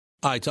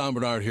Hi, Tom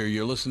Bernard here.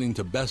 You're listening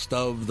to Best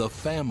of the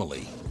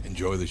Family.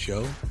 Enjoy the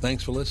show.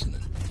 Thanks for listening.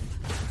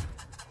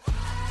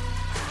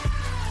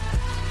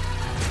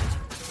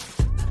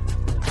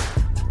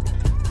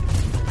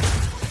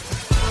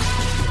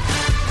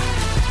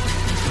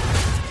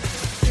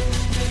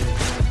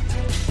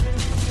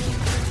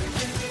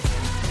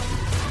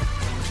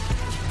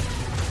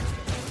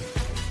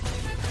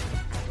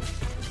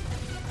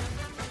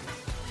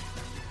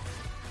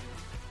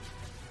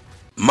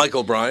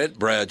 Michael Bryant,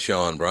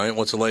 Bradshaw and Bryant,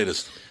 what's the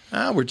latest?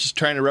 We're just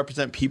trying to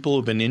represent people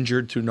who've been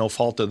injured through no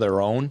fault of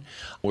their own.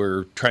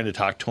 We're trying to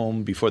talk to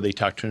them before they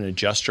talk to an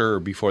adjuster or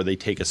before they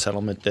take a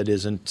settlement that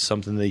isn't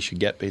something they should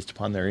get based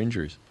upon their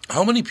injuries.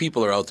 How many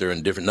people are out there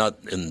not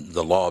in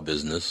the law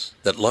business,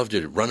 that love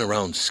to run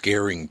around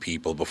scaring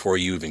people before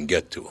you even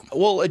get to them?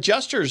 Well,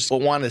 adjusters will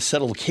want to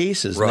settle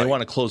cases and Right. they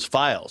want to close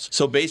files.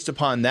 So based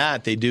upon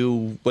that, they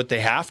do what they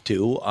have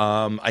to.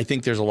 I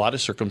think there's a lot of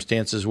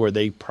circumstances where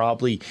they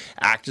probably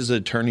act as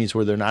attorneys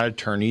where they're not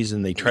attorneys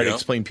and they try to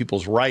explain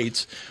people's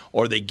rights,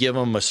 or they give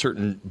them a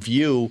certain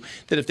view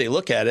that if they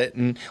look at it.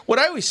 And what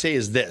I always say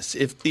is this: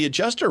 if the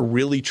adjuster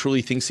really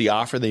truly thinks the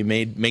offer they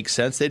made makes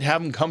sense, they'd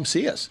have them come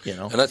see us.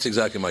 And that's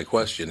exactly my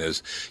question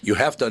is, you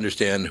have to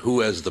understand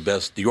who has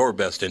your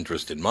best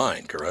interest in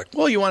mind, correct?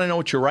 Well, you want to know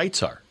what your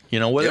rights are.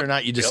 Whether or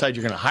not you decide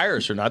you're going to hire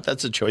us or not,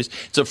 that's a choice.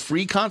 It's a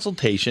free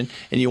consultation,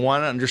 and you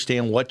want to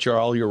understand what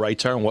all your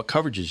rights are and what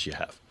coverages you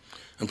have.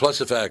 And plus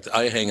the fact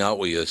I hang out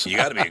with you, so you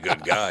got to be a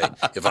good guy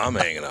if I'm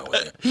hanging out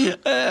with you.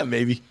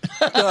 Maybe.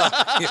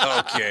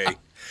 Okay.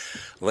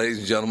 Ladies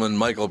and gentlemen,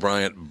 Michael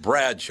Bryant,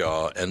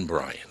 Bradshaw and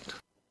Bryant.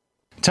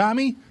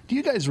 Tommy, do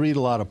you guys read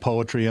a lot of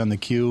poetry on the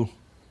Q?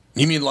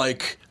 You mean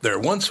like, there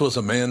once was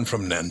a man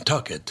from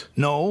Nantucket?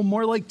 No,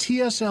 more like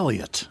T.S.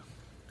 Eliot.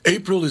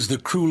 April is the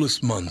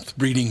cruelest month,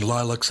 breeding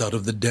lilacs out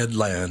of the dead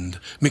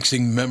land,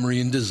 mixing memory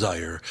and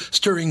desire,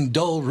 stirring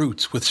dull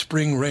roots with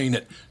spring rain.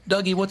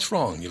 Dougie, what's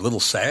wrong? You a little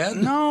sad?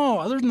 No,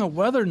 other than the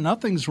weather,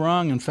 nothing's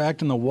wrong. In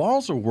fact, in the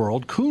Walser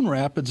world, Coon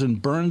Rapids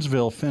and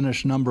Burnsville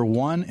finished number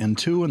 1 and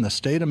 2 in the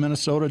state of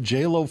Minnesota.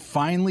 J-Lo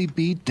finally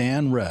beat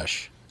Dan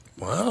Resch.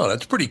 Wow,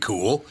 that's pretty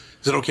cool.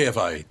 Is it okay if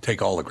I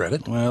take all the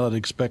credit? Well, I'd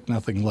expect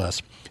nothing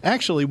less.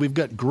 Actually, we've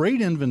got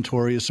great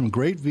inventory of some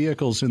great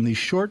vehicles, and these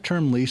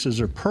short-term leases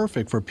are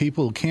perfect for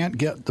people who can't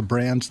get the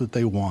brands that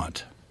they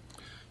want.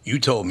 You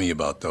told me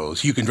about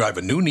those. You can drive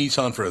a new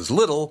Nissan for as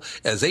little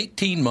as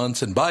 18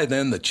 months, and by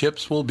then the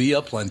chips will be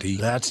aplenty.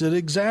 That's it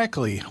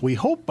exactly. We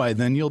hope by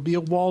then you'll be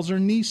a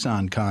Walser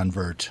Nissan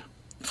convert.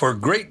 For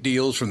great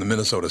deals from the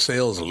Minnesota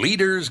sales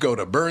leaders, go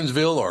to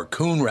Burnsville or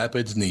Coon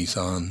Rapids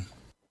Nissan.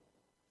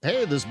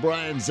 Hey, this is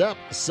Brian Zepp.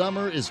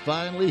 Summer is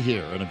finally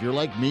here, and if you're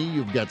like me,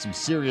 you've got some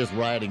serious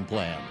riding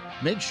planned.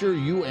 Make sure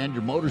you and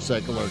your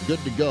motorcycle are good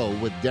to go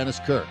with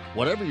Dennis Kirk.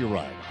 Whatever you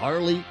ride,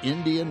 Harley,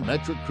 Indian,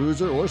 Metric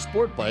Cruiser, or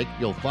Sport Bike,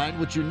 you'll find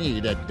what you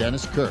need at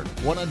Dennis Kirk.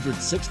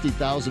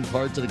 160,000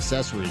 parts and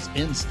accessories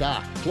in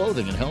stock,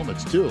 clothing and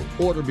helmets too.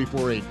 Order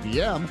before 8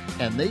 p.m.,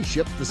 and they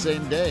ship the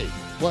same day.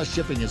 Plus,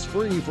 shipping is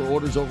free for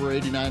orders over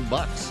 $89.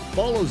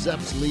 Follow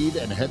Zepp's lead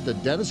and head to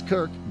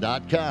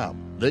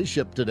DennisKirk.com. They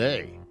ship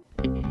today.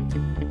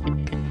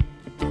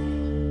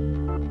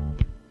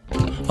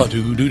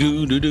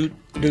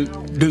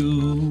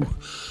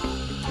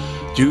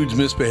 Jude's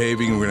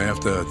misbehaving. We're going to have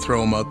to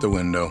throw him out the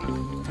window.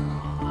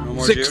 No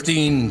more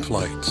 16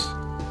 flights.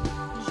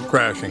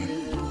 Crashing.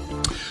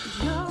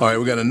 All right,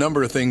 we got a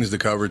number of things to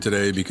cover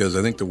today because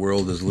I think the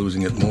world is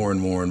losing it more and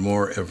more and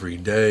more every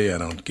day. I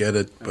don't get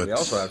it. But we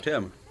also have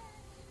Tim.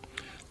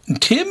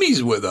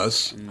 Timmy's with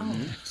us.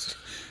 Mm-hmm.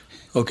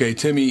 Okay,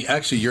 Timmy,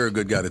 actually, you're a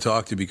good guy to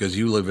talk to because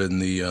you live in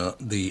the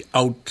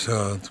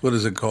what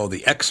is it called?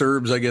 The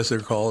exurbs, I guess they're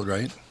called,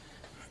 right?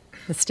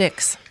 The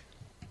sticks.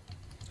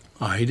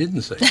 I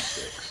didn't say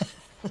sticks.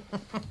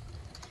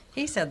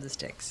 He said the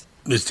sticks.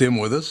 Is Tim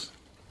with us?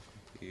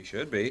 He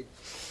should be.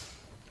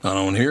 I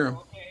don't hear him.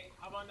 Okay,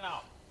 how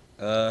about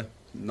now?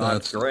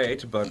 Not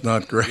great, but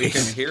not great. We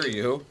can hear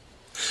you.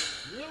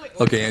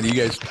 Okay, and you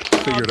guys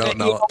figure it out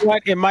now. You know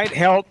what? It might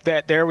help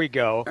that, there we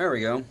go. There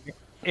we go.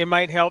 It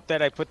might help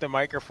that I put the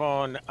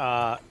microphone,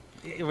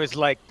 it was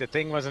like the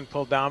thing wasn't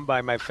pulled down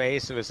by my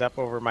face. It was up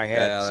over my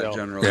head.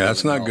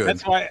 That's not good.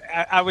 That's why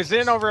I was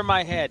in over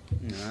my head.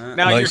 Nah.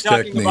 Now Nice you're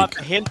talking technique. about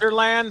the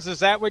hinterlands? Is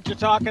that what you're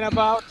talking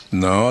about?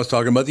 No, I was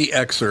talking about the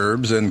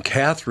exurbs, and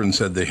Catherine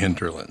said the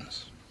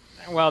hinterlands.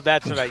 Well,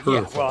 that's what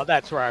That's well,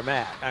 that's where I'm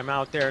at. I'm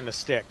out there in the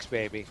sticks,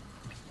 baby.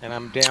 And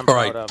I'm damn All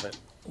proud right. of it.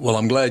 Well,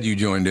 I'm glad you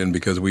joined in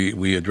because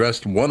we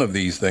addressed one of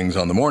these things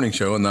on the morning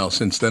show, and now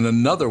since then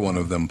another one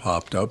of them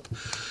popped up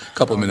a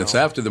couple of minutes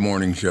after the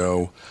morning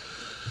show,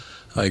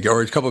 or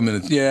a couple of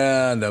minutes,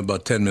 and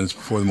about 10 minutes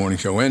before the morning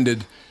show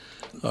ended,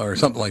 or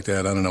something like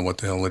that. I don't know what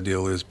the hell the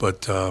deal is,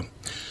 but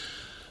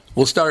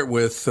we'll start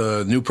with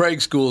New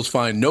Prague schools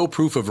find no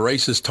proof of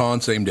racist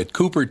taunts aimed at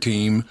Cooper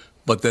team,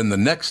 but then the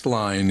next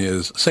line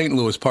is St.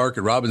 Louis Park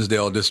and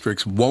Robbinsdale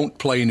districts won't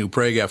play New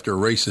Prague after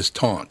racist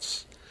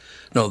taunts.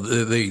 No,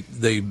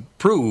 they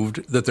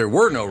proved that there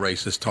were no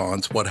racist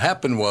taunts. What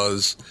happened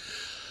was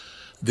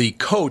the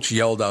coach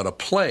yelled out a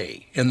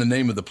play, and the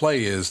name of the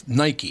play is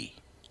Nike.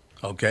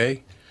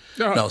 Okay?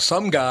 Now,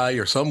 some guy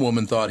or some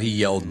woman thought he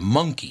yelled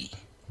monkey.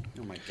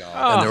 Oh, my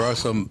God. And there are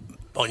some,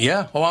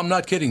 I'm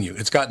not kidding you.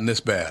 It's gotten this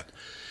bad.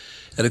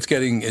 And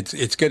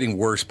it's getting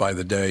worse by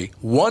the day.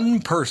 One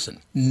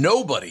person,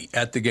 nobody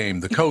at the game,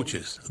 the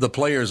coaches, the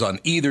players on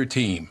either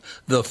team,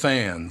 the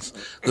fans,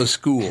 the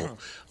school,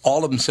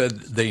 all of them said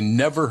they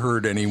never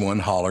heard anyone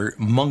holler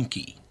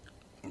monkey.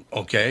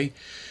 Okay?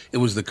 It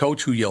was the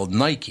coach who yelled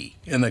Nike.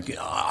 And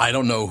I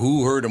don't know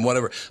who heard him,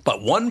 whatever.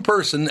 But one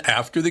person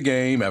after the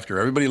game, after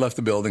everybody left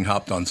the building,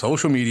 hopped on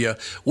social media.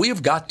 We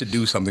have got to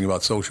do something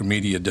about social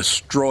media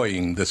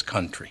destroying this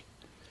country.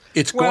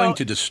 It's going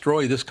to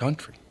destroy this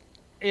country.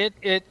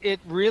 It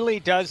really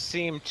does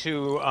seem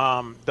to,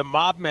 the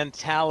mob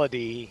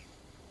mentality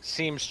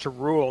seems to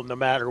rule no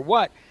matter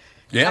what.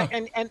 Yeah.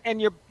 And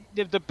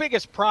the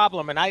biggest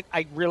problem, and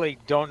I really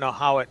don't know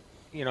how it,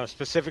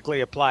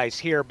 specifically applies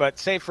here, but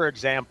say, for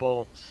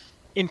example,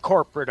 in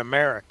corporate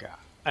America,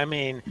 I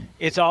mean,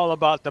 it's all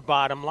about the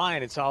bottom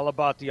line. It's all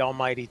about the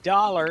almighty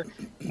dollar,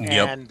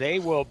 and they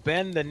will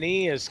bend the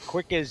knee as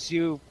quick as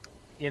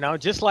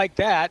just like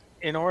that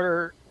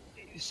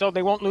so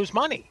they won't lose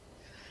money.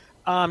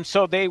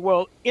 So they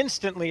will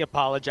instantly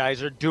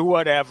apologize or do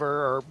whatever,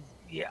 or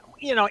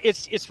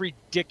it's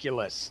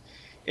ridiculous.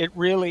 It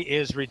really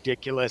is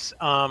ridiculous.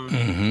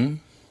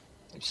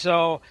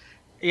 So,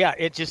 yeah,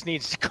 it just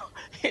needs to go.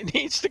 It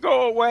needs to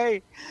go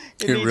away.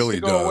 It needs really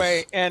to go does.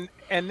 away. And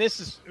this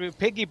is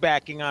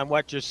piggybacking on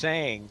what you're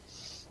saying.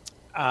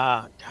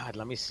 God,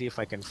 let me see if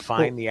I can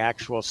find the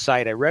actual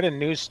site. I read a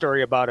news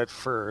story about it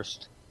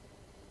first.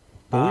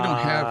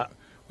 But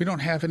we don't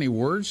have any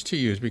words to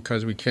use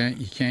because you can't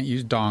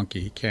use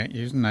donkey, can't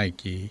use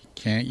Nike,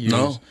 can't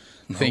use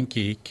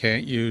thinky,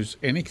 can't use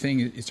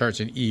anything that starts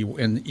in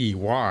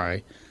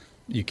EY.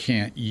 You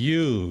can't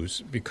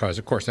use because,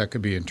 of course, that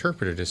could be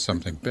interpreted as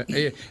something. But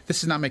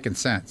this is not making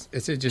sense.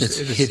 It's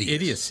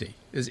idiocy.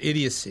 It's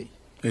idiocy.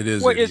 It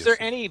is. Well,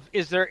 idiocy.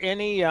 is there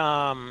any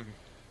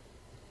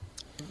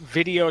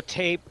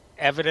videotape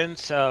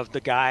evidence of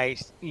the guy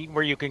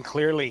where you can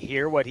clearly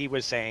hear what he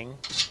was saying?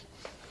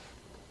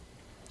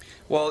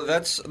 Well,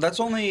 that's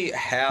only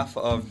half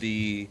of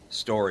the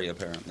story,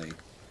 apparently.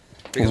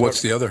 Well,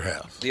 what's the other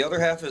half? The other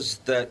half is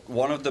that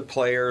one of the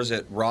players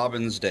at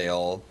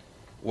Robbinsdale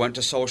went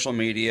to social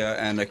media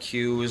and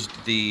accused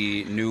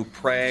the new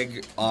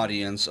Prague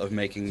audience of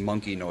making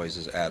monkey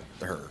noises at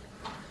her.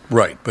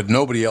 Right, but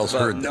nobody else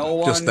heard them.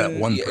 No just one, that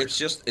one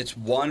person. It's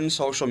one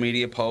social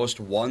media post,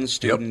 one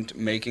student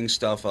making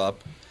stuff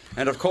up.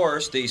 And, of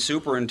course, the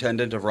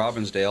superintendent of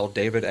Robbinsdale,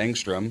 David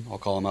Engstrom, I'll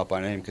call him out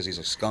by name because he's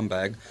a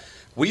scumbag,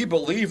 we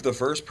believe the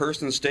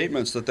first-person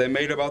statements that they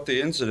made about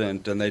the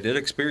incident, and they did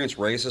experience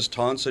racist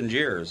taunts and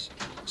jeers.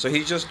 So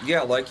he just,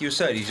 like you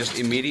said, he's just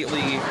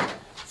immediately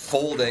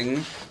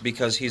folding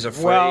because he's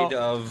afraid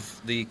of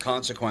the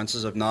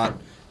consequences of not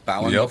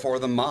bowing before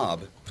the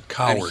mob.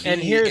 Coward.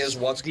 And here's is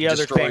what's the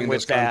other destroying thing with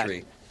this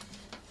country.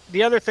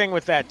 The other thing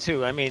with that,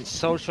 too, I mean,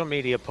 social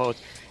media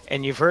posts,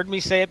 and you've heard me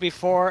say it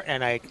before,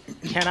 and I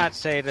cannot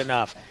say it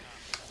enough.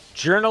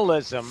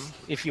 Journalism,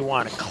 if you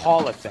want to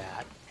call it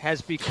that,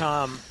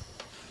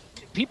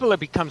 people have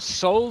become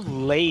so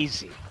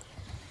lazy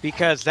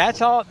because that's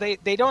all they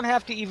don't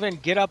have to even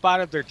get up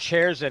out of their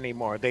chairs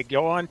anymore. They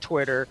go on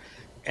Twitter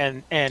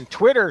and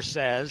Twitter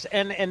says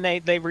and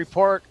they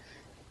report,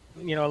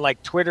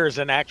 like Twitter's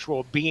an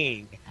actual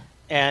being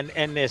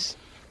and this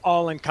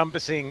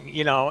all-encompassing,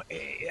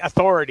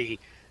 authority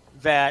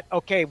that,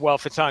 okay, well,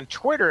 if it's on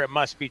Twitter, it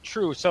must be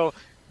true. So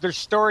their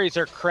stories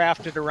are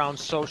crafted around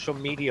social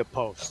media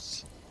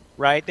posts.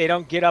 Right? They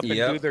don't get up and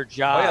do their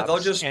jobs they'll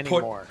just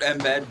anymore.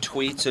 embed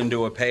tweets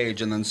into a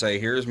page and then say,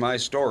 here's my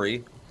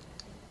story.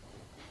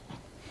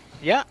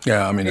 Yeah.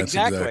 Yeah, I mean, that's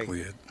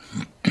exactly it.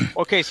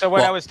 Okay, so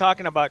what I was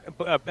talking about,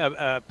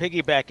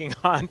 piggybacking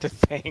onto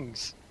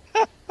things.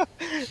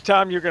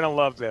 Tom, you're going to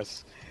love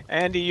this.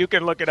 Andy, you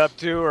can look it up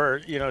too,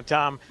 or,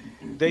 Tom.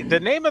 The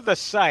name of the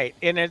site,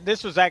 and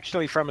this was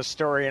actually from a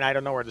story, and I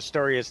don't know where the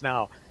story is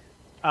now.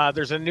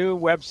 There's a new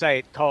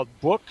website called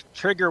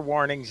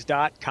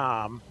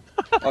booktriggerwarnings.com.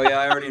 Oh, yeah,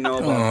 I already know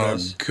about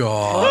this. Oh,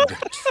 God.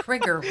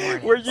 Trigger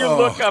warning. Where you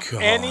look up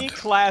God. any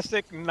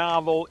classic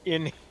novel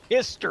in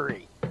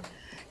history,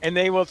 and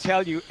they will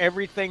tell you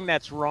everything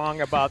that's wrong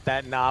about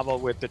that novel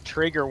with the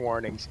trigger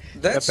warnings,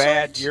 the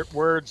bad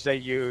words they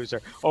use,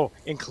 or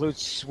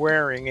includes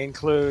swearing,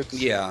 includes.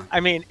 Yeah. I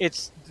mean,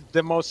 it's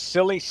the most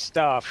silly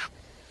stuff.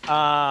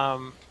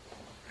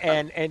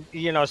 And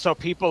so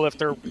people, if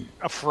they're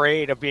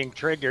afraid of being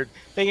triggered,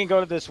 they can go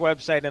to this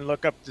website and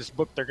look up this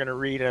book they're going to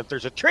read. And if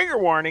there's a trigger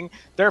warning,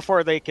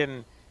 therefore they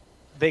can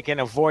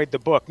avoid the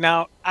book.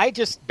 Now, I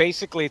just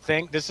basically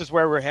think this is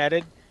where we're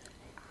headed.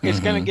 It's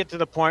going to get to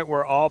the point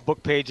where all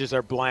book pages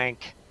are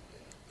blank.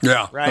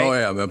 Yeah. Right? Oh,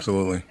 yeah,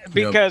 absolutely.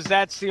 Because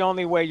that's the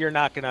only way you're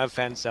not going to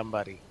offend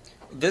somebody.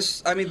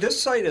 This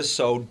site is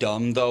so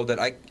dumb, though, that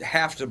I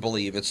have to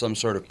believe it's some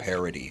sort of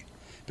parody.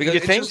 Because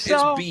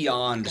it's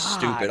beyond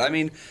stupid. I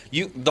mean,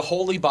 the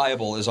Holy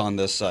Bible is on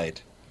this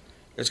site.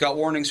 It's got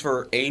warnings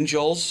for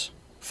angels,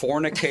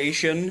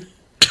 fornication,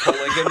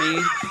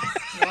 polygamy,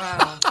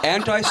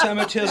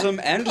 anti-Semitism,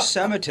 and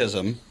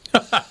Semitism.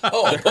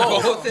 Oh, They're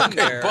both in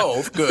there.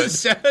 Both good.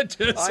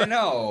 Semitism. I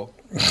know.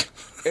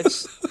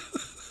 It's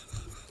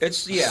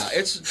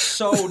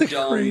so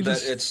dumb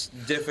that it's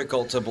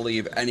difficult to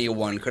believe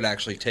anyone could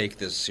actually take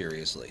this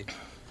seriously.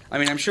 I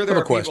mean, I'm sure there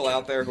are people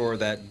out there who are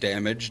that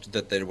damaged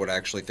that they would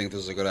actually think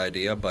this is a good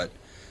idea, but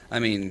I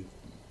mean,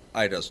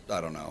 I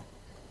don't know.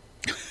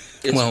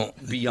 It's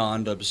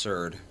beyond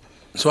absurd.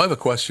 So I have a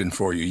question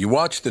for you. You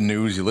watch the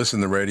news, you listen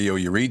to the radio,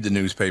 you read the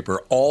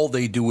newspaper. All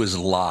they do is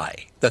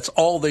lie. That's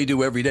all they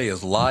do every day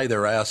is lie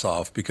their ass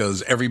off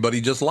because everybody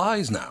just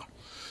lies now.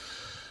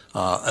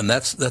 And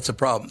that's a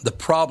problem. The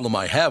problem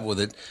I have with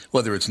it,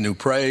 whether it's New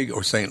Prague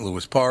or St.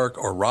 Louis Park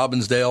or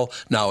Robbinsdale,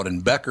 now out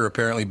in Becker,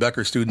 apparently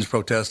Becker students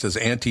protest as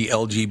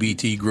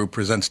anti-LGBT group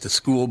presents to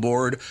school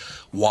board.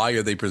 Why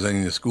are they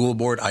presenting to school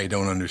board? I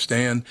don't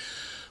understand.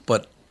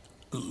 But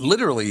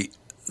literally,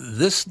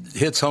 this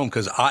hits home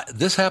because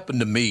this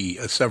happened to me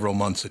several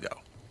months ago.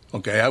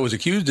 Okay, I was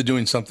accused of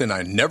doing something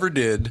I never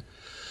did.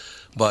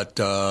 But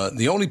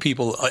the only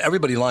people,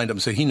 everybody lined up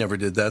and said, he never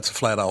did that. It's a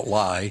flat-out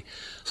lie.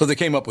 So they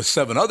came up with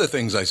 7 other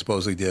things I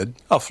supposedly did.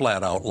 A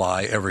flat-out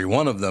lie, every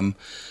one of them.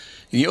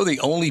 You know the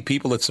only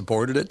people that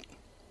supported it?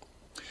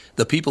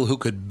 The people who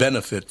could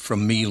benefit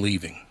from me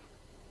leaving.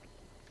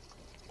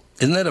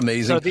 Isn't that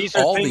amazing? So these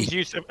are things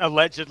you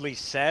allegedly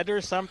said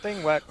or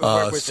something? What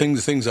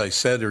things I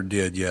said or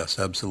did, yes,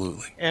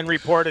 absolutely. And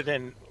reported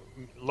in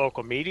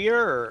local media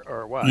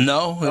or what?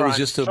 No, it was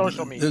just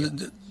social media.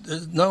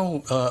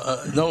 No,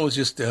 it was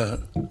just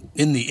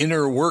in the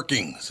inner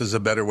workings is a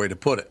better way to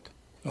put it.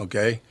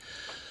 Okay,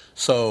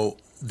 so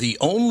the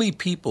only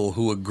people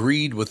who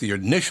agreed with the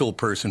initial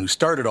person who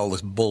started all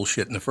this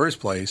bullshit in the first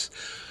place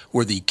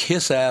were the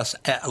kiss-ass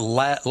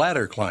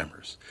ladder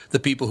climbers. The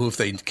people who, if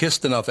they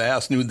kissed enough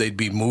ass, knew they'd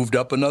be moved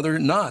up another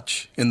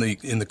notch in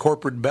the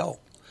corporate belt.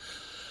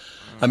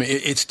 I mean,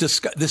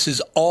 this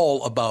is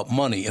all about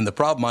money. And the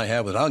problem I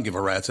have with it, I don't give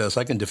a rat's ass.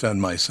 I can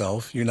defend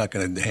myself. You're not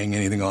going to hang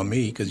anything on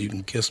me because you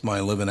can kiss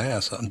my living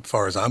ass as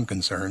far as I'm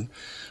concerned.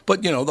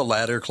 But, the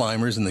ladder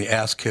climbers and the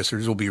ass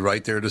kissers will be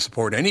right there to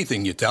support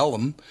anything you tell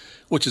them,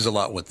 which is a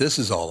lot what this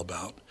is all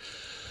about.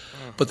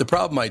 But the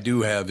problem I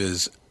do have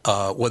is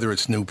whether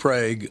it's New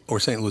Prague or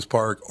St. Louis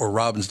Park or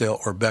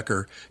Robbinsdale or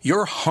Becker,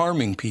 you're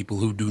harming people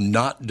who do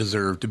not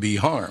deserve to be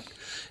harmed.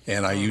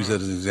 And I use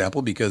that as an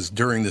example because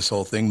during this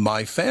whole thing,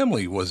 my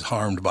family was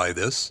harmed by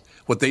this.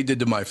 What they did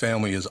to my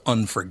family is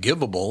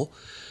unforgivable,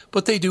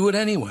 but they do it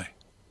anyway.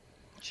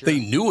 Sure. They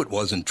knew it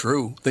wasn't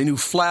true. They knew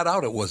flat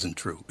out it wasn't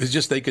true. It's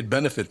just they could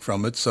benefit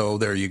from it, so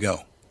there you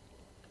go.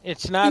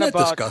 It's not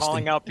about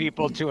calling out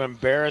people to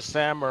embarrass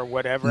them or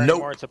whatever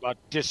anymore. It's about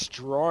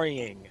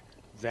destroying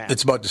them.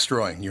 It's about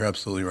destroying. You're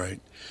absolutely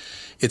right.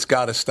 It's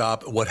got to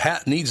stop. What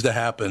needs to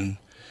happen...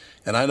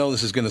 And I know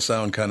this is going to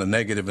sound kind of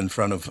negative in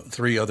front of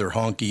 3 other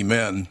honky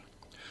men,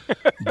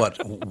 but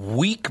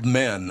weak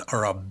men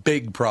are a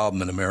big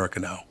problem in America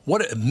now.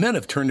 Men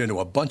have turned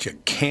into a bunch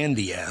of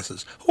candy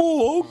asses.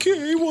 Oh,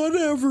 okay,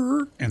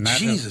 whatever. And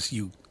Jesus,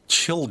 you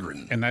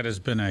children. And that has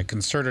been a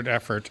concerted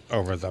effort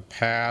over the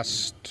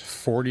past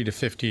 40 to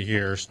 50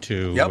 years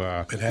to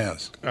it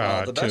has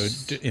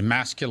to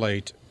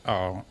emasculate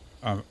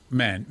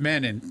men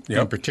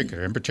in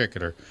particular,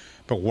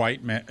 but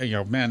white men,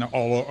 men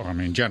all over,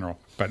 in general.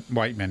 But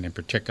white men in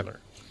particular.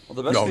 Well,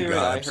 the best theory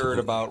I heard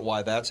about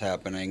why that's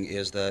happening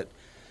is that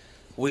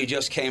we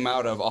just came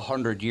out of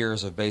 100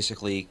 years of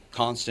basically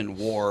constant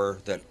war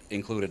that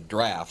included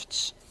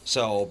drafts.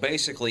 So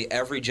basically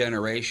every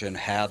generation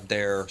had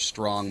their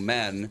strong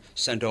men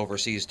sent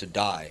overseas to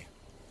die.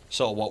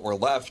 So what we're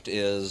left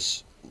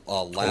is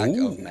a lack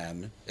of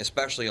men,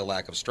 especially a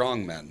lack of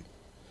strong men.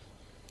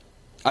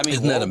 I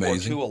mean, World War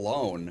II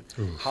alone,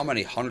 how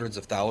many hundreds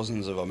of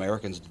thousands of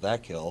Americans did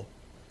that kill?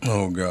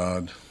 Oh,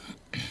 God.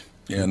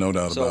 Yeah, no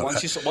doubt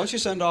about it. So once you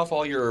send off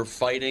all your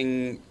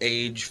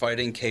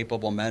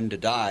fighting-capable men to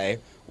die,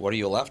 what are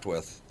you left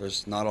with?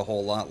 There's not a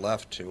whole lot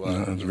left to...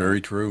 That's very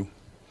true.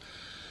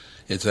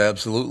 It's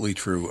absolutely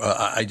true.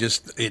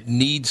 It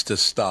needs to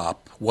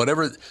stop.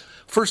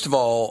 First of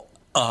all,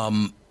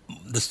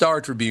 the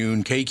Star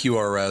Tribune,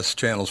 KQRS,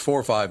 channels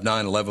 4, 5,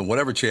 9, 11,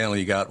 whatever channel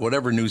you got,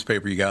 whatever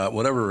newspaper you got,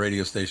 whatever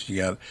radio station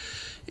you got,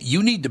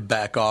 you need to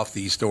back off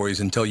these stories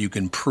until you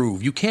can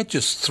prove. You can't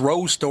just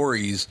throw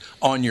stories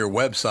on your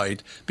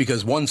website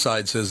because one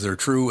side says they're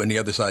true and the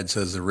other side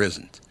says there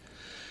isn't.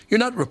 You're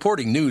not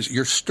reporting news.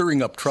 You're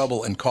stirring up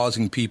trouble and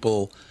causing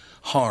people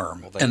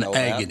harm and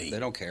agony. They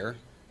don't care.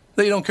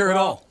 They don't care at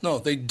all. No,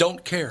 they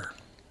don't care.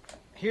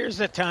 Here's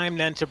the time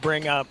then to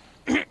bring up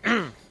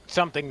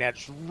something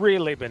that's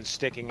really been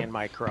sticking in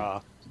my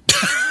craw.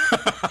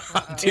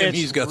 Tim,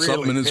 he's got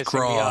something in his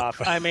craw.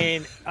 I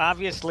mean,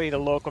 obviously the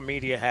local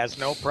media has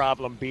no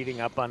problem beating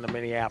up on the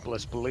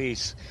Minneapolis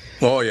police.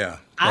 Oh, yeah.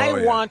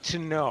 I want to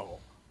know,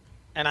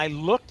 and I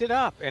looked it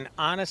up, and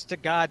honest to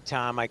God,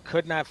 Tom, I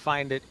could not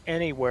find it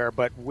anywhere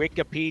but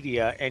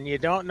Wikipedia, and you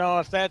don't know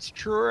if that's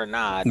true or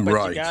not,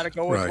 but you got to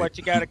go with what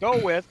you got to go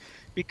with.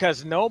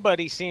 because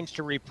nobody seems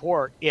to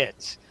report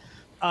it.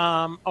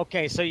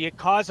 Okay, so you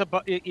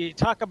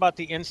talk about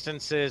the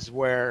instances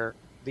where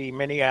the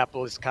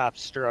Minneapolis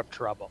cops stir up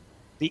trouble,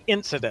 the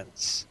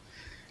incidents.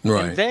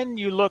 Right. And then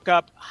you look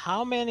up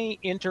how many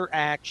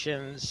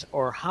interactions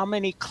or how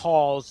many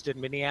calls did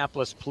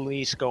Minneapolis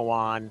police go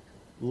on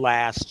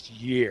last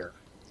year.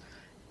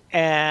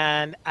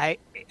 And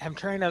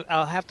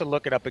I'll have to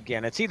look it up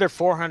again. It's either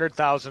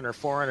 400,000 or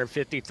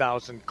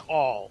 450,000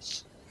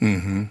 calls.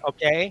 Mm-hmm.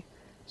 Okay?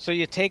 So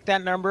you take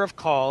that number of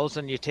calls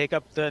and you take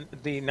up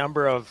the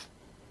number of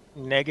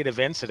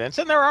negative incidents,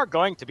 and there are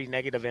going to be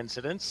negative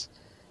incidents.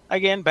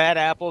 Again, bad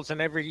apples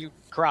in every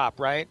crop,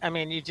 right? I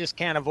mean, you just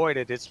can't avoid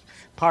it. It's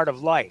part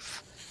of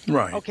life.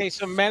 Right. Okay,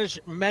 so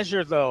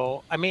measure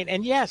though. I mean,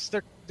 and yes,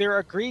 they're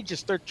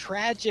egregious. They're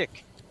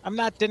tragic. I'm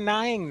not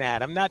denying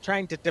that. I'm not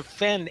trying to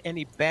defend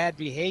any bad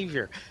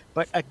behavior.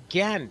 But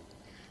again,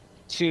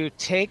 to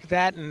take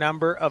that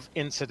number of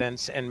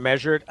incidents and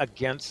measure it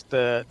against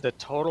the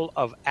total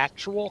of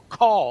actual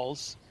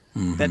calls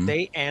that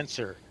they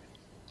answer,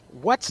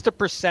 what's the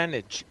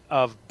percentage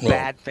of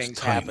bad things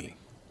happening?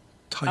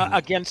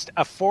 Against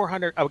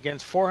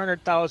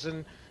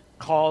 400,000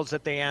 calls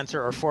that they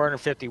answer, or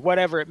 450,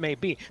 whatever it may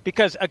be.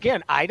 Because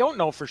again, I don't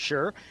know for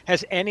sure.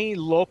 Has any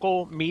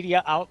local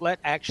media outlet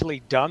actually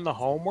done the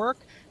homework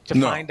to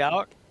find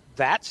out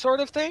that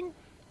sort of thing?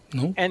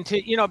 No. And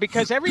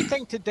because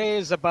everything today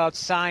is about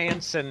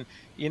science and,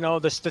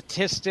 the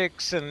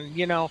statistics and,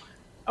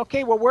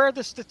 okay, well, where are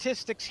the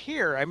statistics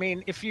here? I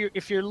mean, if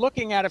you're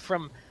looking at it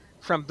from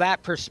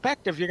that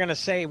perspective, you're going to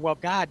say, well,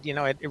 God,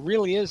 it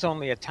really is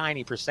only a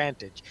tiny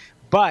percentage.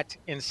 But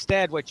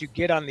instead, what you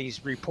get on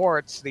these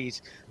reports,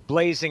 these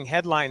blazing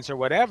headlines or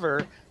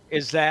whatever,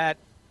 is that,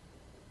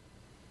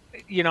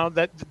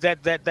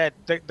 that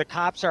the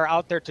cops are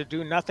out there to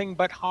do nothing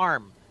but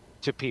harm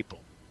to people.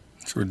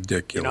 It's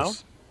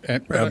ridiculous.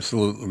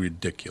 Absolutely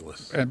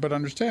ridiculous. But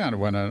understand,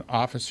 when an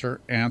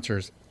officer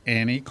answers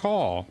any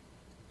call,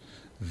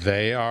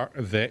 they are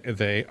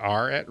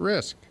at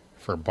risk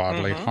for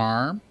bodily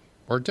harm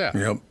or death.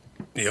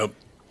 Yep.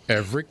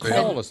 Every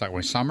call is that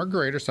way. Some are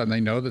greater, some they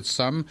know that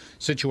some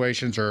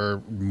situations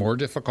are more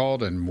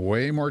difficult and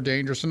way more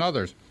dangerous than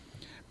others.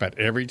 But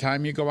every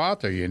time you go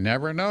out there, you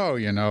never know,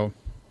 you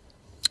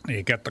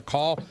get the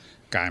call,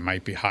 guy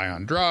might be high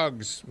on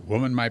drugs,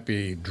 woman might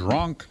be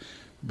drunk,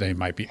 they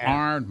might be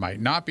armed,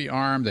 might not be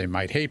armed, they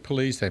might hate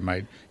police, they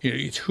might,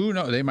 who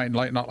knows, they might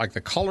not like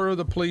the color of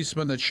the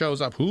policeman that shows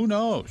up, who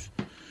knows?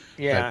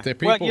 Yeah.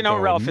 Well,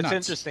 Ralph, it's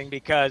interesting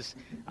because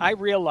I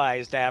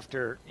realized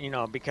after,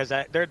 because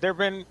there have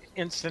been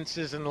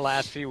instances in the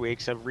last few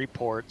weeks of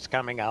reports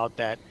coming out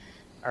that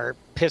are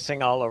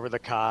pissing all over the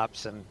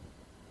cops. And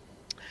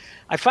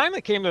I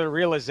finally came to the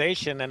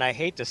realization, and I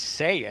hate to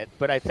say it,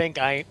 but I think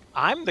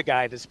I'm the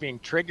guy that's being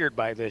triggered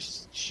by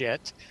this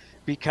shit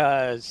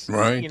because,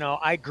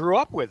 I grew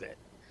up with it.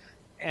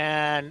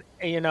 And,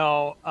 when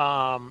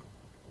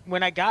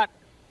I got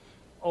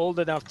old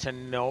enough to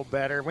know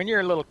better. When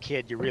you're a little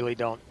kid, you really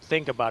don't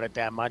think about it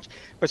that much.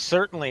 But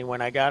certainly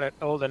when I got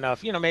old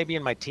enough, maybe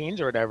in my teens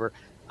or whatever,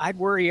 I'd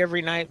worry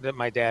every night that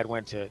my dad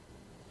went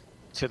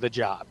to the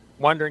job,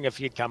 wondering if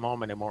he'd come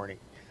home in the morning.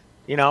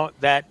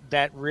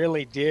 That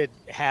really did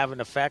have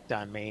an effect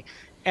on me.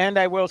 And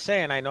I will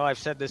say, and I know I've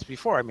said this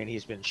before, I mean,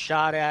 he's been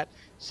shot at.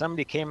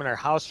 Somebody came in our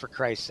house, for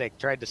Christ's sake,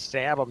 tried to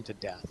stab him to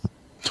death.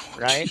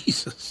 Right?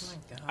 Jesus.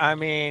 I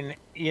mean,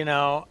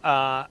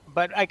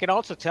 but I can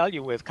also tell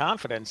you with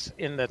confidence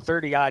in the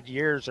 30-odd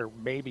years or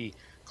maybe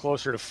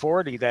closer to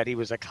 40 that he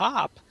was a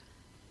cop,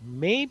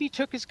 maybe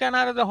took his gun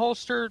out of the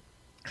holster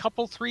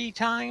three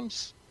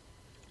times,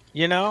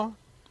 But,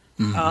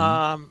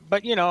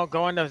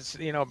 going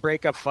to,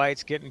 break up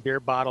fights, getting beer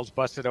bottles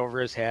busted over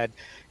his head,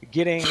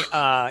 getting,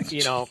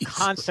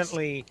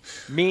 constantly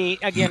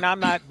again, I'm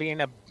not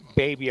being a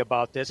baby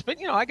about this, but,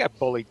 I got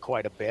bullied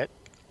quite a bit.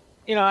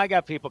 I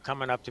got people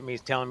coming up to me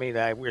telling me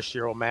that I wish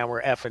your old man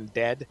were effing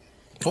dead.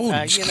 Oh,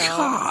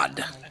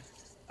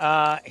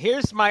 God.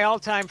 Here's my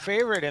all-time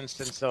favorite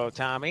instance, though,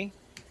 Tommy,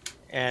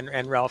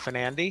 and Ralph and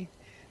Andy.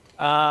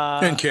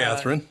 And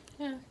Catherine.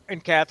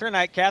 And Catherine.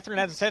 Catherine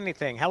hasn't said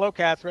anything. Hello,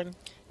 Catherine.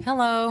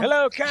 Hello.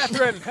 Hello,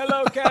 Catherine.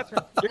 Hello,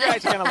 Catherine. You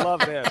guys are going to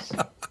love this.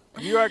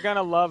 You are going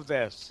to love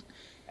this.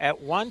 At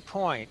one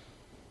point,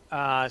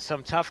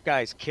 some tough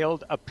guys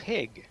killed a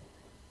pig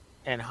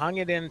and hung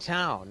it in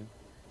town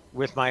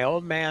with my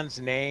old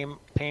man's name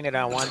painted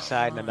on one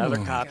side and another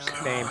cop's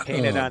name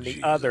painted on the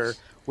other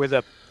with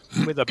a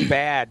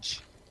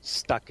badge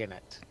stuck in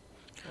it.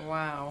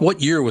 Wow.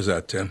 What year was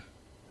that, Tim?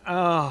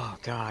 Oh,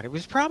 God. It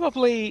was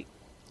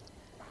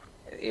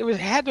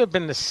had to have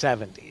been the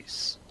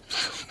 70s.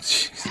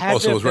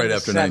 So it was right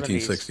after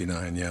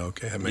 1969. Yeah,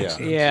 okay. That makes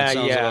sense. Yeah,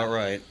 sounds about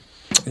right.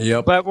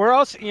 Yep. But we're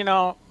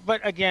also,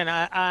 but again,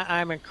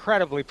 I'm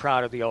incredibly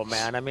proud of the old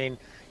man. I mean,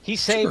 he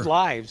saved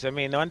lives. I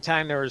mean, one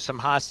time there were some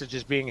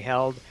hostages being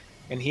held,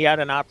 and he had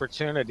an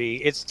opportunity.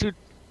 It's too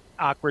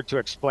awkward to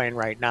explain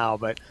right now,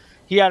 but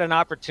he had an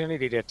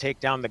opportunity to take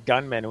down the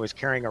gunman who was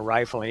carrying a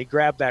rifle, and he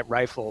grabbed that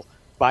rifle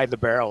by the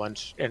barrel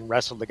and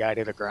wrestled the guy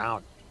to the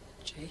ground.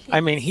 Jeez. I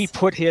mean, he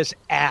put his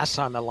ass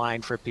on the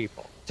line for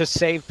people to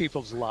save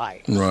people's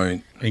lives.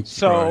 Right.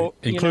 So,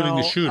 including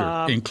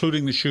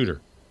the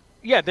shooter.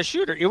 Yeah, the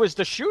shooter. It was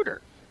the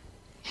shooter.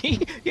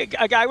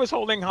 A guy was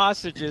holding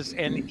hostages,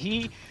 and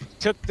he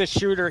took the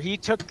shooter. He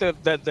took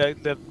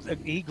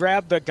he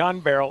grabbed the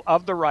gun barrel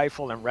of the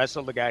rifle and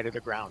wrestled the guy to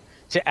the ground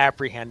to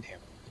apprehend him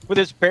with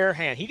his bare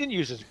hand.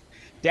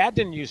 Dad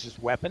didn't use his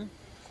weapon.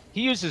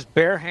 He used his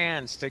bare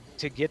hands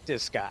to get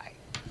this guy.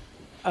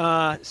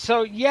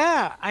 So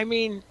yeah, I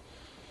mean,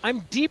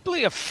 I'm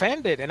deeply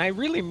offended, and I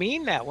really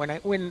mean that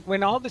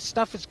when all this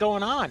stuff is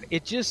going on.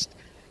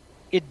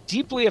 It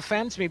deeply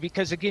offends me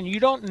because, again, you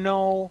don't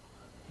know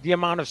the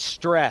amount of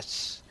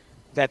stress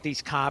that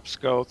these cops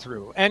go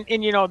through. And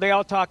they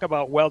all talk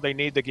about, well, they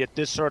need to get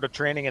this sort of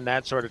training and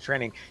that sort of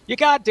training. You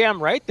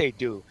goddamn right they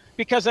do.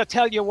 Because I'll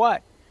tell you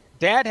what,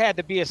 Dad had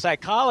to be a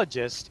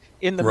psychologist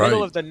in the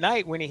middle of the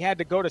night when he had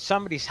to go to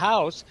somebody's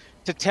house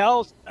to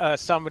tell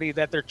somebody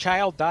that their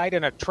child died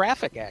in a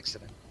traffic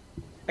accident.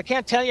 I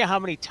can't tell you how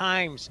many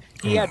times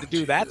he had to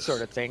do that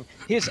sort of thing.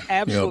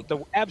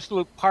 The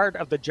absolute part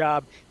of the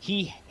job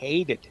he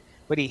hated,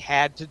 but he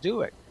had to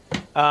do it.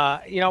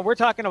 We're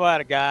talking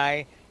about a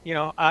guy,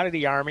 out of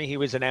the Army. He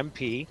was an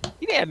MP.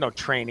 He had no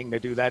training to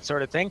do that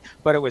sort of thing,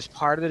 but it was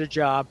part of the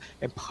job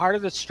and part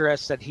of the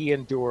stress that he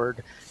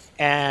endured.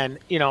 And,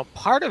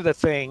 part of the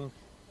thing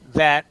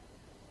that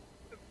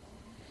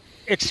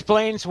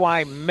explains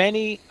why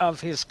many of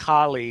his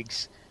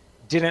colleagues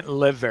didn't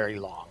live very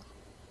long.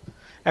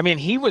 I mean,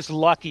 he was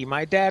lucky.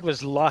 My dad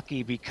was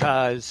lucky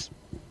because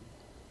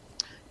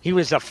he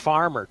was a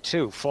farmer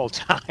too, full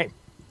time.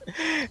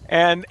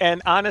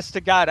 And honest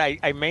to God,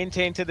 I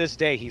maintain to this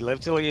day, he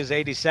lived till he was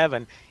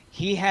 87.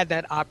 He had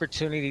that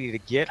opportunity to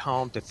get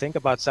home, to think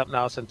about something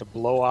else, and to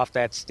blow off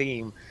that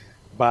steam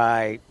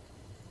by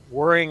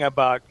worrying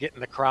about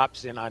getting the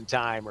crops in on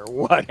time or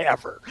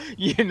whatever,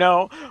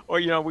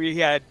 or, we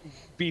had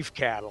beef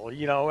cattle,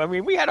 I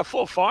mean, we had a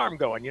full farm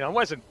going, it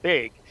wasn't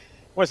big,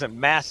 it wasn't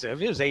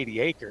massive. It was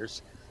 80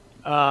 acres.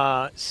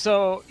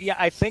 So yeah,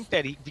 I think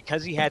that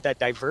because he had that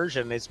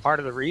diversion is part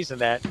of the reason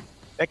that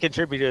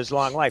contributed to his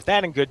long life.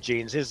 That and good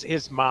genes.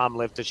 His mom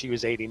lived till she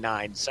was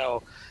 89.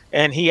 So,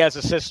 and he has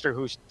a sister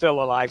who's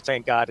still alive,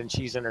 thank God, and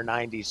she's in her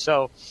 90s.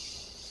 So,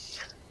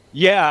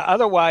 yeah.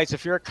 Otherwise,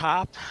 if you're a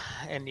cop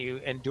and you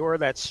endure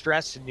that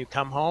stress and you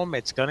come home,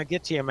 it's gonna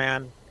get to you,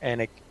 man.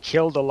 And it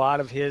killed a lot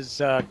of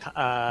his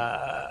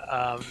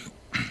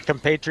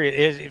compatriot,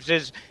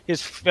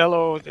 his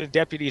fellow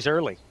deputies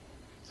early.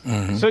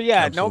 Mm-hmm. So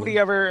yeah, absolutely. Nobody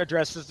ever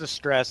addresses the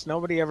stress.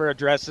 Nobody ever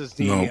addresses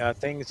the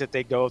things that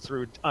they go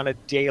through on a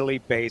daily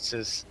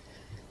basis.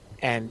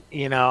 And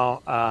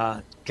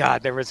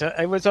God, it was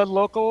a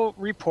local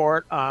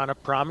report on a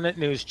prominent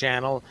news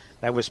channel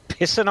that was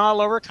pissing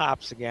all over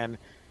cops again.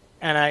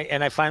 And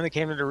I finally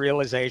came to the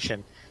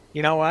realization,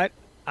 you know what?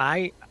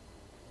 I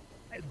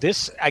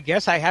guess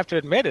I have to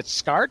admit it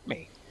scarred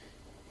me.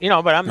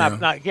 But I'm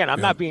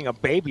not being a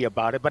baby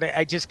about it, but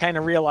I just kind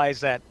of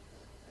realized that,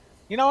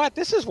 you know what?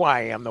 This is why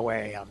I am the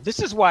way I am.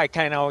 This is why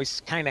I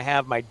always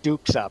have my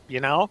dukes up,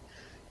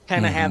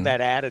 have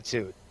that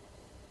attitude,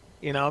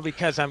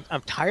 because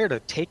I'm tired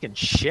of taking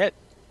shit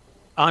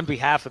on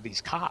behalf of these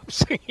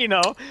cops.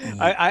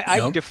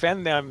 I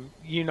defend them,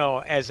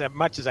 as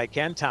much as I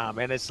can, Tom.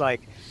 And it's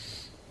like,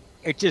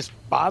 it just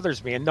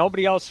bothers me. And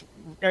nobody else,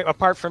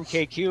 apart from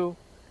KQ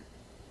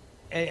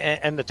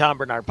and the Tom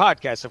Bernard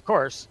podcast, of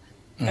course.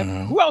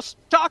 And who else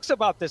talks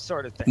about this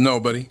sort of thing?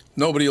 Nobody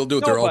will do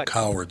it. They're all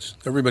cowards.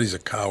 Everybody's a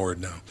coward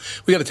now.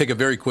 We got to take a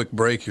very quick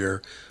break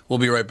here. We'll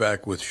be right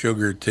back with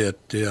Sugar Tit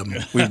Tim.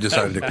 We've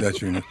decided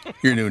that's your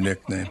new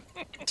nickname.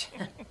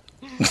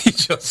 He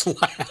just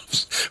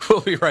laughs. We'll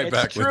be right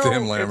back with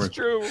Tim Lambert. It's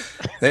true.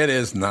 It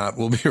is not.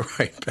 We'll be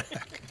right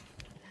back.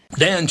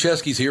 Dan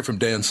Chesky's here from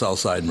Dan's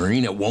Southside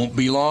Marine. It won't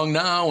be long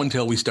now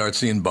until we start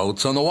seeing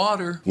boats on the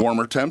water.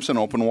 Warmer temps and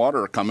open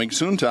water are coming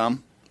soon,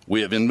 Tom.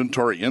 We have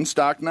inventory in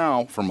stock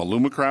now from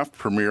Alumacraft,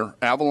 Premier,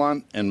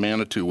 Avalon, and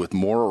Manitou, with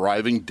more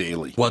arriving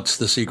daily. What's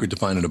the secret to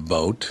finding a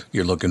boat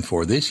you're looking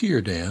for this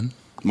year, Dan?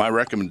 My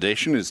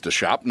recommendation is to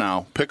shop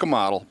now, pick a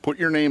model, put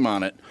your name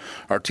on it.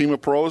 Our team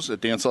of pros at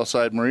Dan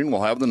Southside Marine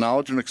will have the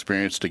knowledge and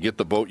experience to get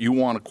the boat you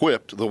want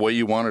equipped the way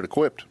you want it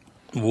equipped.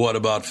 What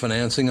about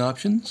financing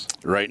options?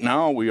 Right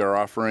now, we are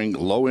offering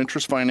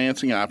low-interest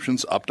financing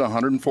options up to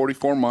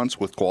 144 months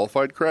with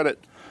qualified credit.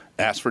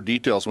 Ask for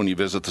details when you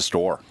visit the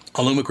store.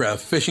 Alumacraft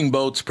fishing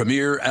boats,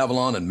 Premier,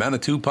 Avalon, and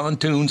Manitou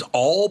pontoons,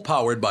 all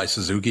powered by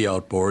Suzuki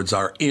Outboards,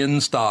 are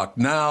in stock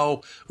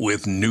now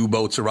with new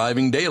boats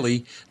arriving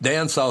daily.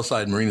 Dan's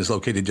Southside Marine is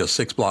located just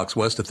 6 blocks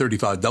west of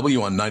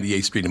 35W on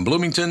 98th Street in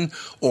Bloomington,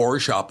 or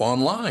shop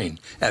online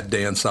at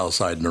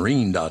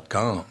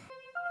dansouthsidemarine.com.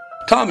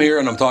 Tom here,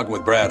 and I'm talking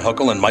with Brad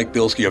Huckle and Mike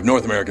Bilski of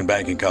North American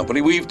Banking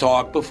Company. We've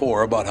talked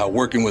before about how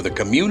working with a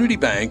community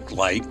bank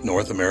like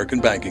North American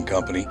Banking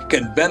Company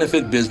can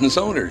benefit business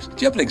owners. Do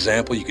you have an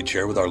example you could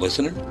share with our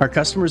listener? Our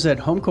customers at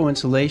Homeco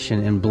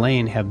Insulation in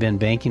Blaine have been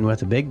banking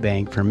with a big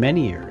bank for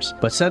many years,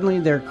 but suddenly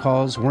their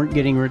calls weren't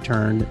getting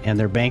returned and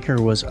their banker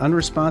was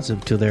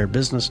unresponsive to their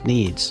business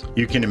needs.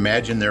 You can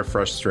imagine their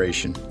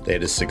frustration. They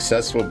had a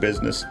successful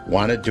business,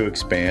 wanted to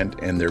expand,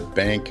 and their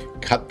bank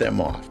cut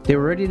them off. They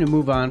were ready to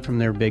move on from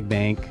their big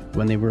bank.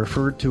 When they were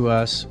referred to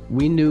us,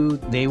 we knew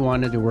they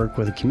wanted to work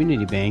with a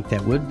community bank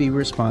that would be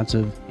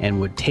responsive and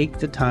would take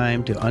the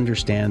time to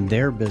understand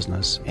their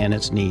business and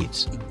its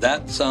needs.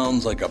 That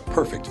sounds like a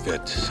perfect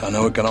fit. I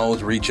know it can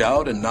always reach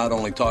out and not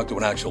only talk to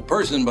an actual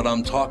person, but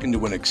I'm talking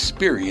to an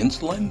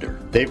experienced lender.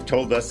 They've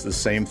told us the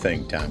same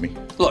thing, Tommy.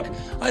 Look,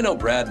 I know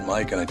Brad and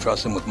Mike, and I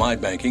trust them with my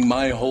banking.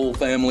 My whole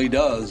family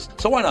does.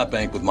 So why not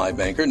bank with my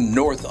banker,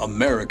 North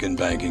American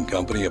Banking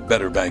Company, a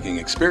better banking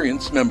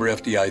experience, member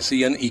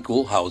FDIC, and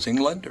equal housing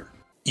lender.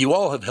 You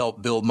all have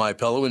helped build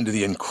MyPillow into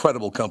the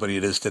incredible company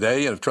it is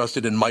today and have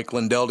trusted in Mike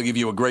Lindell to give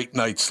you a great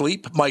night's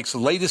sleep. Mike's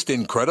latest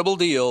incredible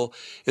deal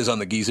is on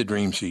the Giza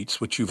Dream Sheets,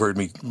 which you've heard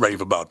me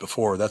rave about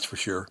before, that's for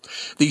sure.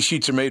 These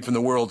sheets are made from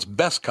the world's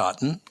best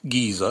cotton,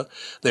 Giza.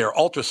 They are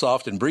ultra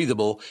soft and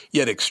breathable,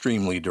 yet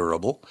extremely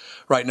durable.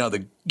 Right now,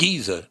 the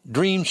Giza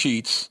Dream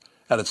Sheets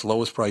at its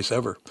lowest price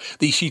ever.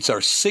 These sheets are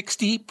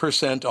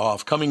 60%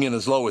 off, coming in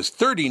as low as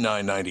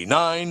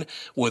 $39.99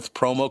 with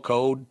promo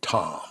code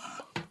TOM.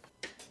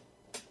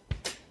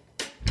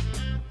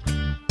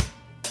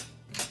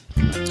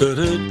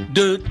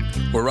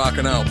 We're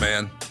rocking out,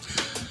 man.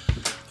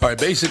 All right,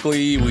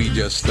 basically, we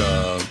just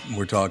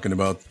we're talking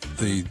about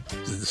the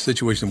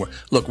situation where,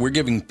 look, we're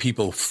giving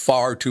people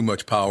far too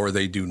much power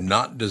they do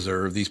not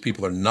deserve. These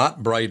people are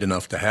not bright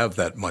enough to have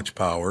that much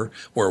power.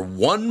 Where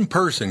one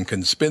person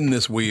can spin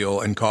this wheel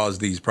and cause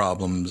these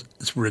problems,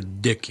 it's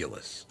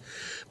ridiculous.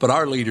 But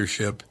our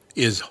leadership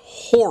is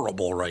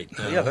horrible right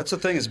now. Yeah, that's the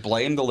thing, is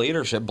blame the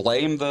leadership.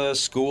 Blame the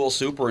school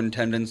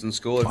superintendents and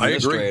school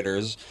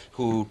administrators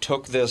who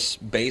took this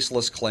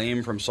baseless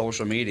claim from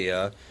social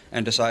media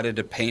and decided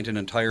to paint an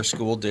entire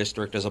school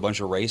district as a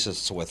bunch of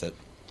racists with it.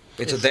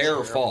 It's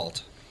their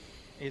fault.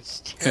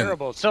 It's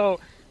terrible.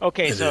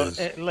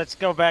 Let's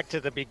go back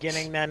to the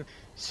beginning then.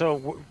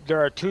 So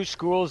there are 2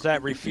 schools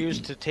that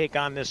refuse to take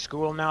on this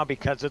school now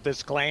because of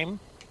this claim?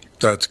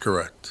 That's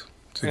correct.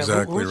 That's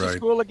exactly who's right. The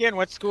school again?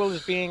 What school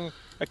is being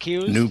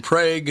accused? New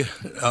Prague.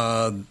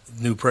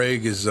 New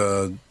Prague is,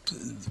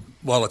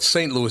 it's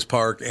St. Louis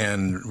Park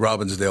and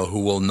Robbinsdale who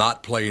will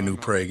not play New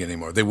Prague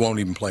anymore. They won't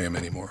even play them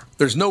anymore.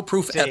 There's no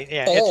proof at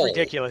all. It's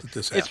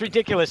ridiculous. It's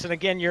ridiculous. And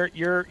again,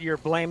 you're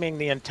blaming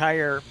the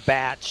entire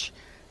batch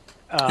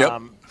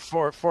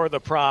for the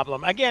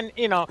problem. Again,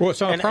 Well, it's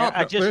not a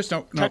problem. I just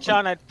touch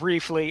on it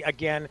briefly.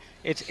 Again,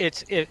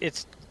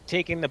 it's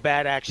taking the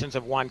bad actions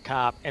of one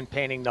cop and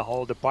painting the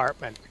whole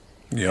department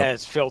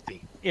as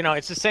filthy.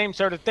 It's the same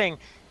sort of thing.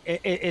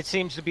 It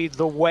seems to be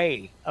the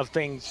way of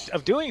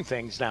doing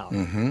things now,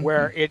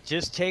 where it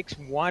just takes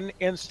one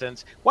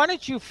instance. Why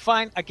don't you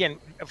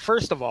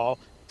first of all,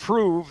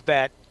 prove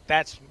that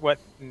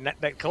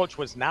that coach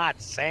was not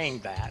saying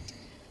that,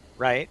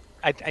 right?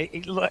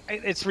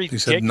 It's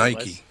ridiculous. He said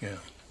Nike. Yeah,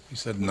 he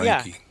said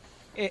Nike.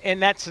 Yeah.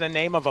 And that's the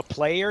name of a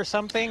play or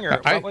something, or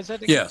what was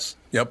it again? Yes.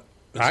 Yep.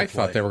 I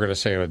thought they were going to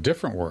say a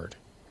different word.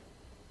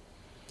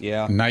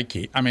 Yeah,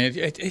 Nike. I mean,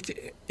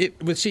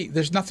 see,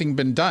 there's nothing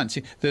been done.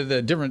 See,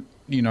 the different,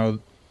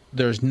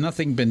 there's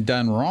nothing been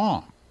done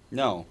wrong.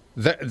 No.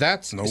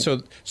 That's nope.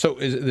 So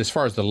as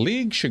far as the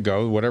league should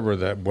go,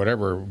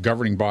 whatever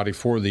governing body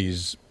for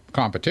these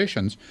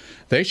competitions,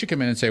 they should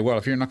come in and say, well,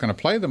 if you're not going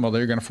to play them, well, then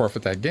you're going to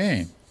forfeit that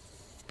game.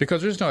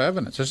 Because there's no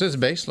evidence. This is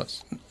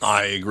baseless.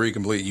 I agree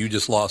completely. You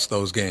just lost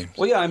those games.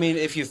 Well, yeah, I mean,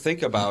 if you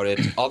think about it,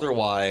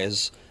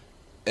 otherwise,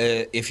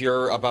 if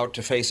you're about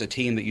to face a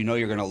team that you know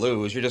you're going to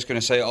lose, you're just going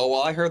to say, oh,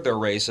 well, I heard they're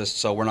racist,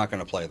 so we're not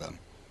going to play them.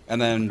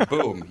 And then,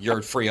 boom,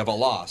 you're free of a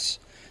loss.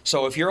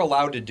 So if you're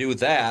allowed to do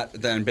that,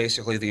 then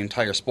basically the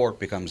entire sport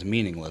becomes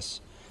meaningless.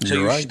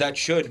 So right. That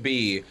should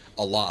be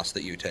a loss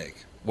that you take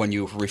when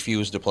you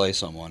refuse to play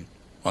someone.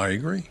 I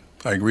agree.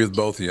 I agree with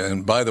both of you.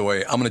 And by the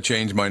way, I'm going to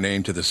change my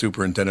name to the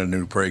superintendent of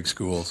New Prague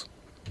Schools.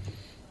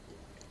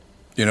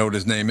 You know what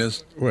his name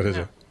is? What is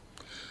it?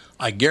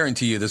 I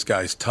guarantee you this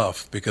guy's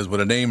tough, because with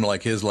a name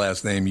like his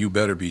last name, you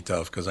better be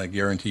tough, because I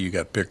guarantee you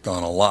got picked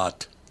on a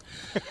lot.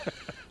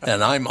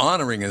 And I'm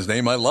honoring his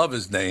name. I love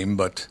his name,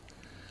 but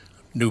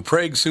New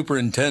Prague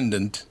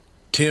Superintendent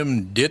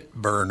Tim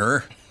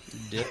Ditburner.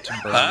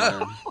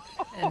 Ditburner.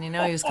 And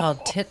he was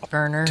called Tit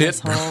Burner his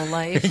whole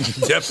life.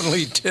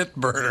 Definitely Tit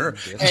Burner.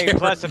 Hey,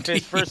 plus if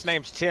his first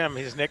name's Tim,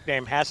 his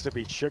nickname has to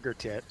be Sugar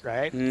Tit,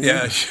 right? Mm-hmm.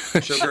 Yeah,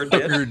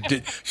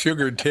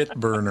 Sugar Tit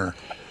Burner.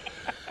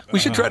 We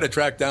should try to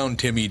track down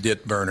Timmy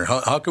Ditburner.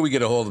 How can we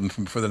get a hold of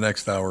him for the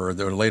next hour or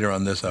later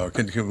on this hour?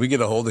 Can we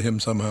get a hold of him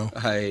somehow?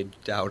 I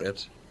doubt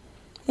it.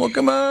 Well,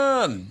 come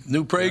on.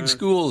 New Prague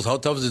Schools. How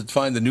tough is it to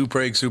find the New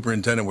Prague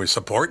superintendent? We're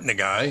supporting the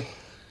guy.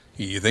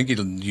 You think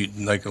you'd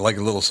like a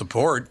little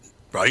support,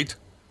 right?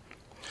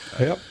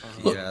 Yep.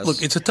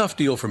 Look, it's a tough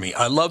deal for me.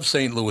 I love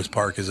St. Louis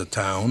Park as a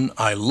town.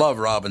 I love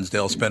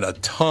Robbinsdale. Spent a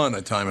ton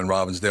of time in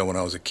Robbinsdale when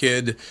I was a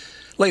kid.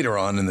 Later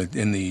on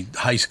in the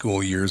high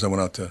school years, I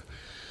went out to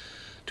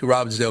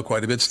Robbinsdale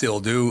quite a bit, still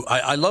do.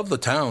 I love the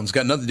towns.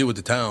 Got nothing to do with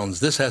the towns.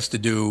 This has to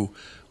do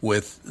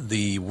with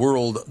the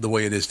world the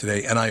way it is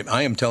today. And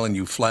I am telling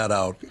you flat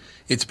out,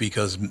 it's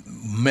because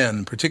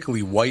men,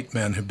 particularly white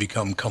men, have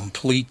become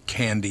complete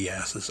candy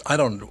asses. I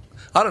don't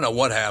know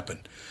what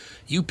happened.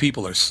 You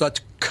people are such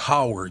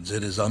cowards.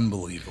 It is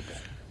unbelievable.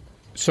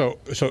 So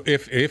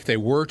if they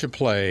were to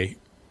play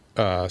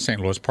St.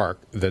 Louis Park,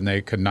 then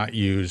they could not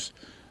use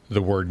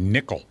the word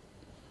nickel.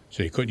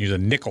 So you couldn't use a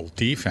nickel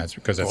defense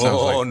because that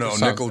sounds like... Oh, no,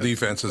 nickel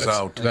defense is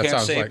out. You can't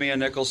save me a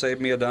nickel,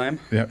 save me a dime?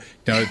 Yeah,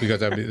 no, because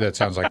that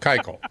sounds like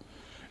Keuchel.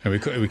 And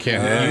we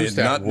can't use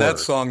that not word. That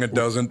song, it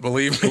doesn't,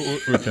 believe me.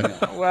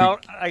 Well,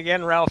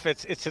 again, Ralph,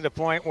 it's to the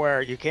point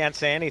where you can't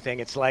say anything.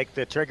 It's like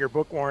the Trigger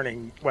Book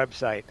Warning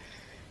website.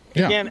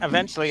 Yeah. Again,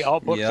 eventually all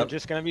books are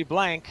just going to be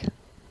blank.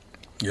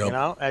 Yep. You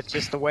know, that's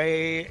just the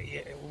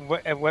way.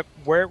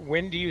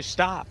 When do you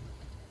stop?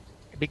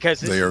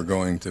 Because they are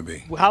going to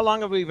be. How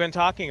long have we been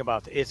talking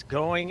about this? It's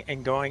going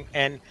and going,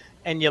 and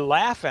you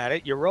laugh at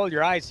it. You roll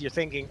your eyes. You're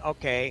thinking,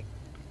 okay,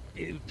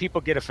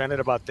 people get offended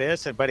about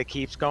this, but it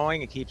keeps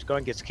going. It keeps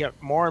going. Gets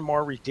more and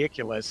more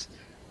ridiculous.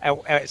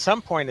 At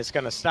some point, it's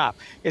going to stop.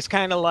 It's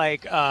kind of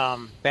like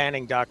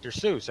banning Dr.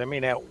 Seuss. I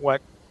mean, at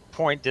what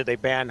point did they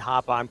ban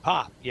Hop on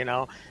Pop? You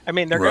know, I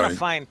mean, they're going to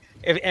find,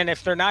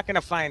 if they're not going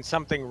to find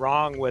something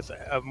wrong with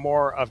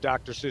more of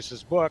Dr.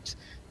 Seuss's books,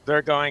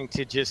 they're going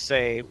to just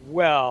say,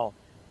 well,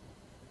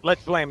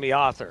 let's blame the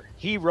author.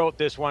 He wrote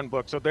this one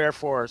book, so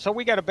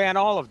we got to ban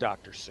all of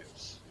Dr.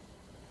 Seuss,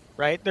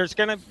 right?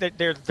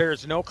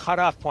 There's no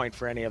cutoff point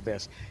for any of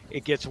this.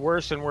 It gets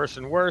worse and worse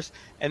and worse,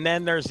 and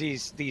then there's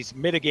these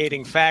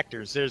mitigating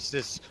factors. There's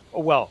this,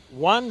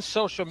 one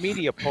social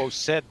media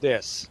post said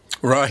this.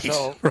 Right,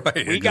 so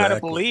right. We got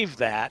to believe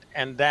that,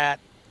 and that,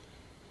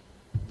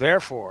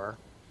 therefore,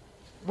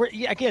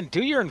 again,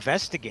 do your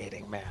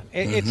investigating, man.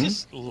 It's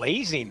just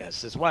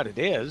laziness is what it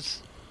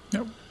is.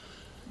 Yep.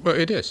 Well,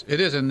 it is,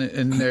 and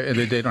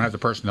they don't have the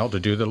personnel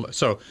to do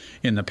so.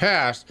 In the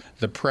past,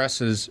 the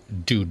press's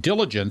due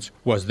diligence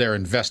was their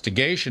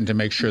investigation to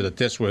make sure that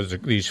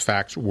these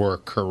facts were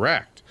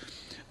correct.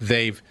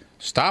 They've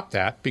stopped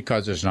that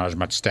because there's not as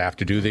much staff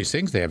to do these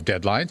things. They have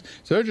deadlines,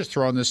 so they're just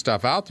throwing this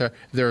stuff out there.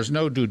 There's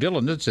no due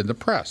diligence in the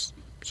press.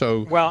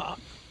 So, on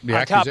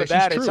top of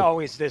that, it's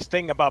always this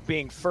thing about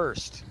being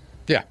first.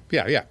 Yeah.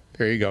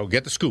 There you go.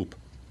 Get the scoop.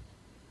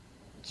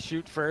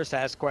 Shoot first,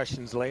 ask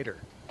questions later.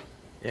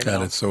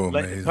 God, it's so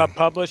amazing.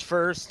 Publish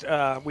first.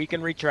 We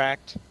can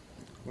retract.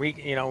 We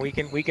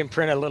can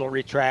print a little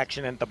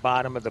retraction at the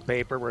bottom of the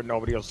paper where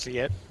nobody will see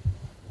it.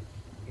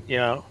 You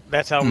know,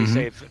 that's how we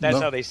save. That's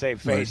how they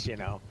save face. Right. You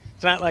know,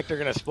 it's not like they're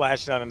going to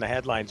splash that in the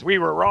headlines. We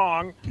were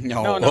wrong.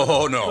 No,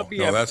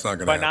 that's not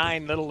going to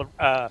happen. Benign little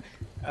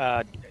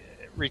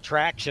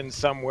retraction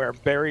somewhere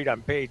buried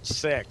on page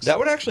 6. That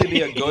would actually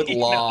be a good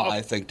law,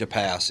 I think, to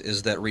pass.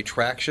 Is that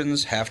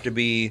retractions have to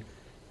be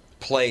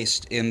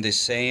placed in the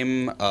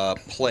same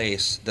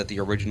place that the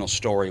original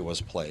story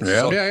was placed. Yeah.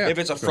 So if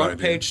it's a front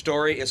page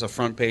story, it's a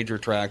front page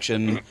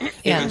retraction.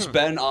 If it's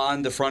been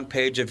on the front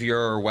page of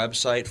your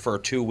website for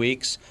 2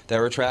 weeks, that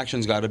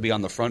retraction's got to be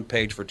on the front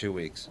page for 2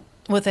 weeks.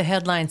 With a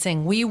headline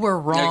saying, "We were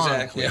wrong."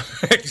 Exactly. Yeah,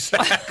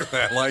 exactly.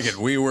 I like it.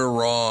 We were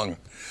wrong.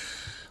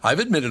 I've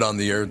admitted on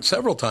the air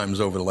several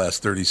times over the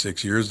last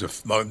 36 years,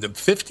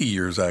 50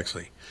 years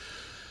actually.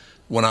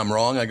 When I'm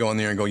wrong, I go on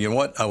there and go, you know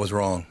what? I was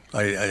wrong.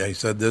 I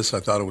said this. I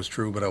thought it was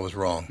true, but I was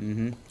wrong.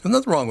 Mm-hmm. There's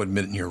nothing wrong with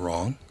admitting you're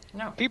wrong.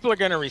 No. People are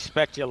going to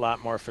respect you a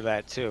lot more for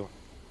that, too.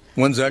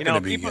 When's that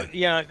going to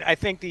be? I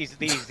think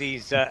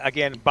these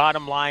again,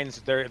 bottom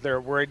lines,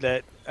 they're worried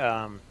that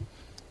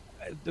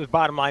the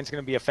bottom line's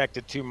going to be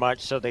affected too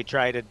much, so they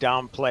try to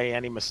downplay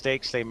any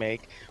mistakes they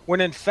make.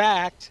 When, in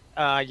fact,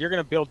 you're going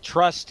to build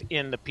trust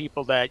in the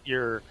people that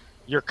your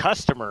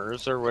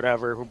customers or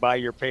whatever who buy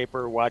your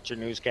paper, watch your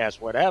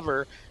newscast,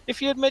 whatever.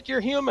 If you admit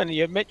you're human,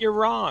 you admit you're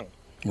wrong.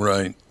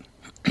 Right.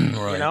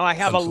 Right. You know, I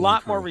have a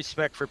lot more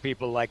respect for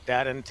people like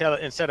that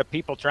instead of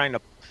people trying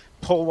to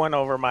pull one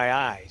over my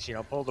eyes,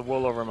 pull the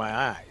wool over my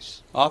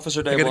eyes.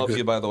 Officer Dave loves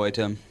you, by the way,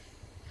 Tim.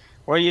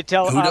 Well, you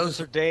tell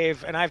Officer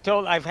Dave, and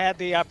I've had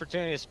the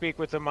opportunity to speak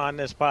with him on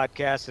this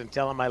podcast and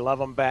tell him I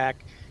love him back.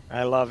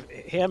 I love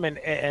him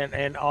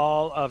and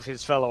all of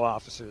his fellow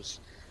officers.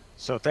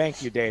 So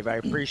thank you, Dave. I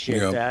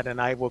appreciate that,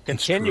 and I will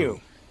continue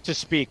to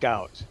speak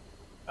out.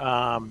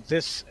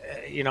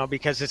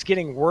 Because it's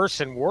getting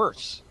worse and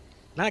worse.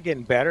 Not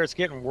getting better, it's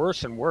getting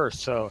worse and worse.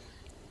 So,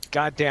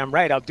 goddamn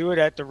right, I'll do it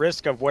at the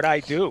risk of what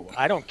I do.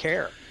 I don't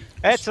care.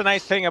 That's the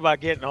nice thing about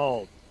getting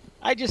old.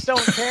 I just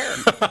don't care.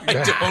 I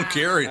don't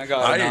care.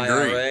 I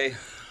agree.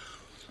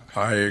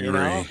 I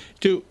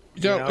agree.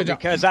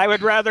 Because I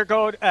would rather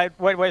go.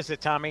 What was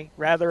it, Tommy?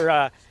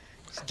 Rather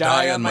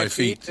die on my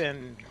feet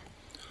than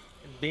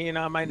being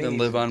on my knees. Than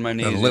live on my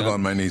knees. Live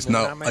on my knees.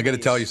 No, I got to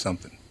tell you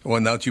something. Well,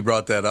 now that you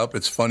brought that up,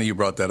 it's funny you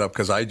brought that up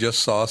because I just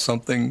saw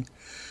something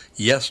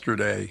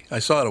yesterday. I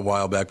saw it a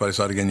while back, but I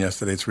saw it again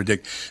yesterday. It's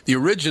ridiculous. The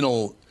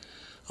original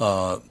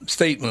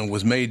statement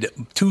was made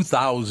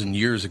 2,000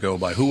 years ago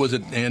by, who was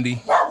it,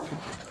 Andy?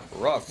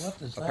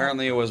 Rough.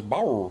 Apparently it was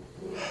Bauer.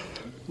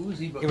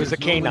 It was a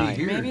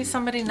canine. Maybe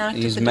somebody knocked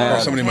He's at the mad.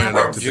 door. Somebody might have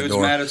knocked at the Jude's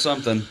door. mad at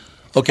something.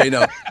 Okay,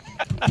 now,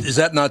 is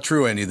that not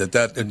true, Andy,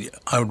 that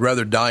I would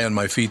rather die on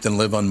my feet than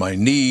live on my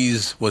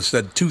knees was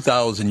said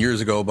 2,000 years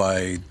ago by,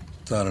 I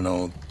don't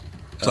know,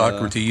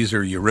 Socrates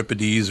or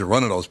Euripides or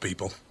one of those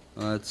people?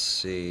 Let's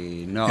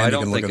see. No, And I you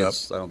don't can think look it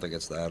it's. I don't think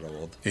it's that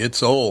old.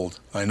 It's old.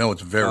 I know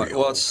it's very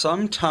old. Well,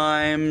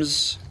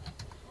 sometimes.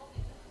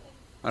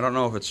 I don't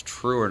know if it's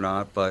true or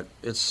not, but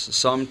it's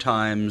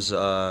sometimes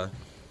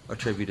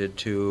attributed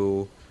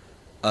to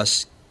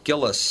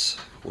Aeschylus,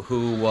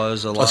 who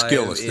was alive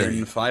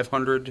in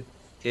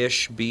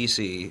 500-ish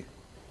BC.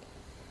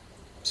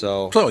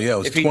 So yeah, it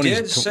was if he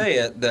did say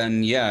it,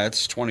 then yeah,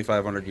 it's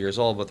 2,500 years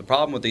old. But the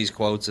problem with these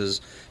quotes is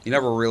you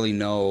never really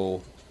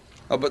know.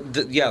 Oh, but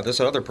this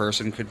other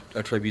person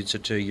attributes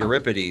it to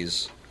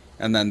Euripides,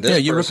 and then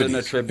this person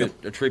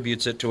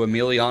attributes it to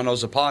Emiliano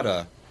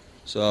Zapata.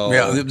 So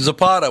yeah,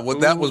 Zapata.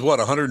 That was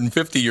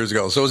 150 years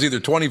ago. So it was either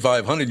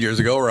 2,500 years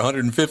ago or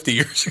 150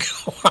 years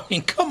ago. I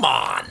mean, come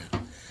on.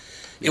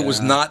 It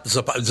was not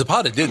Zapata.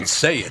 Zapata didn't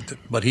say it,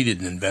 but he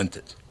didn't invent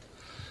it.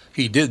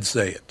 He did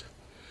say it,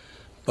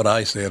 but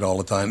I say it all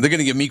the time. They're going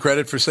to give me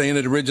credit for saying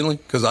it originally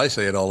because I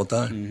say it all the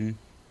time. Mm-hmm.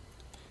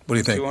 What do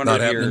you think? 200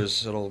 not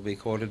years, it'll be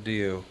quoted to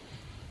you.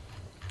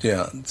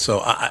 Yeah,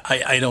 so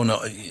I don't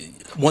know.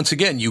 Once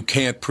again, you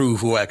can't prove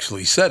who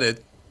actually said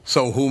it,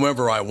 so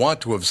whomever I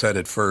want to have said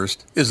it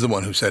first is the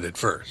one who said it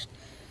first.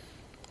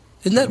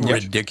 Isn't that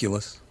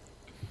ridiculous?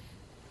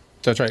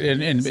 That's right.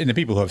 And the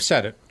people who have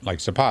said it, like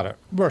Zapata,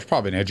 was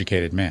probably an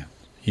educated man.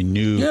 He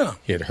knew,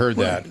 he had heard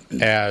that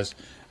as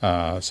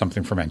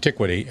something from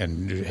antiquity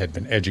and had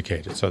been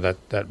educated. So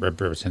that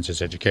represents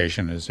his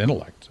education, his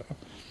intellect, so,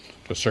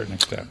 to a certain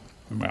extent.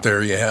 Well,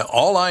 there you have.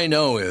 All I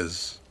know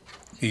is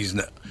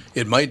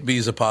it might be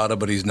Zapata,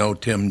 but he's no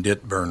Tim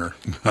Ditburner.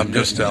 I'm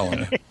just telling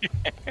you.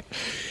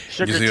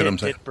 Sugar you see what I'm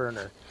saying?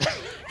 Ditburner.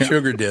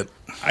 Sugar Dit.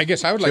 I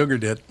guess I would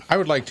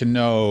like to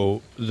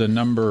know the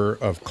number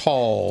of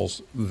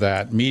calls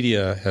that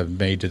media have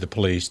made to the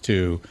police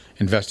to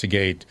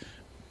investigate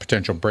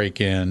potential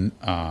break-in,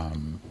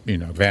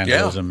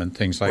 vandalism and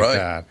things like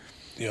that.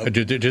 Yep.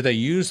 Do they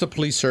use the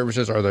police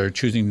services, or they're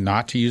choosing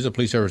not to use the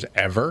police service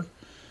ever?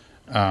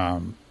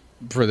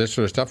 For this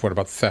sort of stuff, what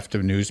about theft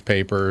of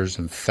newspapers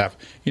and theft?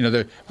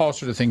 There are all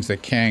sorts of things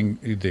that can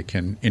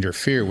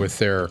interfere with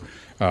their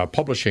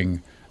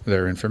publishing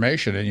their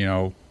information.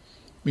 And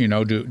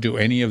do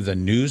any of the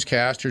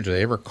newscasters, do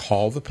they ever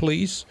call the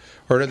police,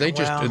 or are they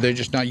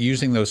just not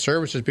using those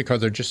services because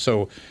they're just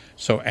so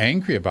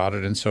angry about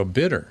it and so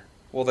bitter?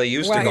 Well, they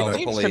used to call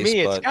the police. To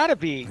me, it's got to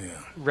be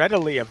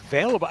readily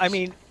available. I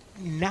mean,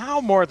 now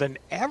more than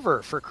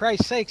ever, for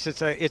Christ's sakes,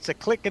 it's a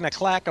click and a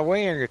clack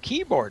away on your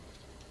keyboard.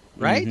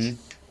 Right? Mm-hmm.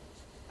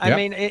 I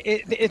mean,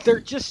 they're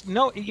just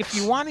if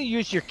you want to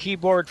use your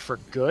keyboard for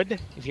good,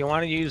 if you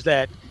want to use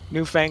that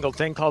newfangled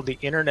thing called the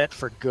internet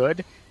for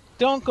good,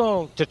 don't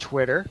go to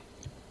Twitter.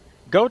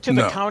 Go to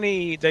the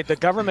county, the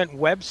government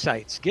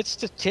websites, get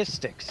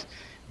statistics,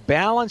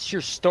 balance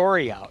your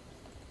story out.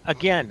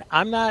 Again,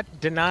 I'm not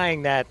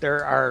denying that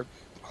there are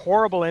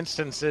horrible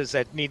instances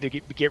that need to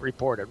get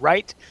reported,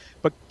 right?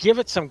 But give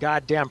it some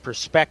goddamn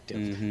perspective.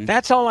 Mm-hmm.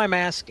 That's all I'm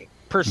asking.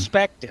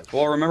 Perspective.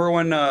 Well, remember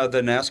when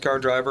the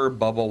NASCAR driver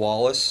Bubba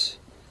Wallace,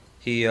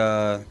 he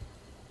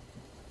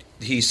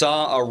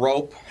saw a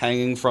rope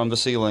hanging from the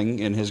ceiling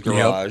in his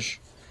garage,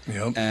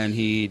 and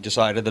he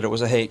decided that it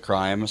was a hate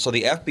crime. So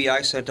the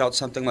FBI sent out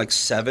something like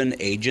 7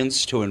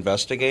 agents to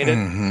investigate it,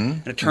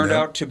 and it turned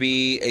out to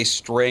be a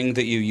string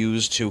that you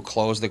use to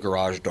close the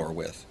garage door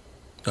with.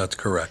 That's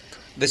correct.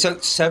 They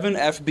sent 7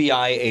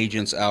 FBI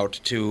agents out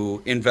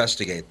to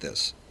investigate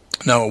this.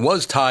 Now, it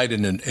was tied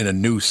in a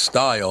noose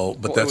style,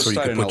 but that's where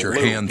you could put your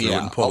hand through it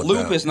and pull it down. A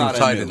loop is not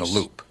tied a noose. in a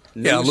loop.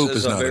 Noose a loop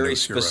is not a very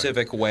noose,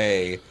 specific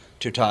way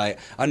to tie.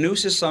 A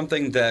noose is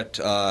something that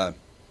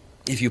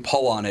if you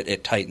pull on it,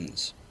 it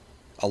tightens.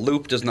 A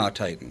loop does not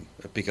tighten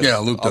because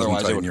a loop doesn't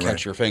otherwise tighten, it would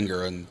catch your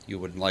finger and you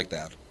wouldn't like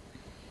that.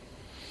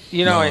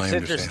 It's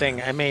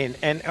interesting. I mean,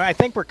 and I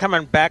think we're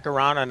coming back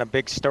around on a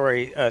big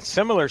story, a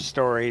similar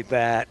story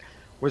that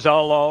was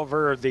all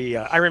over the.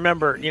 I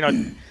remember,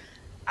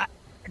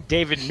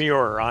 David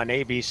Muir on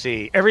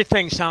ABC.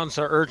 Everything sounds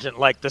so urgent,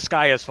 like the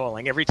sky is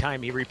falling every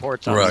time he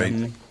reports on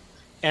something.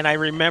 And I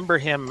remember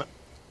him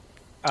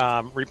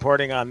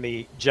reporting on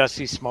the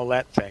Jussie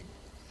Smollett thing.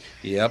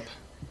 Yep.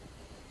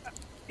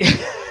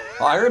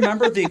 I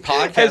remember the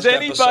podcast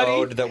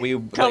episode that we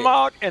come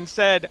out and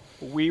said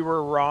we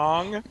were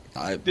wrong.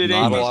 Did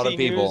not ABC a lot of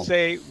people News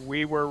say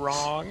we were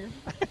wrong?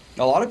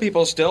 A lot of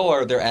people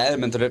still they're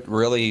adamant that it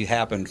really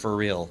happened for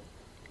real.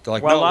 They're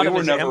like, no, we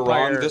were never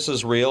wrong. This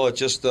is real. It's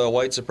just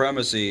white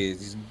supremacy.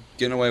 He's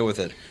getting away with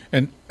it.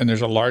 And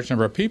there's a large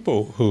number of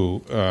people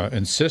who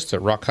insist that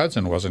Rock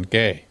Hudson wasn't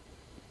gay.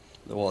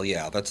 Well,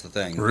 yeah, that's the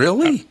thing.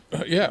 Really?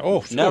 Yeah.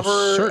 Oh,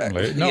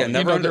 certainly. No,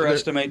 never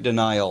underestimate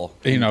denial.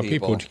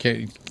 People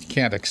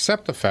can't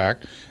accept the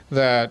fact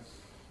that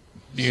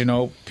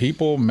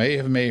people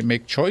may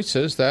make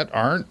choices that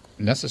aren't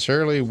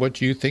necessarily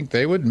what you think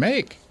they would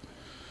make.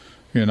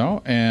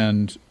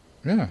 And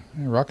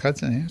Rock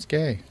Hudson, he's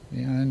gay.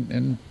 Yeah,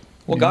 and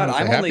well, God,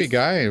 he's a happy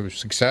guy. He was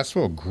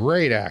successful,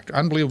 great actor,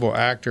 unbelievable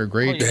actor,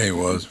 great. Yeah, he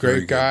was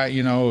great guy.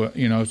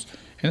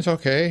 And it's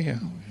okay.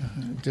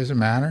 It doesn't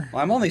matter.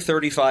 Well, I'm only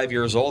 35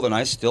 years old, and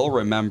I still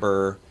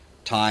remember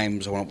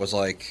times when it was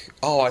like,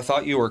 "Oh, I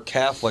thought you were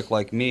Catholic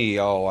like me.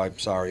 Oh, I'm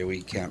sorry,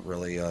 we can't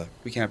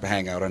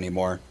hang out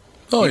anymore."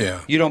 Oh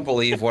yeah. You don't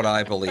believe what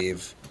I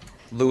believe.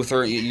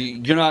 Luther,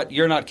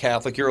 you're not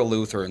Catholic. You're a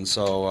Lutheran,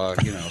 so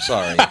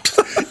sorry.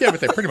 Yeah, but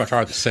they pretty much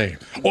are the same.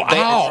 Oh,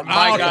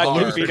 my God,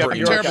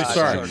 I'm terribly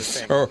sorry.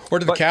 Or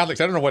to the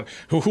Catholics, I don't know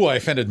who I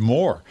offended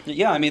more.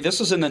 Yeah, I mean,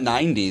 this is in the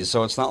 '90s,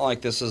 so it's not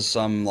like this is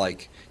some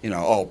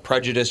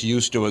prejudice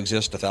used to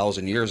exist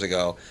 1,000 years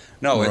ago.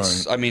 No,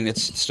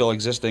 it's still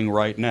existing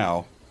right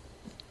now.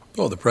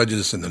 Oh, the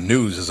prejudice in the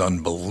news is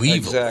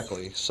unbelievable.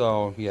 Exactly.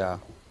 So yeah.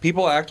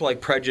 People act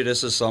like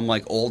prejudice is some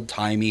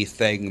old-timey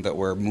thing that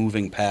we're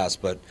moving past,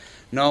 but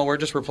no, we're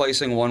just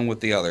replacing one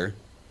with the other.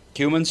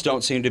 Humans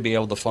don't seem to be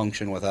able to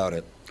function without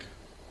it.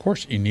 Of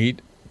course, you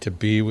need to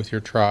be with your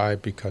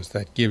tribe because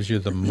that gives you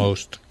the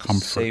most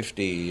comfort.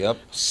 Safety, yep.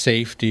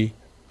 Safety,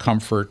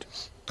 comfort,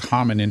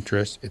 common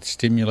interest. It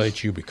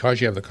stimulates you because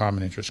you have the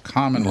common interest,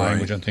 common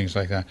language and things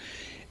like that.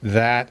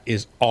 That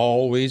is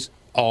always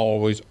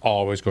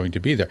going to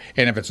be there.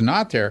 And if it's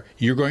not there,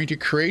 you're going to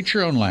create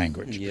your own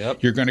language.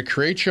 Yep. You're going to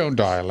create your own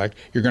dialect.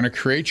 You're going to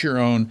create your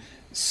own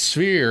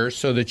sphere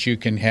so that you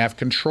can have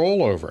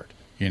control over it.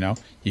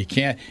 You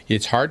can't.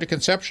 It's hard to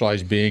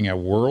conceptualize being a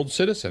world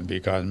citizen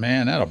because,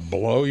 man, that'll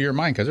blow your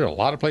mind because there's a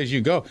lot of places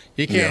you go.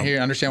 You can't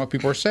understand what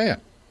people are saying.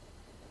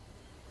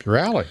 It's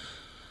reality.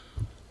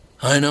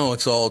 I know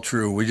it's all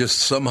true. We just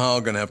somehow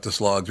going to have to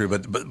slog through.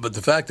 But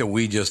the fact that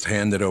we just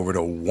hand it over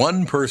to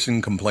one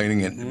person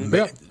complaining, and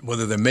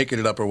whether they're making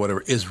it up or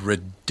whatever, is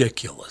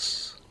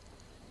ridiculous.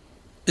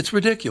 It's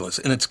ridiculous,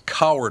 and it's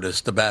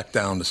cowardice to back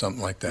down to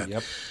something like that.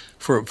 Yep.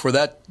 For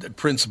that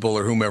principal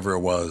or whomever it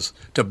was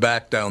to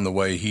back down the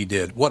way he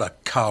did, what a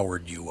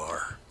coward you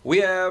are. We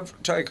have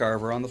Ty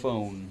Carver on the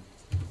phone.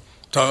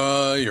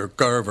 Ty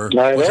Carver.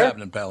 What's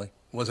happening,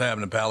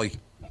 Pally?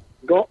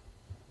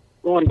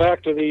 Going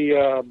back to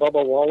the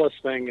Bubba Wallace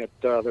thing at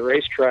the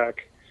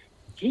racetrack,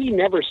 he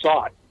never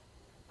saw it.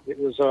 It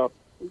was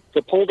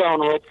the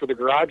pull-down rope for the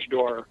garage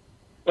door,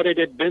 but it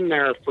had been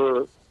there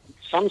for,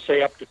 some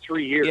say, up to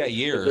 3 years. Yeah,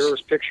 years. There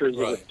was pictures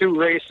of the 2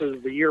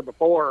 races the year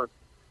before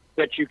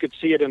that you could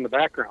see it in the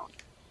background.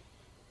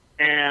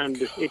 And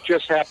it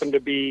just happened to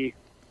be,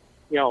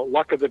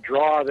 luck of the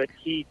draw that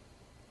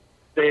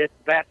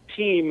that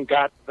team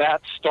got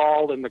that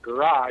stall in the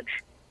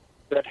garage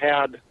that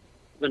had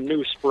the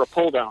noose for a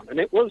pull down, and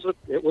it was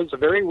a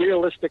very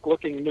realistic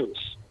looking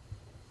noose.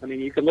 I mean,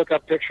 you can look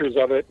up pictures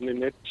of it,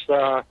 and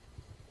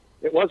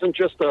it wasn't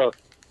just a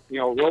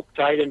rope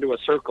tied into a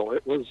circle.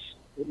 It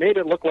made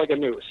it look like a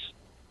noose,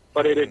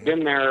 but it had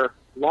been there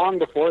long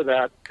before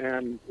that,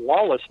 and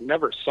Wallace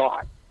never saw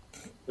it,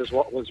 is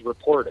what was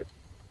reported.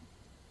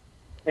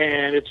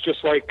 And it's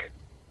just like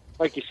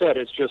you said,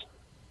 it's just,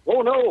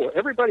 oh no,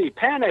 everybody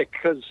panic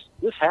because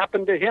this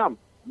happened to him.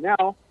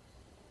 No.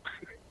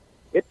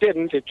 It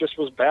didn't. It just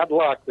was bad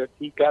luck that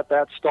he got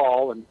that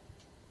stall, and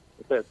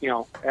that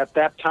at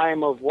that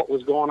time of what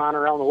was going on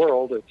around the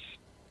world, it's,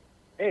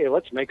 hey,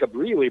 let's make a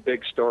really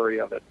big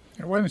story of it.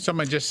 Why don't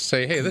someone just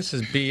say, hey, this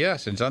is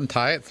BS, and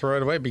untie it, throw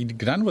it away, be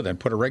done with it, and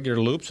put a regular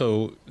loop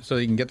so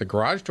you can get the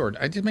garage door?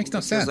 It just makes no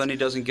sense. Then he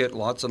doesn't get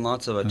lots and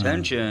lots of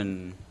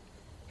attention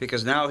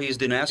because now he's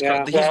the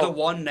NASCAR. Yeah, he's the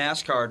one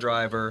NASCAR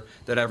driver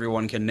that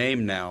everyone can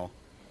name now.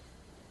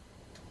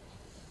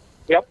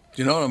 Yep.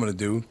 You know what I'm going to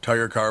do?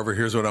 Ty Carver,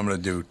 here's what I'm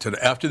going to do.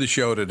 After the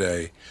show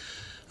today,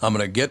 I'm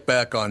going to get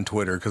back on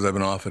Twitter because I've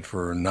been off it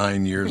for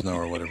 9 years now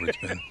or whatever it's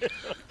been.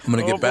 I'm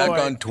going to get back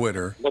on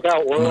Twitter. Look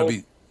out, world.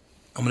 I'm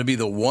going to be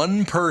the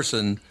one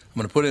person I'm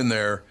going to put in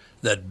there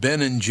that Ben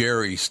and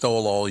Jerry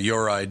stole all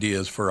your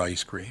ideas for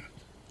ice cream.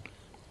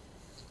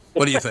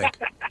 What do you think?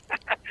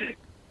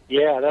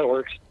 Yeah, that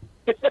works.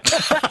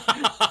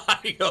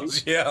 He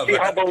goes, yeah. See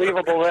how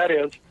believable that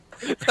is.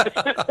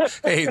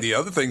 Hey, the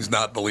other thing's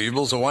not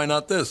believable, so why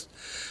not this?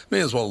 May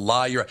as well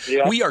lie your.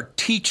 Yeah. We are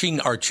teaching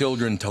our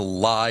children to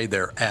lie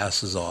their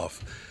asses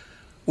off.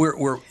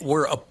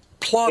 We're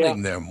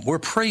applauding them. We're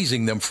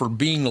praising them for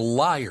being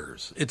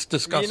liars. It's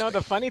disgusting.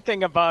 The funny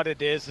thing about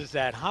it is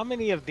that how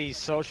many of these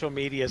social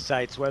media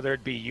sites, whether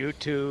it be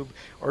YouTube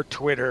or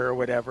Twitter or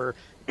whatever,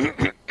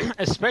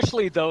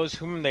 especially those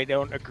whom they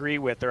don't agree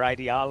with their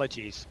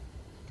ideologies,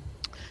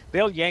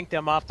 they'll yank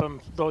them off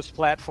those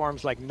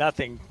platforms like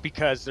nothing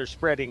because they're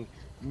spreading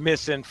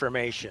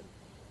misinformation.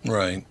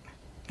 Right.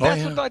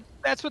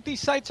 That's what these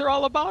sites are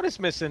all about, is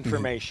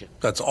misinformation.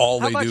 That's all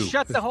they do. How about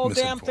shut the whole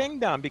damn thing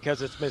down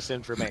because it's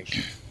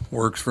misinformation?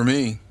 Works for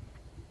me.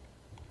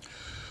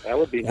 That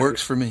would be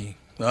Works for me.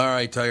 All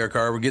right, Tire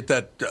Car, we'll get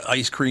that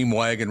ice cream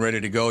wagon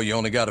ready to go. You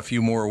only got a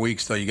few more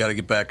weeks, though. You got to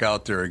get back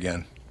out there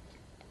again.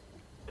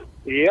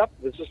 Yep,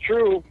 this is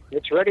true.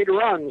 It's ready to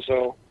run,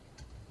 so.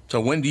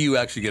 So when do you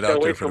actually get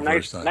out there for the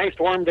first time? Nice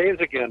warm days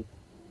again.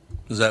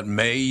 Is that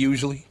May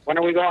usually? When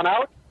are we going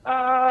out?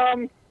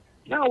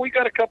 No, we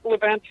got a couple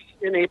events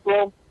in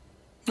April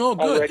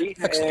already,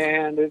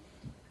 and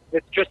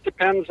it just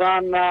depends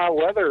on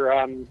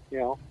weather.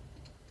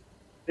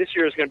 This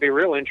year is going to be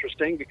real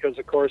interesting because,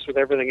 of course, with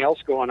everything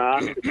else going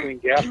on between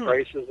gas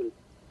prices and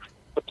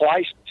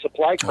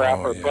supply crap,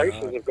 our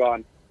prices have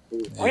gone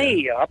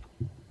way up.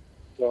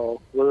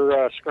 So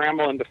we're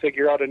scrambling to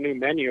figure out a new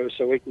menu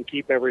so we can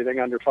keep everything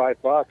under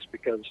 $5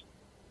 because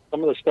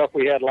some of the stuff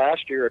we had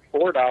last year at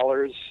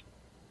 $4,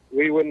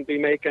 we wouldn't be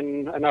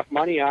making enough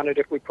money on it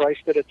if we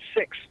priced it at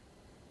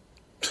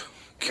 $6.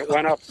 It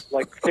went up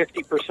like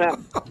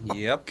 50%.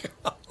 Yep.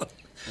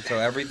 So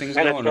everything's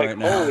and going it's like, right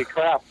now. Holy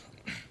crap.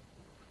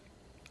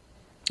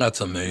 That's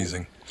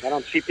amazing. I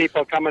don't see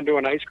people coming to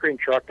an ice cream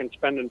truck and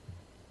spending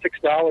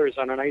 $6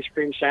 on an ice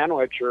cream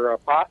sandwich or a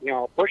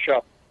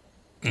push-up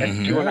at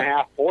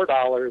 $2.50,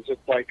 $4.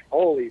 It's like,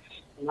 holy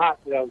snot,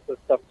 this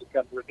stuff has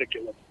gotten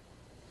ridiculous.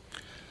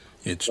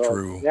 It's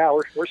true. Yeah,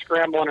 we're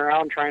scrambling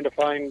around trying to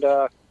find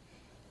a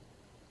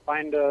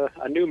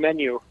new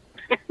menu.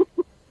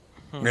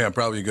 Yeah,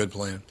 probably a good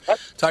plan.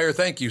 Tire,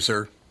 thank you,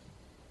 sir.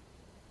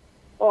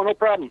 Oh, no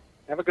problem.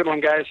 Have a good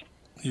one, guys.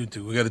 You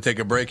too. We got to take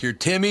a break here.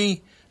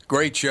 Timmy,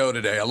 great show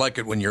today. I like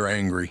it when you're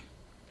angry.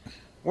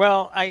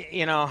 Well, I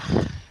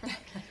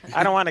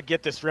don't want to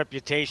get this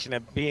reputation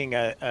of being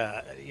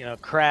a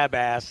crab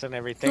ass and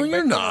everything. No,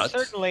 you're not.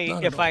 Certainly,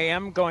 not if I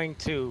am going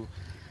to,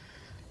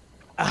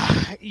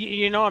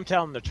 I'm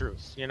telling the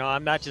truth.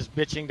 I'm not just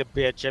bitching to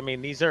bitch. I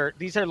mean, these are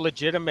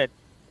legitimate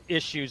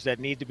issues that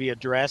need to be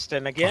addressed.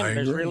 And again,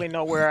 there's really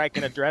nowhere I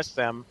can address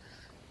them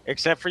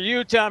except for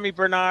you, Tommy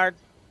Bernard.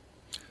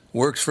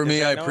 Works for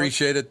me. I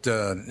appreciate it.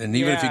 And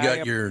even if you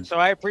got your... So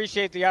I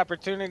appreciate the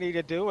opportunity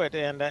to do it,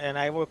 and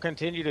I will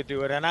continue to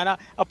do it. And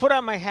I'll put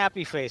on my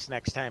happy face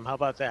next time. How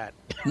about that?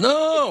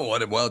 No.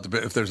 Well,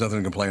 if there's nothing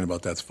to complain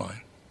about, that's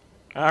fine.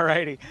 All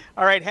righty.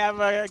 All right. Have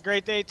a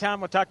great day,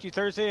 Tom. We'll talk to you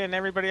Thursday, and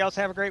everybody else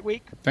have a great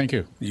week. Thank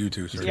you. You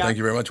too, sir. Yeah. Thank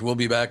you very much. We'll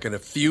be back in a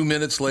few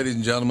minutes, ladies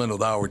and gentlemen,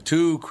 with Hour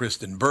 2.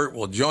 Kristen Burt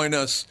will join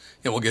us,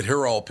 and we'll get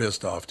her all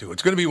pissed off, too.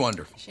 It's going to be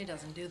wonderful. She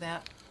doesn't do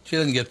that. She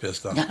doesn't get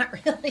pissed off. Not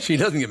really. She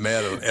doesn't get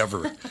mad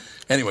ever.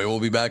 Anyway,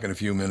 we'll be back in a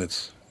few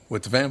minutes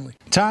with the family.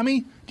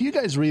 Tommy, do you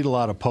guys read a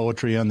lot of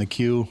poetry on the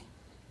Q?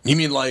 You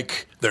mean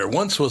like, there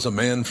once was a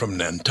man from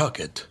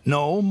Nantucket?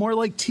 No, more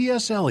like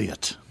T.S.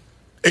 Eliot.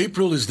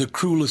 April is the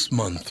cruelest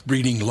month,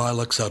 breeding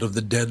lilacs out of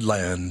the dead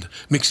land,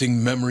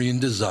 mixing memory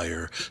and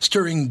desire,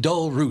 stirring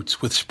dull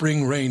roots with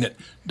spring rain.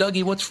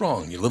 Dougie, what's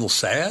wrong? You a little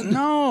sad?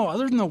 No,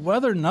 other than the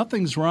weather,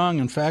 nothing's wrong.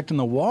 In fact, in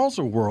the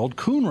Walser world,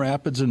 Coon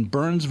Rapids and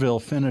Burnsville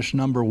finished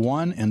number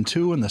 1 and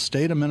 2 in the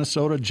state of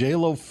Minnesota.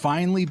 J-Lo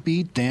finally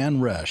beat Dan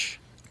Resch.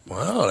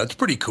 Wow, that's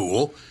pretty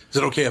cool. Is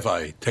it okay if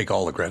I take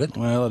all the credit?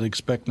 Well, I'd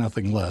expect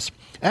nothing less.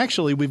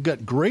 Actually, we've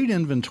got great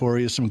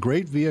inventory of some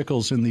great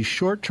vehicles, and these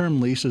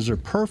short-term leases are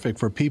perfect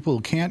for people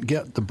who can't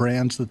get the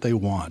brands that they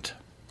want.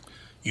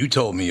 You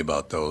told me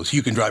about those.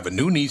 You can drive a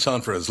new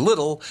Nissan for as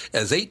little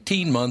as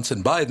 18 months,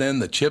 and by then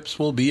the chips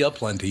will be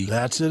aplenty.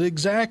 That's it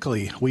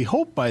exactly. We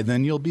hope by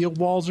then you'll be a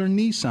Walser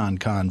Nissan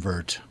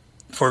convert.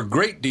 For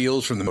great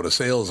deals from the motor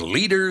sales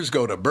leaders,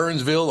 go to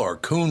Burnsville or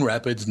Coon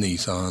Rapids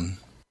Nissan.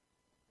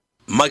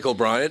 Michael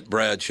Bryant,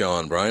 Bradshaw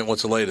and Bryant,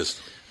 what's the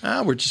latest?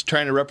 We're just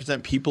trying to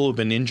represent people who've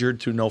been injured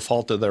through no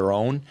fault of their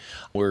own.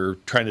 We're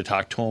trying to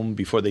talk to them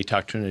before they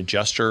talk to an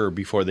adjuster or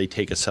before they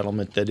take a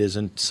settlement that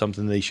isn't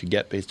something they should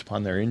get based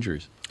upon their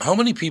injuries. How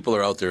many people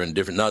are out there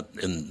not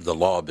in the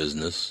law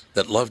business,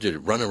 that love to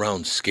run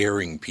around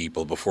scaring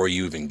people before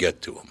you even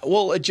get to them?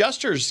 Well,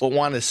 adjusters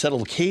want to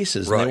settle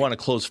cases and they want to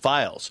close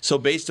files. So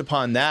based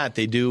upon that,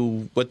 they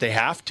do what they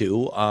have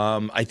to.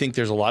 I think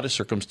there's a lot of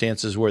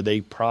circumstances where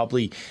they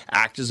probably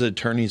act as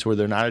attorneys where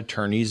they're not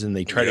attorneys, and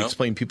they try to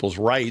explain people's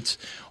rights,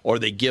 or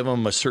they give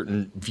them a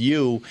certain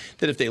view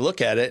that if they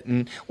look at it.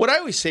 And what I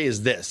always say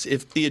is this: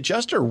 if the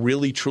adjuster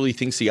really truly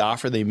thinks the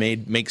offer they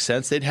made makes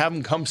sense, they'd have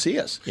them come see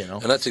us.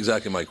 And that's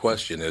exactly my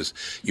question is,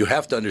 you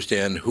have to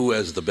understand who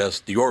has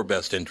your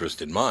best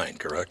interest in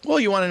mind, correct? Well,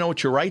 you want to know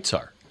what your rights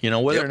are.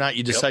 Whether or not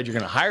you decide you're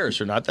going to hire us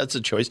or not, that's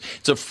a choice.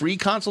 It's a free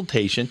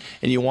consultation,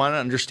 and you want to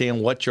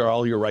understand what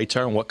all your rights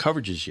are and what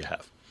coverages you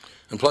have.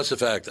 And plus the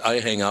fact I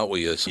hang out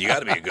with you, so you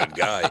got to be a good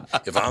guy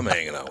if I'm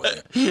hanging out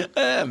with you.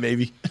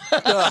 Maybe.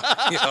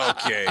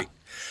 Okay.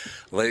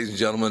 Ladies and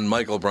gentlemen,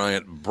 Michael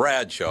Bryant,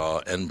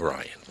 Bradshaw and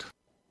Bryant.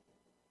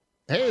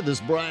 Hey, this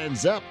is Brian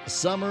Zepp.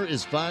 Summer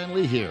is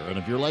finally here, and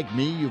if you're like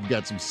me, you've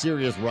got some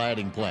serious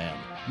riding planned.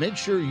 Make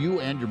sure you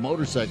and your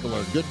motorcycle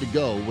are good to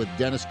go with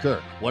Dennis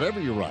Kirk. Whatever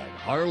you ride,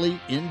 Harley,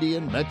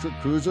 Indian, Metric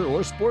Cruiser,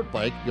 or Sport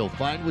Bike, you'll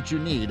find what you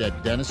need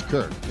at Dennis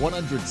Kirk.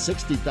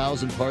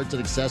 160,000 parts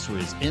and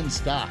accessories in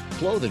stock,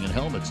 clothing and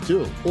helmets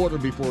too. Order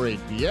before 8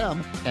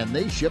 p.m., and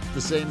they ship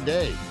the same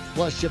day.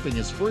 Plus, shipping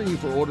is free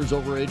for orders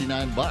over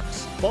 $89.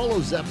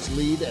 Follow Zepp's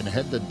lead and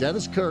head to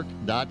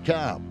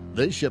DennisKirk.com.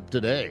 They ship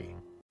today.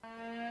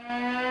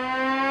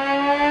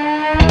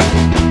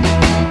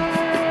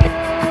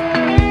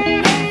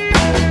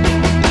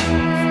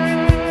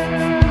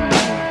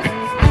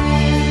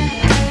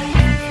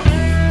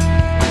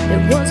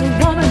 There was a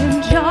woman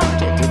in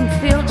Georgia, didn't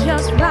feel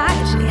just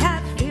right. She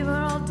had fever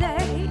all day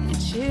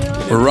and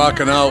chilled. We're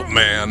rocking out,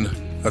 man.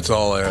 That's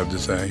all I have to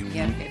say.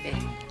 Yeah, baby.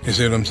 You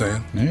see what I'm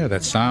saying? Yeah,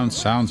 that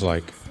sounds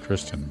like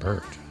Kristen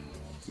Burt.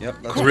 Yep,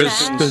 that's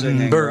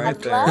Kristen Burt right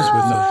there.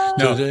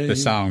 No, the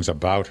song's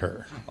about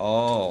her.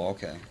 Oh,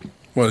 okay.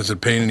 What is it?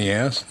 Pain in the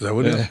ass? Is that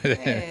what it is?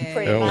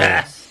 Pretty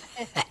much.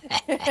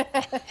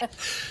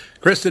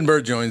 Kristen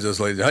Burt joins us,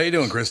 ladies. How you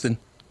doing, Kristen?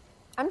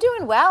 I'm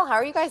doing well. How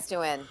are you guys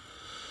doing?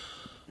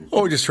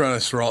 Oh, we're just trying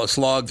to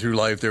slog through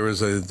life. There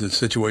was the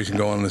situation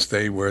going on in the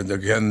state where,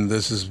 again,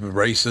 this is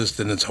racist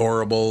and it's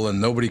horrible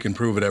and nobody can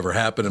prove it ever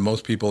happened. And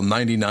most people,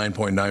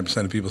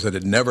 99.9% of people said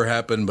it never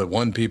happened, but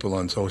one people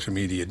on social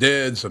media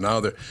did. So now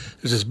there's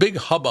this big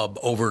hubbub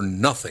over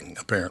nothing,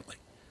 apparently.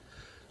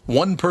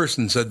 One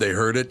person said they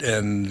heard it,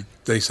 and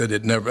they said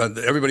it never.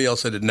 Everybody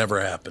else said it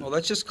never happened. Well,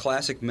 that's just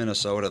classic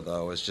Minnesota,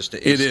 though. It's just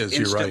it is.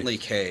 You're right. Instantly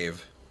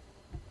cave.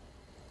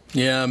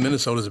 Yeah,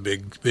 Minnesota's a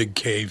big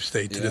cave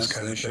state to this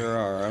kind of thing. Sure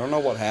are. I don't know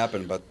what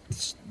happened, but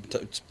it's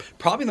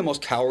probably the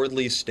most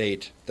cowardly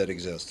state that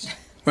exists.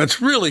 That's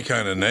really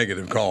kind of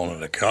negative calling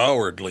it a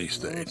cowardly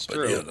state. That's but,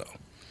 true. You know.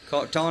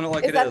 Telling it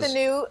like Is that the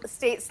new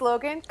state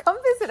slogan? Come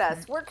visit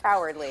us. We're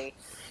cowardly.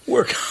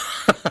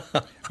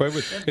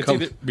 It's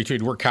either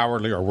between we're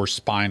cowardly or we're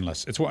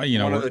spineless. It's one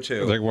of the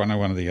two. Like one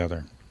or the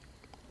other.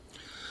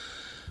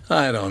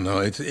 I don't know.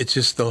 It's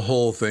just the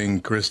whole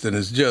thing, Kristen,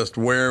 is just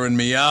wearing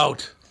me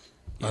out.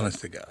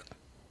 Honest to God.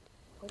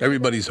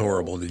 Everybody's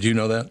horrible. Did you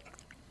know that?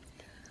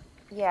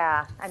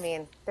 Yeah, I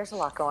mean, there's a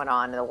lot going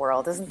on in the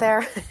world, isn't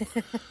there?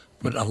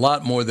 But a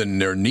lot more than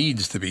there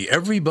needs to be.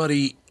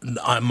 Everybody,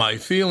 my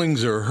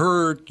feelings are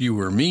hurt. You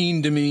were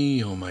mean to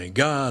me. Oh my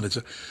God!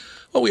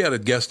 We had a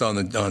guest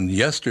on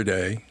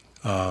yesterday,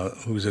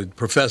 who's a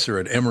professor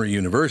at Emory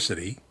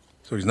University,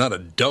 so he's not a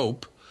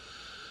dope.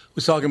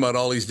 Was talking about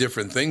all these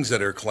different things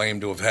that are claimed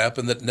to have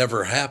happened that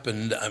never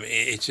happened. I mean,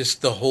 it's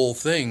just the whole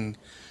thing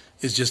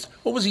is just.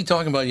 What was he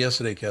talking about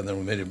yesterday,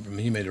 Kevin?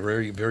 He made a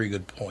very, very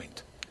good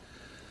point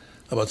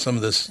about some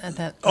of this.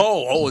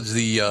 It's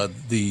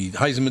the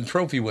Heisman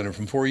Trophy winner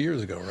from 4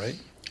 years ago, right?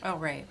 Oh,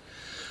 right.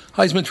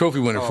 Heisman Trophy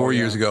winner 4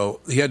 years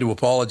ago. He had to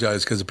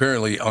apologize because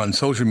apparently on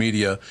social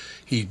media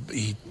he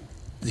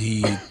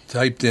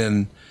typed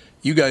in,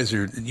 "You guys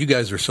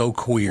are so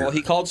queer." Well,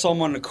 he called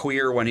someone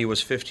queer when he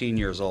was 15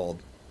 years old.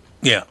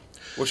 Yeah.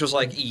 Which was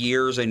like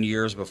years and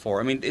years before.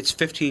 I mean, it's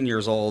 15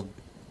 years old.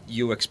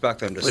 You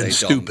expect them to say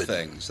stupid dumb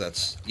things.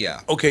 That's,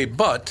 yeah. Okay,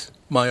 but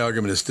my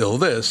argument is still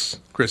this,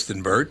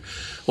 Kristen Burt.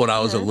 When I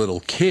was a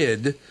little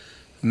kid,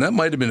 and that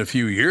might have been a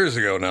few years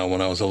ago now when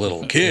I was a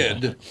little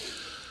kid,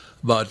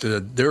 but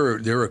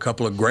there were a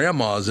couple of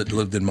grandmas that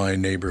lived in my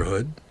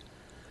neighborhood,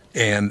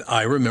 and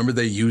I remember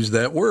they used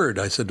that word.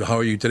 I said, "How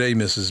are you today,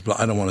 Mrs. Blah?"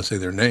 I don't want to say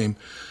their name.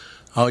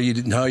 How are you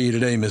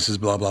today, Mrs.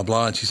 Blah, blah,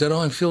 blah? And she said, "Oh,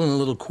 I'm feeling a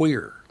little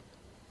queer."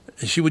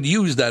 And she would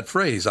use that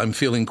phrase, "I'm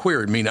feeling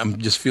queer." I mean, I'm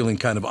just feeling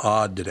kind of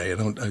odd today.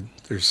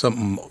 There's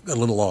something a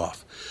little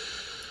off.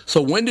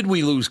 So when did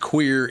we lose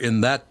queer in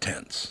that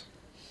tense?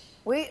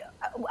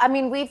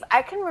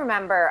 I can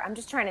remember, I'm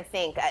just trying to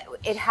think.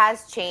 It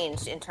has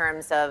changed in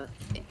terms of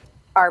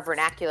our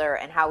vernacular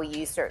and how we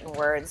use certain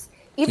words.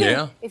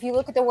 Even if you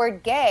look at the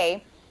word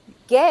gay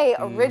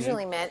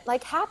originally meant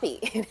like happy.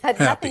 It had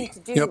nothing to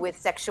do with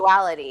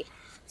sexuality.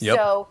 Yep.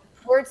 So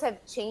words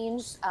have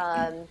changed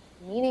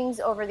meanings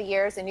over the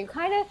years, and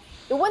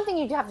the one thing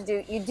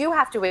you do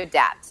have to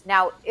adapt.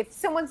 Now, if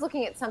someone's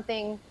looking at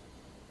something,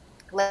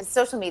 like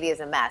social media is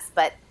a mess,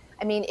 but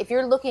I mean, if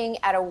you're looking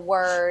at a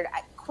word,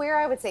 queer,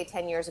 I would say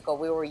 10 years ago,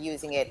 we were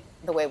using it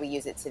the way we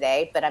use it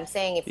today. But I'm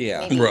saying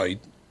maybe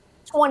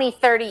 20,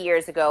 30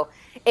 years ago,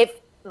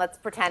 let's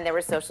pretend there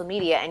was social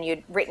media and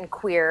you'd written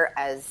queer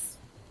as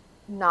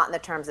not in the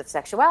terms of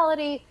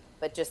sexuality,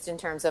 but just in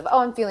terms of,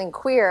 I'm feeling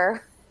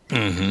queer,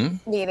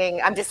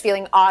 meaning I'm just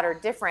feeling odd or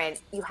different.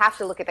 You have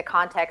to look at the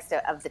context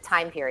of the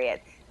time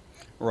period.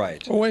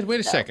 Right. Oh, wait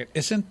a second.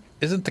 Isn't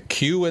the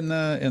Q in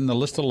the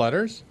list of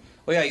letters?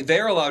 Well, yeah,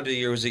 they're allowed to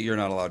use it. You're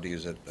not allowed to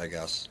use it, I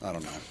guess. I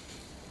don't know.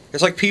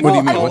 It's like people. What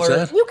do you mean? What's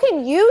that? You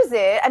can use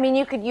it. I mean,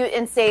 you could use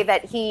and say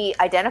that he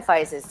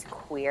identifies as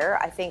queer.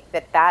 I think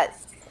that.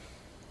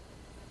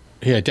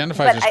 He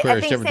identifies as queer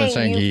is different than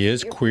saying he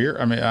is queer.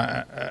 I mean,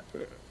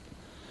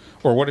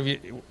 or what have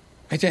you?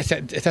 It just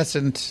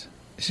doesn't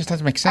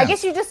make sense. I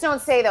guess you just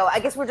don't say though. I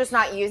guess we're just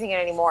not using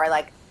it anymore.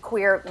 Like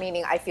queer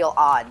meaning I feel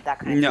odd. That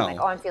kind of thing.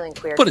 Like, I'm feeling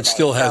queer. But it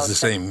still has the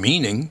same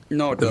meaning.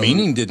 No, the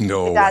meaning didn't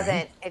go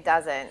away. It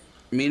doesn't.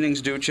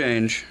 Meanings do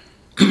change.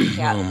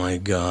 Oh my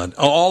God!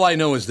 All I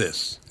know is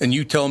this, and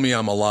you tell me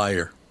I'm a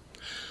liar.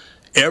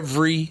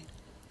 Every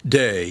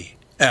day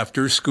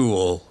after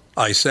school,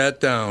 I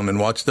sat down and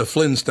watched the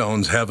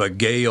Flintstones have a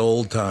gay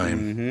old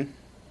time.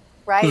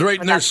 right? It was right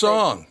But in their that's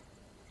song.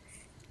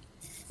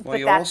 Well, But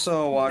you that's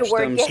also watch the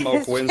word them game smoke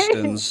has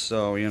Winston's,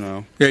 so you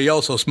know. Yeah, you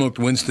also smoked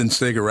Winston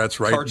cigarettes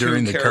right Cartoon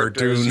during the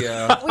characters, cartoon.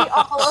 yeah. We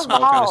all Smoking a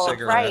evolved,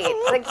 cigarette. right?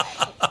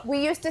 Like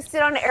we used to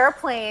sit on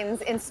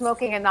airplanes in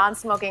smoking and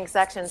non-smoking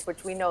sections,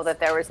 which we know that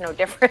there was no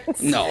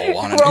difference. No,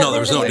 on a- We're all No, there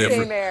was no breathing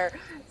the difference. same air.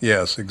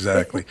 Yes,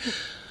 exactly.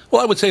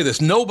 Well, I would say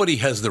this. Nobody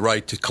has the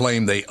right to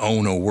claim they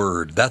own a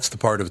word. That's the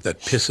part of it that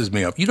pisses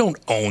me off. You don't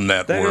own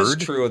that That is word.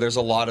 true. There's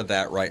a lot of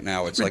that right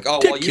now. It's like, oh,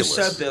 well, you Ridiculous.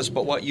 said this,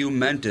 but what you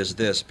meant is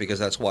this because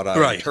that's what I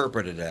Right.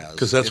 interpret it as.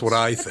 Because that's what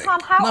It's- I think.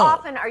 Tom, how No.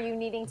 often are you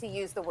needing to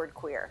use the word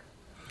queer?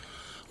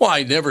 Well,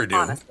 I never do.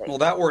 Honestly. Well,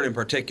 that word in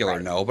particular,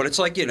 no. But it's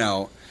like, you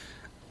know,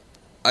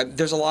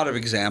 there's a lot of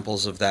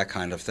examples of that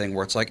kind of thing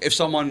where it's like if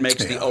someone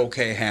makes the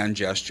okay hand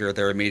gesture,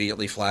 they're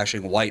immediately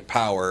flashing white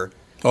power.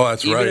 Oh,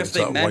 that's Even right. if It's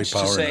they not meant white to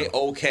power say now.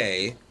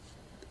 okay,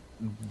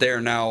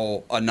 they're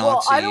now a Well,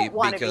 Nazi I don't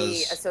want to because.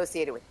 be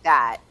associated with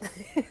that.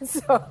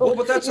 So, Well,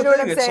 but that's you the know what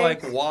thing. I'm It's saying?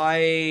 like,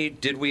 why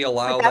did we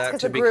allow But that's that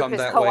 'cause to the group become has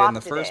that way in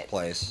the co-opted first it.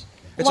 place?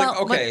 It's Well,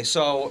 like, okay,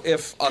 so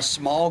if a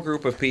small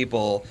group of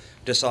people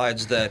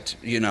decides that,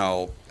 you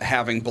know,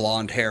 having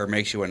blonde hair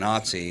makes you a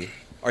Nazi,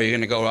 are you going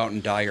to go out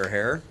and dye your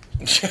hair?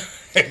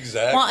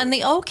 Exactly. Well, and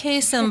the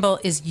OK symbol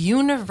is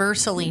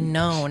universally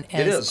known as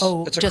It is.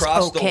 It's just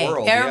across the OK.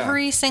 world, yeah.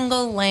 Every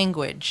single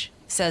language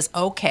says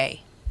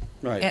OK.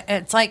 Right.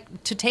 It's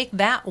like to take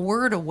that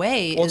word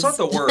away. Well, it's not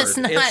the word. It's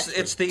not,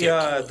 It's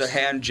the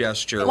hand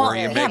gesture well, where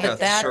you yeah, make but a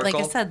that, circle.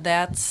 like I said,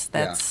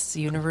 that's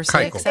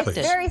universally accepted.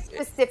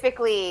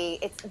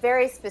 It's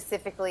very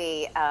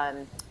specifically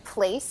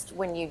placed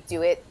when you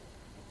do it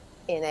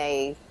in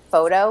a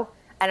photo.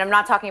 And I'm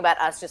not talking about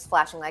us just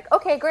flashing like,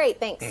 okay, great,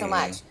 thanks so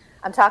much.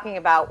 I'm talking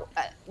about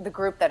the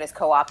group that has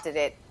co-opted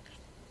it.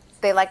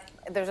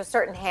 There's a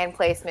certain hand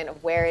placement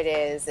of where it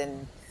is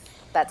and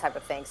that type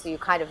of thing. So you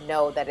kind of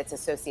know that it's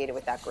associated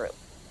with that group.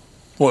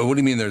 Well, what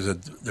do you mean? There's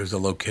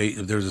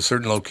a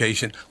certain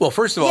location. Well,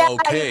 first of all,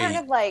 okay. Kind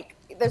of like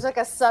there's like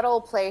a subtle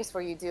place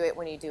where you do it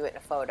when you do it in a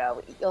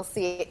photo. You'll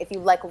see if you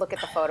look at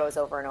the photos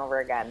over and over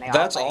again.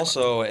 That's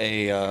also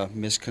a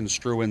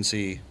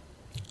misconstruency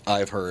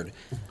I've heard.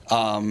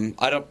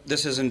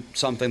 This isn't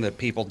something that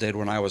people did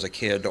when I was a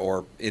kid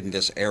or in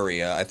this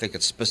area. I think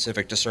it's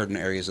specific to certain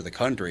areas of the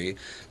country.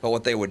 But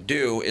what they would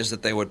do is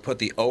that they would put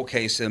the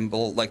OK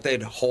symbol, like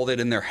they'd hold it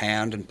in their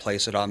hand and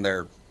place it on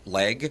their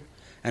leg.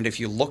 And if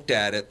you looked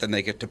at it, then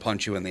they get to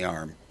punch you in the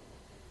arm.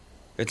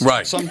 It's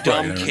right. some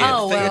dumb kid thing.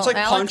 Well, it's like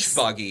Alex... punch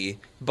buggy,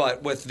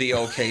 but with the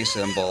OK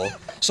symbol.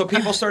 So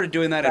people started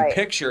doing that in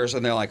pictures,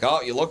 and they're like,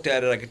 "Oh, you looked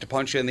at it, I get to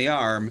punch you in the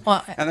arm."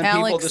 Well, and then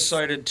people Alex...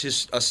 decided to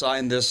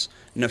assign this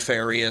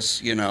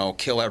nefarious,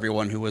 kill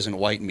everyone who isn't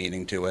white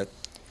meaning to it.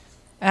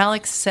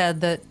 Alex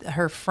said that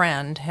her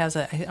friend has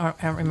I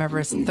don't remember,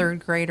 it's a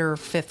third grader or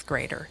fifth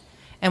grader.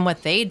 And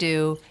what they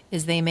do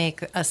is they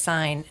make a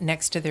sign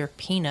next to their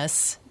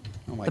penis,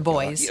 the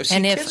boys. Yeah, see,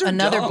 and kids if are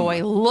another dumb.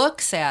 boy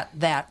looks at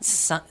that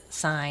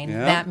sign,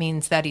 Yeah. that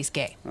means that he's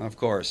gay. Of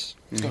course.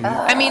 Mhm.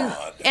 I mean,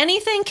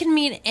 anything can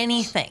mean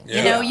anything. Yeah,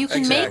 you know, you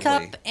can make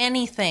exactly. up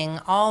anything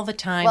all the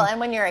time. Well, and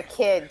when you're a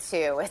kid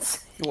too,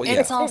 it's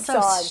It's also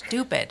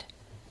stupid.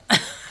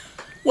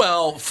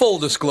 Well, full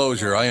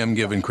disclosure, I am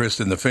giving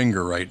Kristen the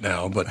finger right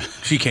now, but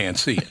she can't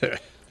see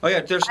it. Oh yeah,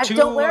 there's two.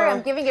 Don't worry,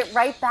 I'm giving it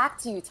right back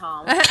to you,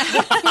 Tom. With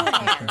 2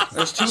 hands.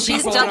 There's two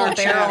She's people in our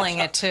chat double-barreling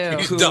it, too.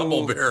 He's who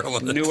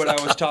double-barreling it. Knew what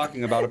I was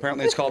talking about.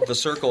 Apparently, it's called the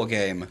circle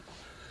game.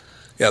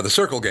 Yeah, the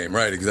circle game,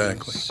 right?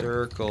 Exactly.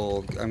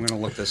 Circle. I'm going to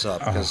look this up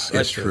because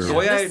that's true.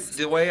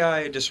 The way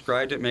I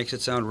described it makes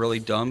it sound really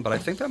dumb, but I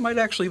think that might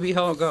actually be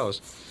how it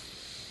goes.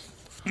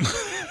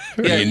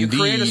 Yeah, you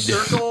create a Indeed.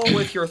 circle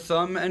with your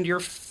thumb and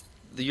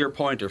your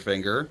pointer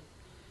finger,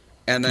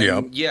 and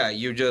then Yep.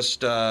 you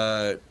just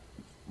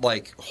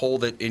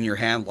hold it in your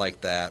hand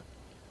like that,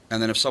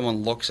 and then if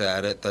someone looks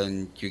at it,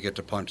 then you get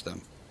to punch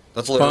them.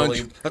 That's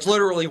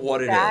literally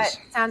what it is. That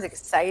sounds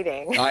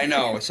exciting. I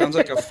know. It sounds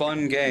like a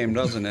fun game,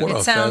 doesn't it?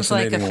 It sounds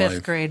like a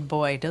fifth grade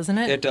boy, doesn't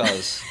it? It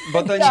does.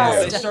 But then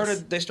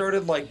It they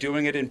started like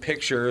doing it in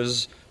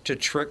pictures to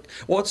trick.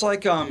 Well, it's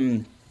like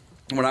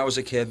when I was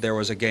a kid, there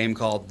was a game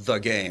called The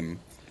Game,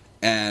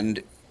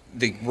 and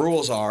the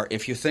rules are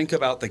if you think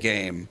about the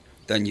game,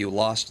 then you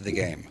lost the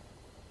game.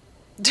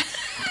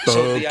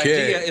 So the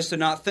idea is to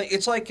not think.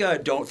 It's like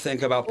don't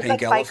think about It's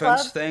pink like Fight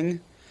elephants Club? thing.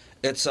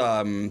 It's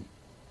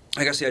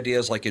I guess the idea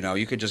is like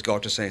you could just go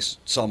up to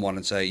someone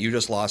and say you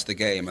just lost the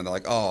game, and they're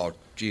like, oh,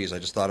 geez, I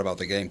just thought about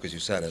the game because you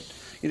said it.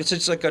 It's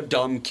just like a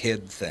dumb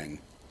kid thing.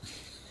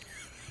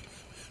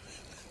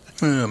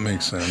 Yeah, it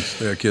makes sense.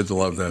 Yeah, kids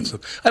love that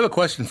stuff. I have a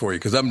question for you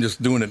because I'm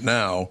just doing it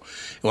now.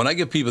 When I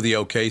give people the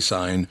OK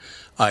sign,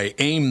 I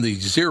aim the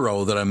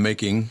 0 that I'm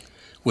making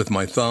with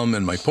my thumb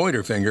and my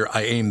pointer finger.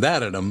 I aim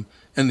that at them.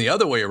 And the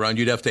other way around,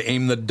 you'd have to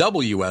aim the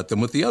W at them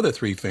with the other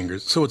 3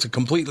 fingers. So it's a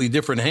completely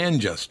different hand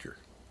gesture.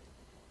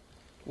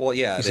 Well,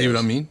 yeah. You see what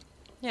I mean?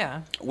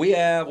 Yeah. We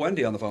have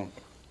Wendy on the phone.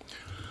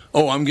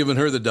 Oh, I'm giving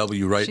her the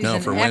W right She's now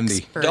an for Wendy.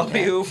 expert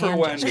W at for hand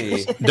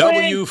Wendy.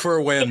 W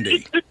for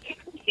Wendy.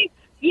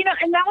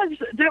 and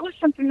that was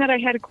something that I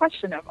had a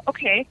question of.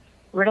 Okay,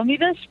 riddle me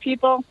this,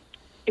 people.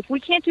 If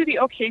we can't do the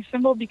OK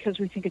symbol because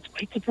we think it's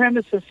white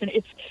supremacist and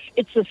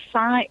it's a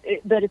sign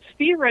that it's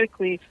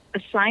theoretically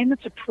a sign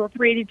that's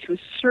appropriated to a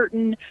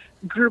certain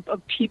group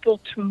of people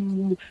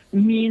to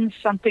mean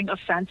something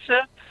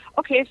offensive.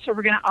 Okay, so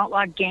we're going to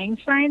outlaw gang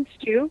signs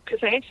too,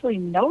 because I actually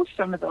know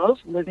some of those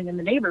living in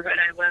the neighborhood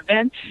I live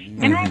in,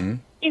 and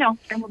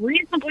I'm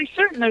reasonably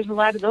certain there's a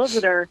lot of those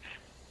that are,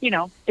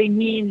 they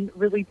mean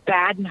really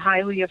bad and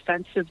highly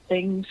offensive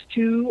things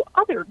to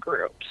other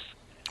groups.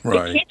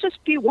 Right. It can't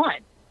just be one.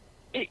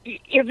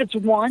 If it's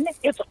one,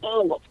 it's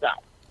all of them.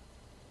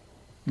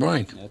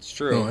 Right. That's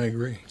true. No, I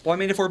agree. Well, I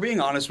mean, if we're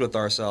being honest with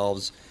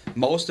ourselves,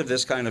 most of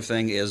this kind of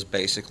thing is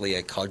basically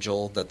a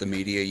cudgel that the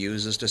media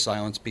uses to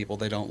silence people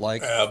they don't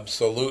like.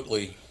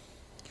 Absolutely.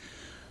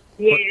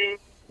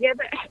 Yeah,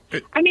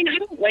 but I mean, I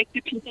don't like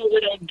the people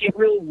that get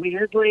real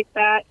weird like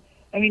that.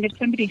 I mean, if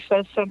somebody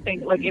says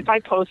something, like if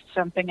I post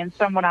something and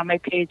someone on my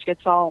page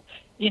gets all,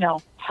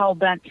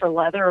 hell-bent for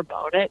leather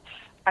about it,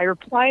 I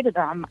reply to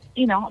them,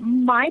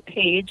 my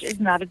page is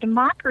not a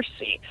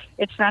democracy.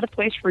 It's not a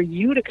place for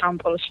you to come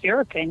post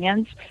your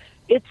opinions.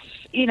 It's,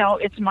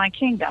 it's my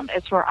kingdom.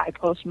 It's where I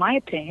post my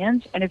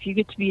opinions. And if you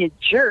get to be a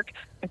jerk,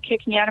 I'm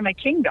kicking you out of my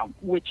kingdom,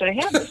 which I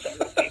have to say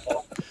to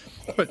people.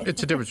 But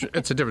it's a difference.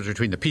 It's a difference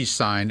between the peace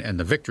sign and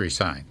the victory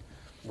sign.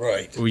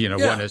 Right.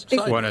 One is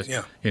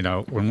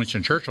when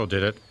Winston Churchill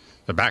did it,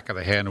 the back of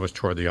the hand was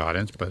toward the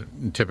audience, but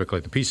typically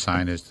the peace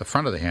sign is the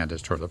front of the hand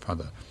is toward the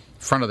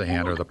front of the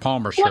hand, or the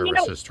palmar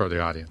services toward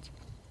the audience.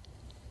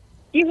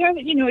 You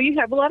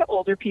have a lot of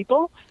older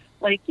people,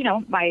 like,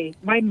 my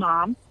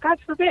mom, God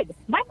forbid,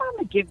 my mom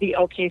would give the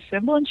OK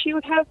symbol, and she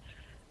would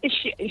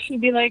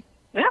she'd be like,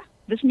 yeah,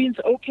 this means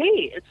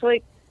okay. It's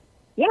like,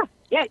 yeah,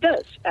 it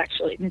does,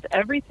 actually. It means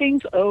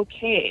everything's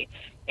okay.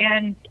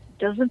 And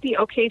doesn't the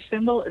OK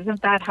symbol,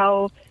 isn't that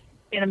how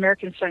in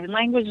American Sign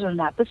Language, isn't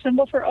that the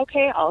symbol for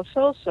okay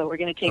also? So we're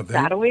going to take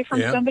that away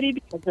from somebody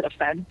because it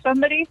offends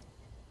somebody?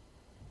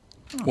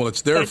 Well,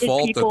 it's their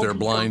fault that they're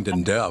blind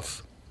and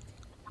deaf.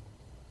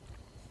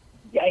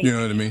 Yeah, you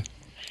know what I mean?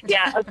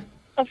 Yeah,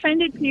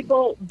 offended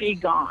people be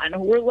gone.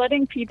 We're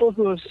letting people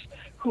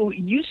who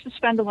used to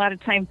spend a lot of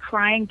time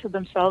crying to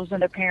themselves in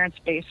their parents'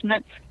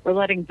 basement, we're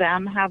letting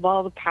them have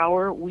all the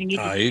power. We need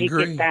to take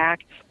it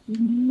back.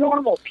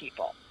 Normal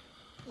people.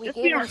 We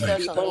gave them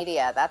social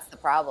media. That's the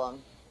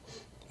problem.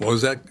 What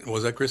was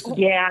that, Kristen?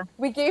 Yeah.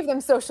 We gave them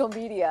social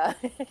media.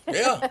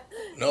 Yeah.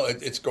 No,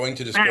 it's going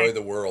to destroy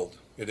the world.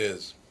 It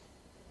is.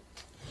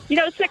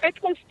 It's like I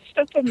post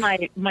stuff on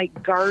my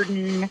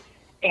garden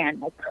and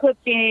my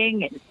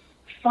cooking and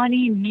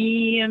funny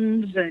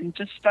memes and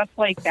just stuff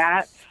like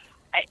that.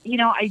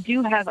 I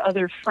do have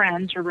other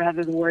friends, or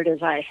rather the word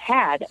is I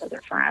had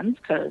other friends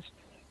because,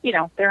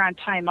 they're on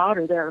timeout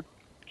or they're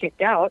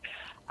kicked out.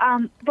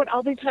 But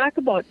all they talk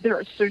about,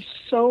 they're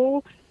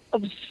so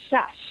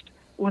obsessed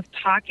with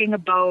talking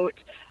about,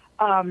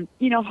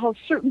 how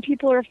certain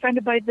people are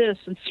offended by this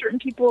and certain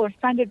people are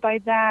offended by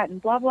that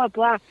and blah, blah,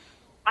 blah.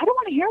 I don't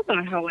want to hear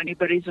about how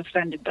anybody's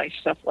offended by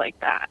stuff like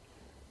that.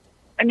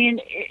 I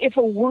mean, if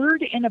a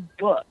word in a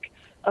book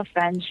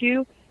offends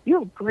you, you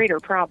have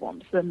greater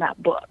problems than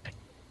that book.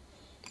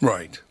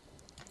 Right.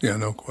 Yeah,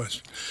 no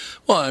question.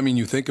 Well, I mean,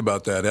 you think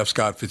about that. F.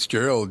 Scott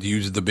Fitzgerald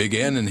used the big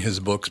N in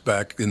his books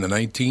back in the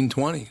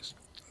 1920s.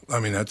 I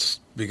mean, that's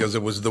because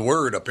it was the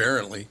word,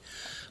 apparently.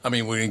 I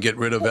mean, we're going to get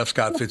rid of F.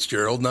 Scott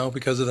Fitzgerald now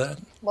because of that?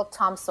 Well,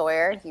 Tom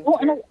Sawyer.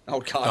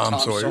 Tom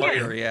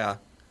Sawyer, yeah.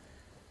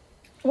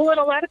 Well, and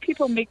a lot of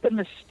people make the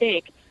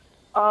mistake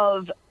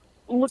of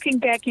looking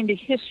back into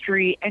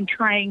history and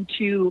trying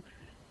to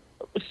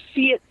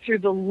see it through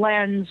the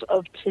lens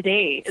of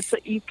today. It's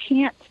like you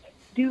can't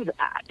do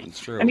that. It's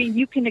true. I mean,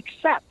 you can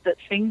accept that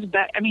things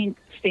back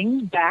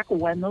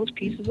when those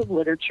pieces of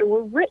literature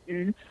were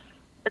written,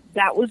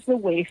 that was the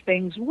way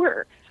things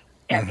were.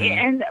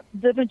 And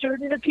the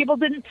majority of the people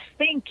didn't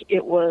think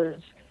it was,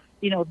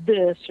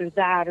 this or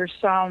that or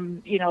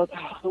some,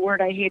 the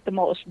word I hate the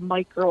most,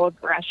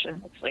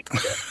 microaggression. It's like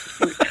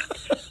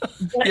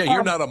but, yeah,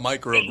 you're not a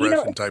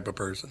microaggression type of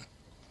person.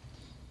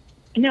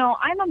 No,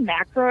 I'm a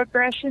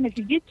macroaggression. If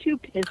you get too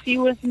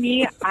pissy with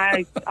me,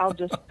 I'll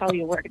just tell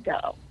you where to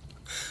go.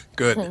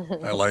 Good.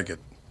 I like it.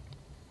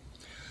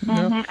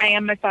 I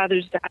am my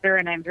father's daughter,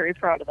 and I'm very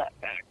proud of that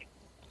fact.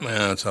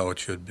 Yeah, that's how it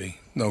should be.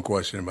 No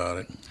question about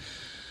it.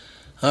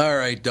 All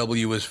right,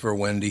 W is for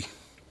Wendy.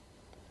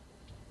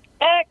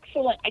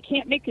 Excellent. I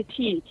can't make a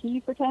T.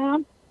 T for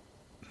Tom?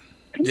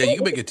 Yeah, you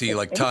can make a T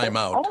like time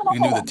out.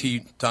 You can do the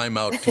T time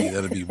out T.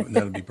 That'd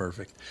be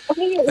perfect.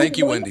 Okay, Thank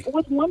you, Wendy.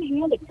 With one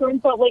hand, it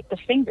turns out like the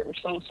finger.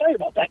 So sorry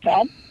about that,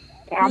 Tom.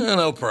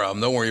 No problem.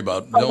 Don't worry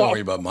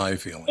about my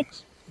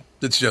feelings.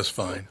 It's just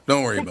fine.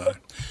 Don't worry about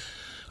it.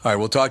 All right,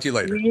 we'll talk to you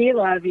later. We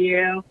love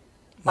you.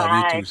 Love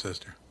Bye. you too,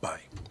 sister. Bye.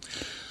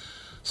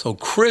 So,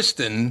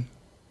 Kristen,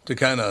 to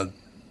kind of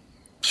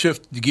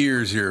shift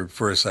gears here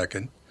for a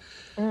second,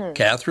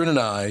 Catherine and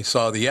I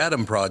saw The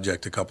Adam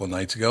Project a couple of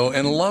nights ago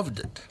and loved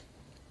it.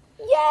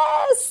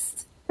 Yes!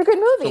 It's a good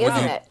movie,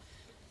 isn't it?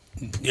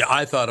 Yeah,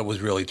 I thought it was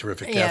really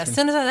terrific. Yeah, Catherine. as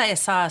soon as I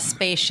saw a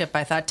spaceship,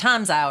 I thought,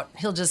 Tom's out.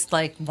 He'll just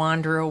like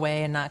wander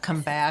away and not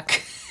come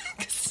back.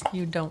 Because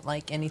you don't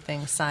like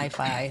anything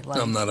sci-fi.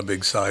 I'm not a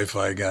big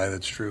sci-fi guy,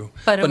 that's true.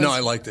 But no, I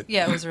liked it.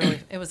 Yeah,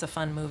 it was a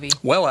fun movie.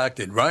 Well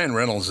acted. Ryan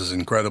Reynolds is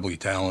incredibly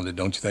talented,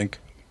 don't you think?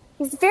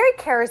 He's very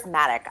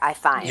charismatic, I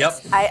find.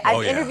 Yep.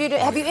 I've interviewed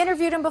him. Have you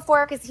interviewed him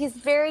before? Because he's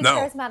very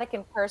charismatic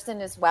in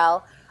person as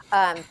well.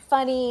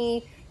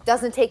 Funny,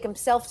 doesn't take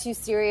himself too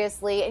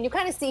seriously. And you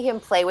kind of see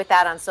him play with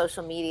that on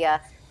social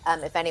media,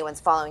 if anyone's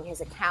following his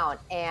account.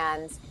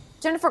 And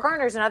Jennifer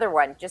Garner's another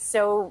one, just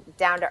so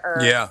down to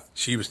earth. Yeah,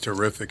 she was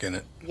terrific in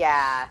it.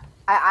 Yeah,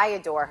 I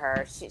adore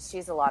her.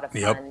 She's a lot of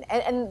fun.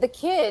 And the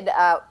kid,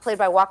 played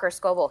by Walker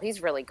Scobell,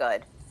 he's really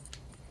good.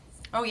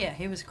 Oh, yeah,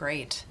 he was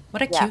great.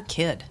 What a cute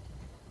kid.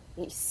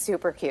 He's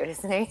super cute,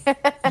 isn't he?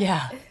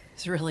 Yeah,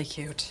 he's really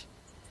cute.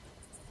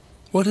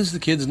 What is the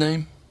kid's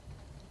name?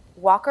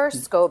 Walker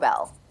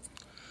Scobell.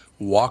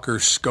 Walker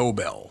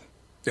Scobell.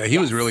 Yeah, he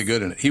was really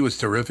good in it. He was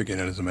terrific in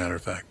it, as a matter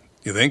of fact.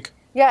 You think?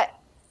 Yeah.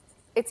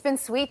 It's been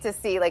sweet to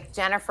see, like,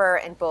 Jennifer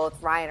and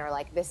both Ryan are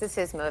like, this is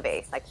his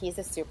movie. Like, he's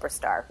a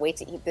superstar.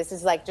 This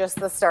is, like, just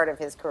the start of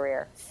his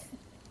career.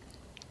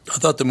 I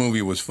thought the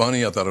movie was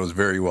funny. I thought it was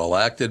very well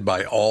acted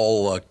by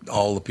all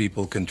the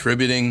people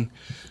contributing.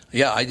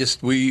 Yeah,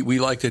 we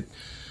liked it.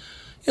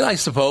 You know, I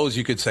suppose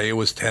you could say it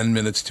was 10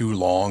 minutes too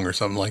long or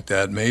something like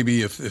that.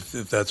 Maybe if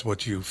that's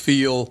what you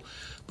feel.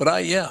 But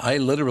I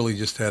literally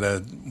just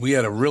we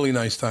had a really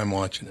nice time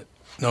watching it.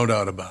 No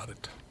doubt about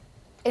it.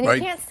 And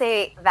you can't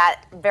say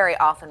that very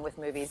often with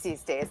movies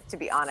these days, to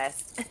be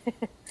honest.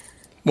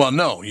 Well,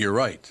 no, you're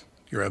right.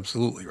 You're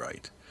absolutely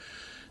right.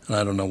 And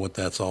I don't know what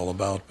that's all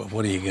about, but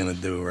what are you going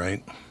to do,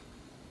 right?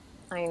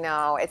 I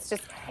know. It's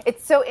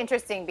so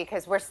interesting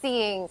because we're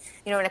seeing,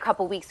 in a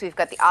couple weeks, we've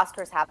got the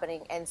Oscars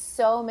happening, and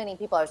so many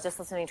people, I was just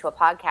listening to a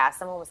podcast,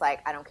 someone was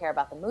like, I don't care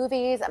about the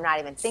movies, I'm not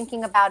even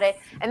thinking about it.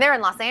 And they're in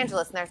Los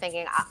Angeles, and they're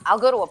thinking, I'll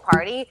go to a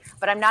party,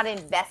 but I'm not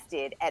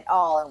invested at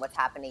all in what's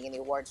happening in the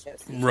award shows.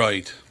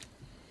 Right.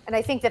 And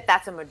I think that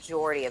that's a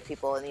majority of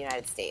people in the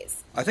United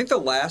States. I think the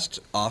last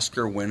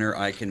Oscar winner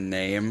I can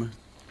name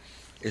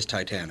is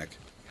Titanic.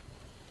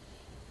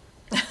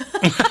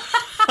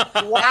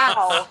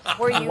 Wow.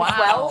 Were you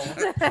 12?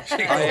 I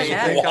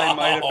think I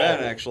might have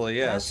been, actually,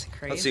 yes. That's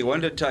crazy. Let's see, when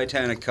did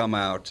Titanic come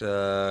out?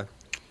 I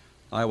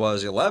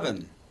was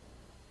 11.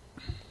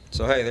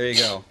 So, hey, there you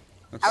go.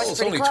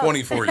 It's only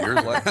 24 years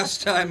ago.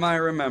 Last time I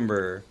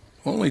remember.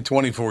 Only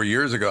 24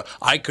 years ago.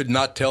 I could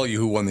not tell you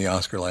who won the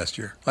Oscar last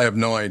year. I have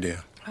no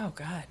idea. Oh,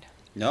 God.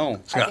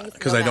 No.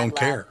 Because I don't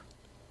care.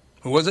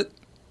 Who was it?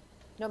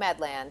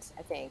 Nomadland,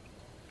 I think.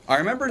 I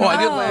remember getting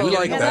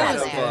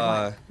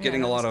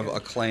a lot of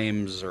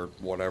acclaims or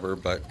whatever,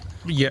 but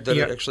did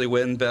it actually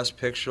win Best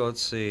Picture?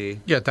 Let's see.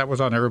 Yeah, that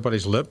was on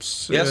everybody's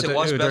lips. Yes, it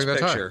was Best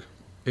Picture.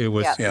 It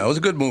was. Yeah, it was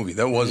a good movie.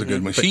 That was a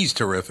good movie. She's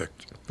terrific.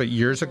 But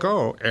years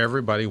ago,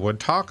 everybody would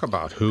talk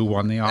about who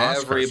won the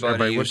Oscars.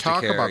 Everybody would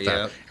talk about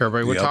that.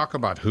 Everybody would talk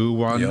about who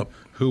won.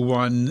 Who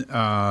won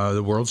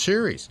the World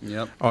Series?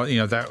 Yep.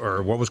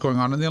 Or what was going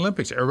on in the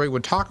Olympics? Everybody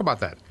would talk about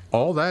that.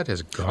 All that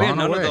has gone away.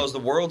 None of those. The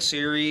World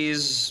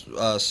Series,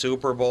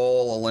 Super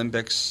Bowl,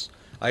 Olympics.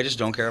 I just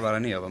don't care about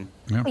any of them.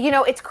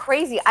 Yeah. It's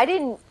crazy. I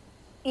didn't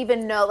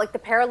even know, like, the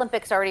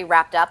Paralympics already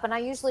wrapped up, and I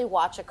usually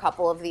watch a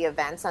couple of the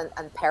events on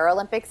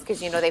Paralympics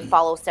because, they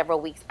follow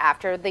several weeks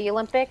after the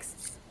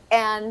Olympics.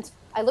 And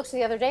I looked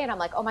the other day, and I'm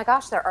like, oh, my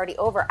gosh, they're already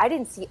over. I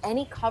didn't see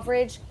any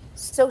coverage,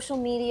 social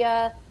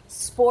media,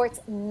 sports,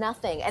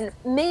 nothing. And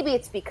maybe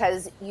it's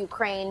because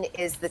Ukraine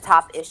is the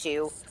top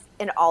issue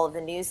in all of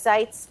the news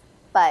sites,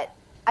 but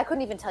I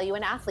couldn't even tell you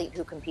an athlete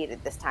who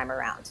competed this time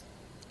around.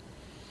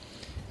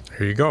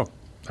 There you go.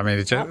 I mean,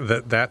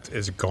 that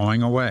is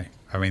going away.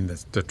 I mean,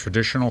 the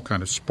traditional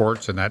kind of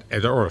sports and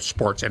or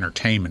sports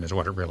entertainment is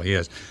what it really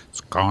is.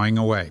 It's going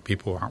away.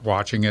 People aren't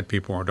watching it.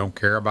 People don't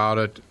care about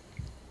it.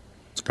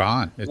 It's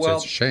gone. It's a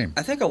shame.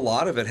 I think a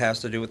lot of it has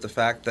to do with the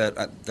fact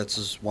that this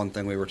is one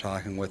thing we were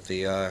talking with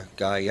the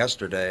guy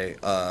yesterday,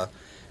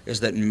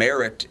 is that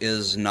merit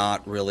is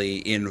not really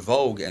in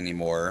vogue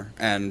anymore.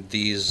 And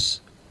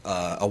these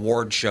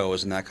award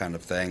shows and that kind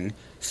of thing,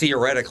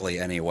 theoretically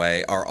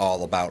anyway, are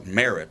all about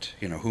merit.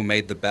 Who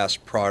made the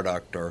best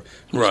product or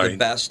who's the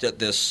best at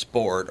this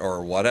sport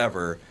or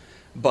whatever.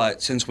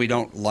 But since we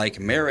don't like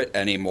merit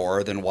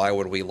anymore, then why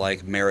would we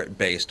like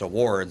merit-based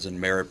awards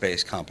and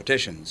merit-based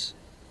competitions?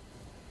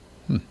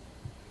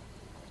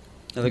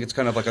 I think it's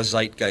kind of like a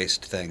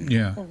zeitgeist thing.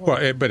 Yeah. Mm-hmm.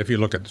 Well, but if you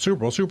look at the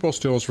Super Bowl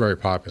still is very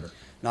popular.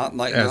 Not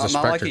like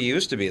it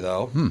used to be,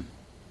 though.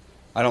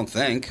 I don't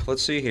think.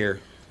 Let's see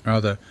here.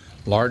 The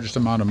largest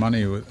amount of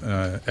money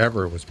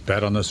ever was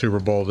bet on the Super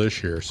Bowl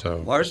this year. So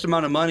largest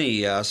amount of money,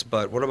 yes,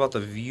 but what about the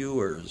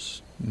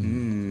viewers?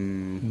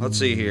 Let's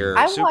see here.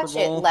 I Super watch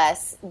Bowl? It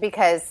less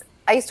because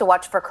I used to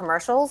watch for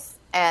commercials,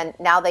 and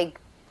now they,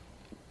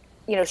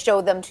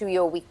 show them to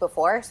you a week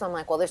before. So I'm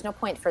like, well, there's no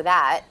point for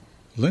that.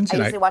 Lindsay I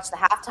and usually watch the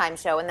halftime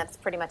show, and that's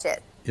pretty much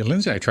it. Yeah,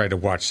 Lindsay and I tried to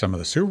watch some of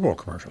the Super Bowl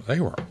commercials. They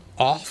were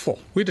awful.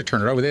 We had to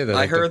turn it over there.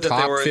 I heard the that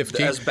top they were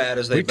 15. as bad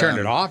as they've We turned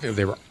been. it off.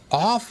 They were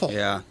awful.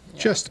 Yeah.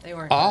 Just they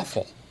weren't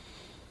awful.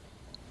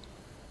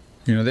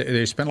 You know,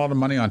 they spent a lot of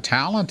money on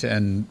talent,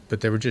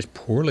 but they were just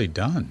poorly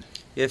done.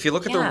 If you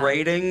look at the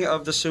rating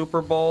of the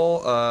Super Bowl,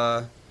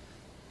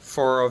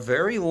 for a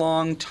very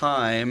long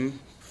time,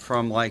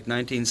 from like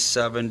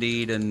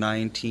 1970 to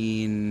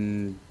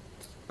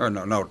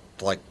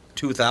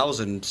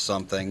 2000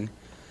 something,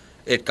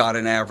 it got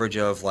an average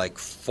of like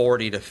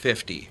 40 to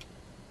 50.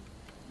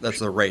 That's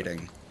the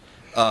rating.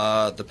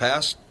 The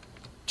past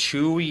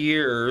 2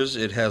 years,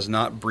 it has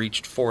not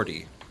breached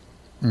 40.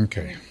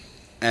 Okay.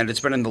 And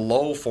it's been in the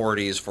low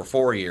 40s for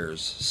 4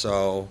 years.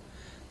 So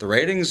the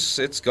ratings,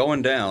 it's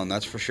going down,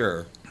 that's for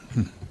sure.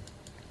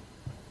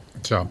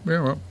 So,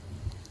 yeah, well.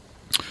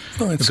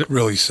 It's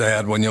really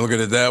sad when you look at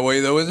it that way,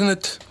 though, isn't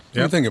it? What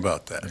do you think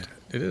about that?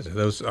 It is.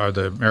 Those are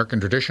the American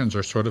traditions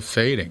are sort of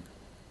fading.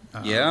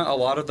 Yeah, a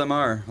lot of them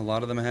are. A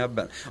lot of them have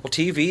been. Well,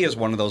 TV is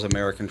one of those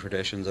American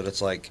traditions that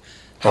it's like,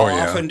 how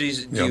often do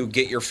you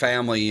get your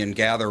family and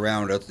gather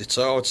around? It's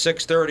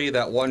 6:30.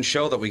 That one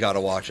show that we got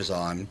to watch is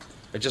on.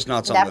 It's just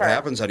not something that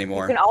happens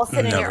anymore. You can all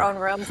sit in your own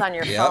rooms on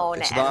your phone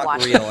it's and not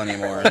watch real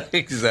anymore.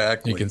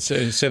 Exactly. You can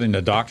sit in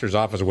the doctor's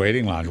office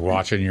waiting lounge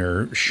watching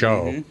your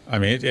show. Mm-hmm. I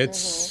mean,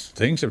 it's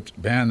things have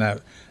been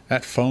that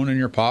phone in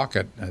your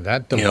pocket,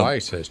 that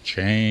device has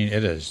changed.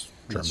 It has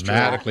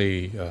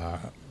dramatically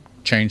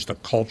changed the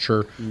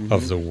culture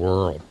of the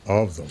world.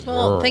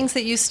 Well, things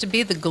that used to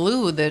be the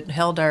glue that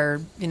held our,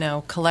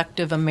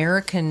 collective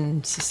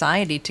American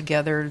society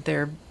together,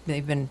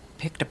 they've been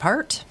picked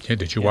apart. Yeah,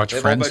 did you watch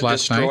They've Friends all been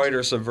last night? destroyed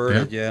or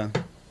subverted, yeah.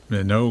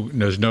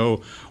 There's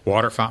no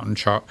water fountain.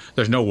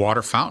 There's no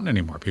water fountain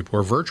anymore. People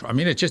are virtual. I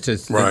mean, it just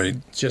is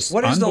just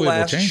What is the unbelievable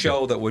last change.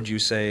 show that would you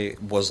say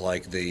was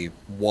like the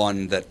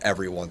one that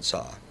everyone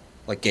saw?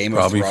 Like Game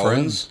Probably of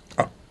Thrones?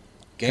 Friends.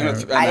 Game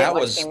of Thrones. I didn't That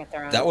watch was Game of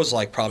Thrones. that was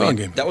like Oh, probably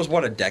Game of that was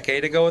what, a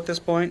decade ago at this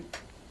point?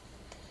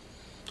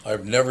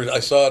 I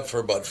saw it for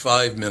about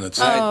 5 minutes.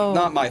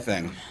 Not my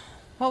thing.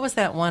 What was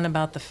that one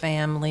about the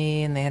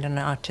family and they had an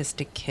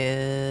autistic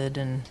kid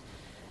and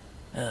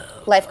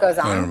Life Goes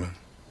I don't On. remember.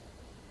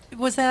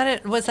 was that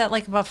it? Was that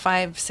like about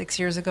 5-6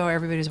 years ago?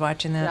 Everybody was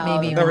watching that. No,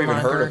 Maybe I've never even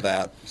longer. heard of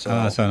that.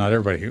 So, So not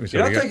everybody. You're not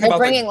thinking They're about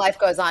bringing Life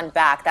Goes On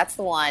back. That's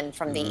the one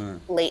from the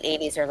late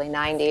 80s, early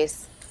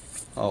 90s.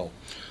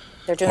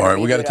 They're doing All right,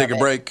 we got to reboot take a of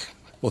it. break.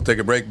 We'll take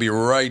a break. Be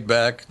right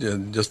back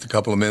in just a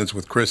couple of minutes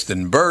with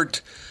Kristen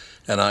Burt.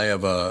 And I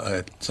have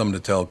something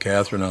to tell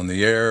Catherine on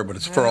the air, but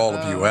it's for all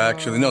of you,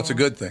 actually. No, it's a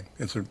good thing.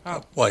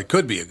 Well, it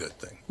could be a good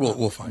thing.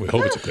 We'll find out. We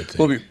hope it's a good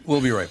thing.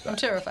 We'll be right I'm back.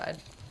 terrified.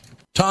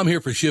 Tom here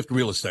for Shift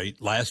Real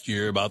Estate. Last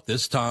year, about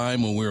this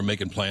time, when we were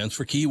making plans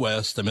for Key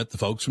West, I met the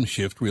folks from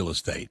Shift Real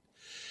Estate.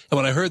 And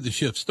when I heard the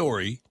Shift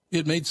story,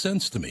 it made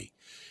sense to me.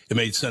 It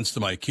made sense to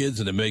my kids,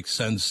 and it makes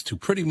sense to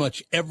pretty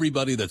much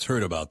everybody that's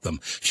heard about them.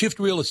 Shift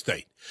Real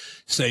Estate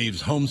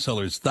saves home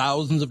sellers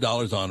thousands of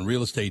dollars on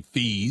real estate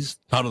fees.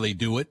 How do they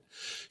do it?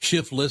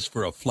 Shift lists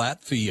for a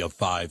flat fee of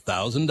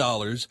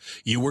 $5,000.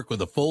 You work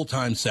with a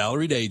full-time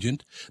salaried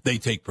agent. They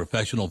take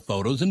professional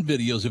photos and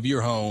videos of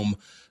your home,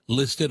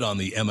 list it on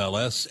the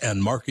MLS,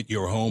 and market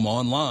your home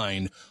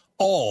online,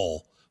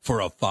 all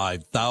for a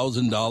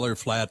 $5,000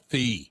 flat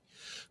fee.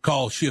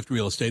 Call Shift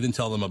Real Estate and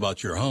tell them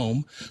about your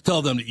home.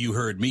 Tell them that you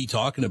heard me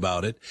talking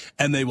about it,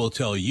 and they will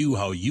tell you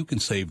how you can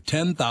save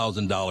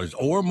 $10,000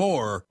 or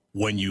more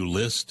when you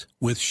list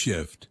with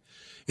Shift.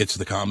 It's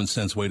the common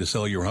sense way to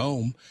sell your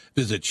home.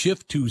 Visit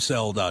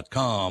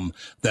shift2sell.com.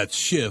 That's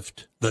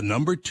shift,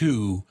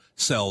 2,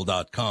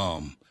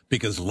 sell.com.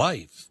 Because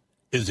life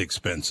is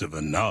expensive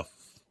enough.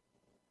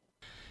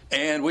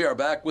 And we are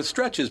back with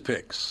Stretch's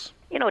picks.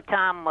 You know,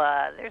 Tom,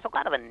 there's a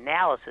lot of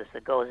analysis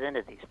that goes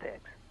into these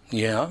picks.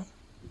 Yeah?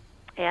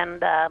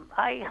 And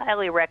I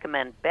highly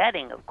recommend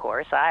betting, of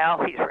course. I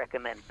always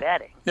recommend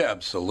betting. Yeah,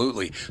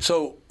 absolutely.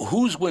 So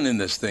who's winning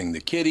this thing?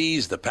 The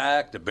Kitties, the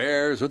Pack, the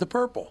Bears, or the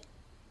Purple?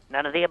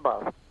 None of the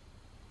above.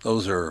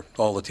 Those are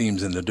all the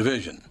teams in the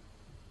division.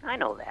 I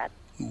know that.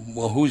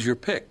 Well, who's your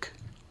pick?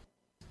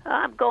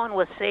 I'm going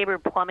with Sabre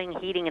Plumbing,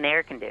 Heating, and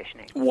Air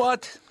Conditioning.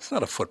 What? It's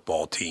not a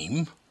football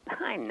team.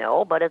 I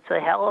know, but it's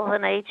a hell of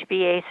an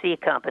HVAC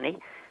company.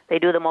 They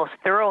do the most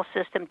thorough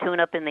system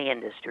tune-up in the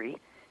industry.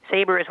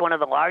 Sabre is one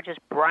of the largest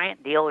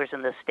Bryant dealers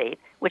in the state,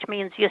 which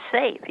means you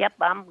save. Yep,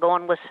 I'm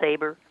going with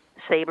Sabre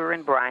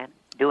and Bryant,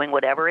 doing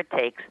whatever it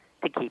takes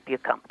to keep you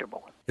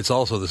comfortable. It's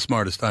also the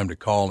smartest time to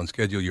call and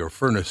schedule your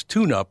furnace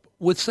tune-up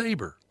with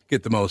Sabre.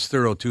 Get the most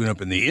thorough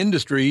tune-up in the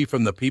industry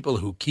from the people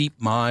who keep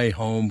my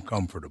home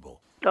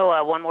comfortable.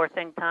 Oh, one more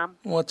thing, Tom.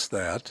 What's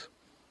that?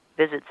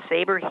 Visit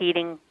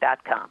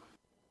saberheating.com.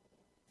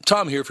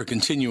 Tom here for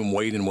Continuum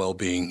Weight and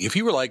Wellbeing. If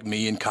you were like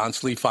me and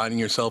constantly finding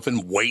yourself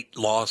in weight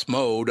loss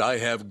mode, I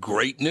have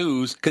great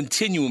news.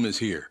 Continuum is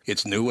here.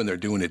 It's new and they're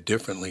doing it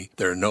differently.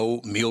 There are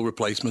no meal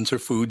replacements or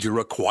foods you're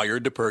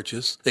required to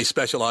purchase. They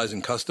specialize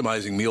in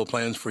customizing meal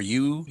plans for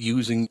you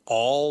using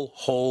all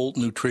whole,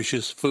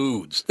 nutritious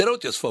foods. They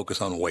don't just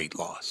focus on weight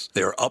loss.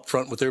 They're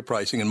upfront with their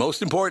pricing, and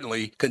most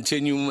importantly,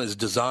 Continuum is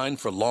designed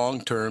for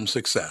long-term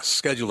success.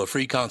 Schedule a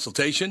free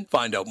consultation.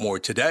 Find out more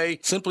today.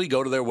 Simply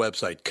go to their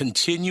website,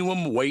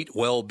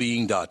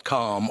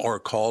 ContinuumWeightWellbeing.com, or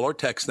call or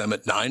text them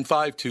at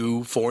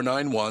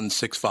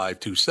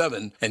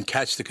 952-491-6527 and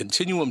catch the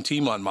Continuum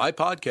team on my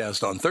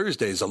podcast on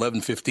Thursdays,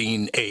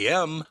 11:15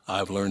 a.m.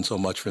 I've learned so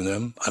much from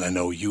them, and I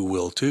know you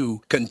will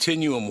too.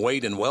 Continuum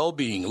Weight and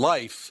Wellbeing,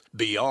 life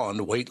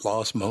beyond weight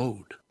loss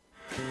mode.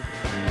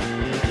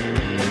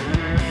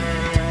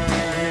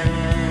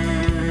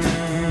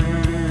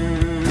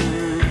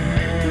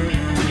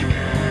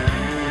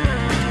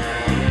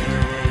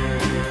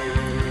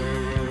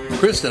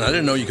 Kristen, I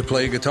didn't know you could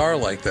play a guitar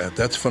like that.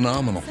 That's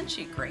phenomenal. Isn't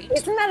she great?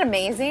 Isn't that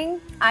amazing?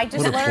 I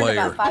just What a learned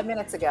player. about 5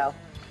 minutes ago.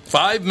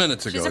 5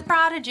 minutes ago. She's a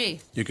prodigy.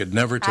 You could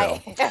never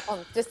tell.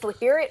 Just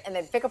hear it and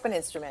then pick up an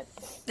instrument.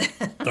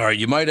 All right,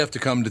 you might have to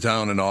come to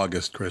town in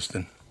August,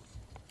 Kristen.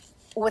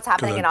 What's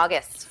happening in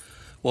August?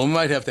 Well, we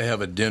might have to have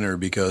a dinner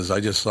because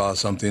I just saw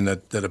something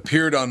that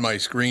appeared on my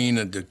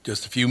screen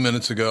just a few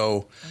minutes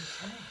ago.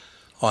 Okay.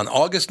 On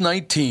August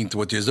 19th,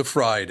 which is a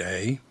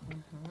Friday,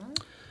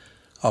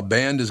 a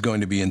band is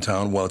going to be in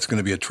town. Well, it's going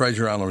to be at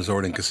Treasure Island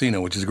Resort and Casino,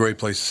 which is a great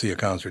place to see a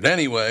concert.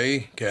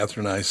 Anyway,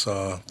 Catherine and I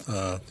saw,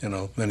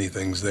 many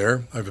things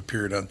there. I've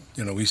appeared on,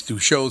 we used to do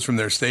shows from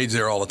their stage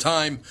there all the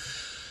time.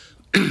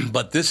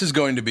 But this is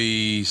going to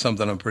be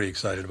something I'm pretty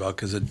excited about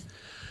because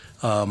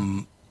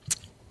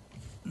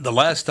the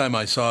last time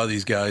I saw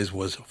these guys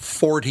was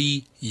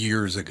 40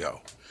 years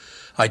ago.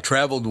 I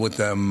traveled with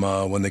them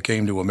when they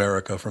came to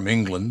America from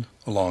England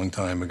a long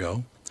time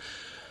ago.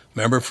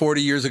 Remember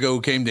 40 years ago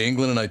who came to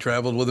England and I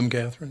traveled with them,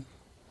 Catherine?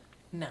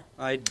 No.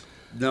 I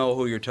know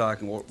who you're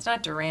talking about. It's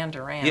not Duran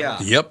Duran. Yeah.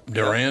 Yep,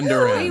 Duran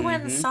Duran. We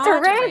went and saw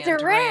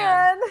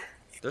Duran.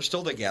 They're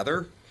still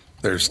together?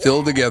 They're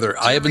still together.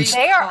 I haven't.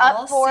 They are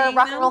up for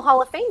Rock and Roll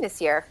Hall of Fame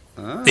this year.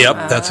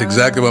 Yep, that's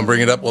exactly what I'm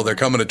bringing up. Well, they're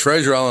coming to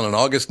Treasure Island on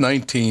August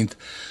 19th.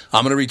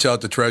 I'm going to reach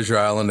out to Treasure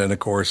Island and, of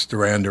course,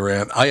 Duran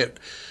Duran. I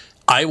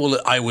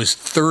was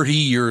 30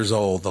 years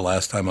old the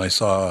last time I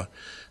saw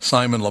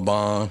Simon Le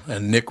Bon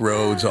and Nick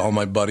Rhodes, all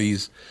my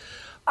buddies.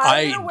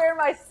 I'm going to wear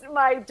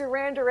my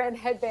Duran Duran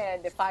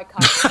headband if I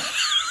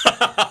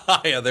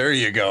come. Yeah, there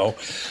you go.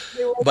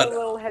 But a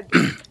little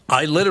headband.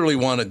 I literally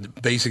wanted to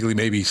basically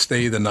maybe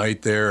stay the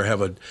night there,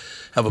 have a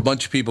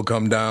bunch of people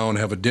come down,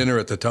 have a dinner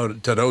at the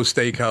Tadeau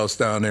Steakhouse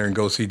down there and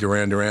go see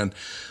Duran Duran.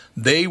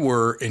 They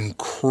were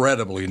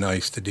incredibly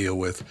nice to deal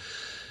with.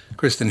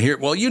 Kristen, here,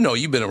 well,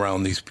 you've been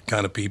around these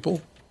kind of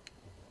people.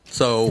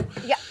 So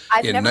yeah,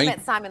 I've never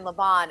met Simon Le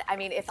Bon. I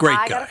mean, if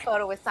I got a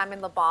photo with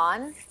Simon Le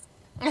Bon,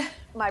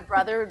 my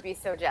brother would be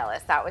so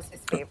jealous. That was his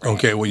favorite.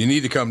 Okay, well, you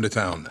need to come to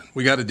town then.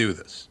 We got to do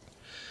this.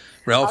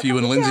 Ralph, you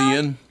and Lindsay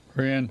in?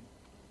 We're in.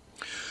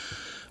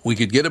 We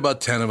could get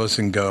about 10 of us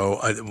and go.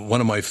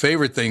 One of my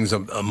favorite things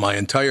of my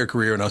entire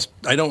career, and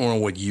I don't know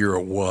what year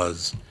it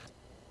was,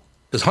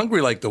 is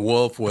Hungry Like the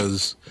Wolf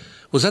was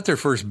that their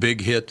first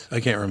big hit?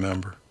 I can't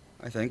remember.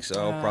 I think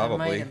so,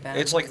 probably.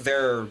 It's like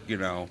their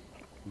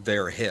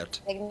hit.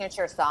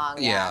 Signature song.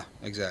 Yeah,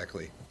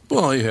 exactly.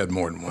 Well, he had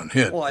more than one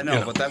hit. Well, I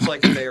know, but that's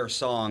like their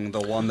song,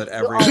 the one that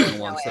everyone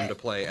wants them to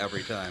play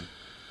every time.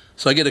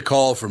 So I get a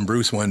call from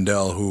Bruce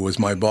Wendell, who was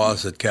my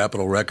boss at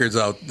Capitol Records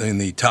out in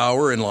the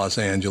Tower in Los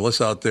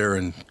Angeles, out there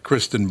in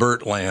Kristen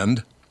Burt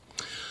land.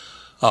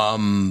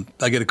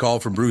 I get a call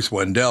from Bruce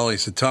Wendell. He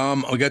said,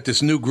 Tom, we got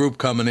this new group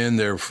coming in.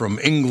 They're from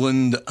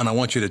England, and I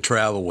want you to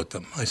travel with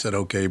them. I said,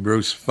 okay,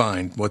 Bruce,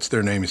 fine. What's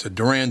their name? He said,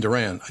 Duran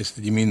Duran. I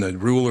said, you mean the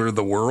ruler of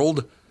the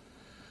world?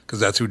 Because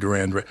that's who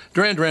Duran Duran.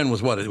 Duran Duran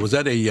was what? Was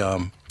that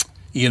a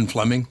Ian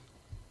Fleming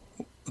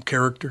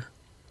character?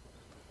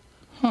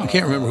 I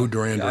can't remember who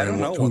Duran Duran was. I don't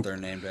know what they're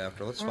named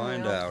after. Let's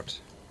find out.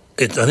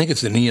 I think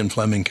it's an Ian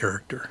Fleming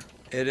character.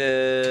 It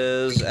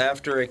is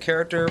after a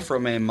character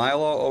from a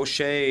Milo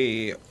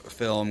O'Shea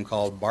film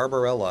called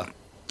Barbarella.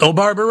 Oh,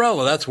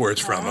 Barbarella. That's where it's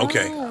from.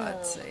 Okay. For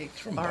God's sake.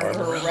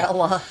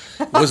 Barbarella.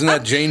 Wasn't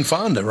that Jane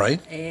Fonda, right?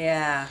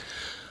 Yeah.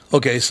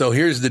 Okay, so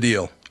here's the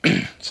deal.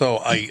 So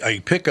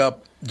I pick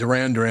up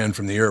Duran Duran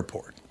from the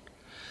airport,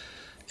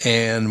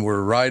 and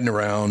we're riding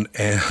around,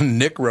 and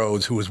Nick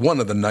Rhodes, who was one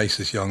of the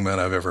nicest young men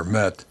I've ever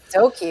met.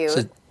 So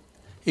cute.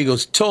 He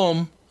goes,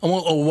 Tom, I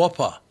want a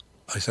Whopper.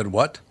 I said,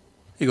 what?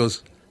 He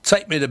goes,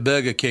 take me to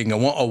Burger King. I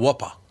want a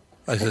Whopper.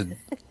 I said,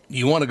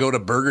 you want to go to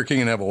Burger King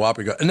and have a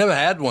Whopper? He goes, I never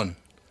had one.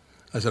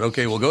 I said,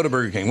 okay, we'll go to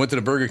Burger King. Went to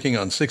the Burger King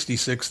on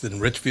 66th in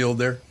Richfield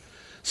there,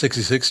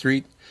 66th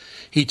Street.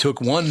 He took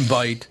one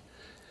bite.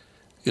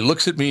 He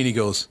looks at me and he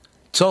goes,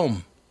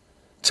 Tom,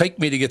 take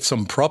me to get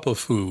some proper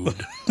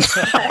food.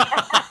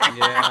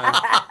 Yeah.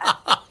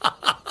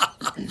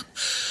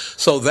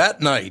 So that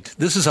night,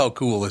 this is how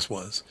cool this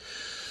was.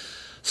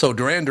 So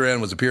Duran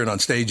Duran was appearing on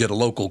stage at a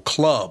local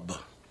club.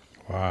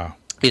 Wow.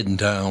 In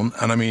town.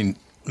 And I mean,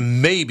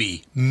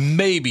 maybe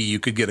you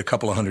could get a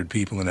couple of hundred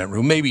people in that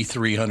room, maybe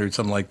 300,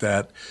 something like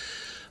that.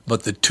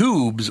 But the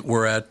Tubes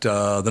were at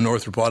the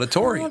Northrop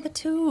Auditorium. Oh, the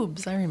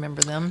Tubes. I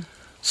remember them.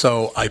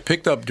 So I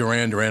picked up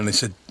Duran Duran and they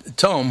said,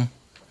 Tom,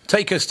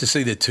 take us to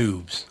see the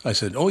Tubes. I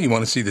said, oh, you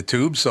want to see the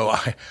Tubes? So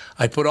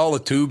I put all the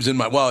Tubes in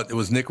well, it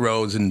was Nick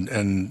Rhodes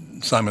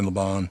and Simon Le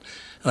Bon.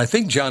 And I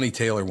think Johnny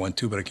Taylor went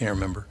too, but I can't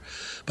remember.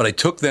 But I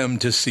took them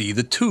to see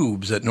the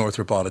Tubes at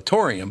Northrop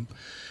Auditorium.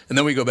 And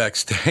then we go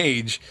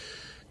backstage,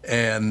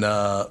 and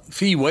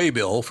Fee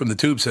Waybill from the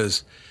Tube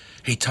says,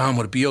 hey, Tom,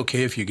 would it be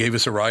okay if you gave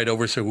us a ride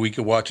over so we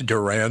could watch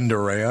Duran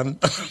Duran?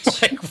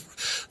 Like,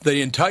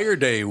 the entire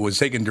day was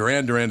taking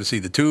Duran Duran to see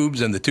the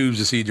Tubes and the Tubes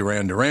to see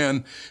Duran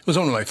Duran. It was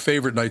one of my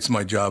favorite nights of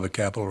my job at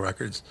Capitol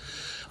Records.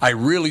 I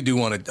really do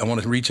want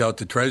to reach out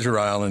to Treasure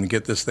Island and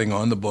get this thing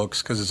on the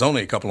books because it's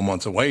only a couple of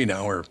months away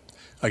now, or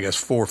I guess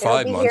 4 or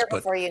 5 It'll be months. here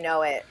before you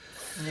know it.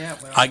 Yeah,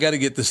 well. I got to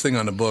get this thing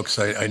on the books.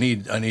 I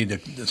need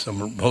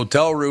some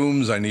hotel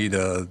rooms. I need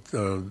a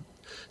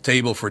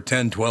table for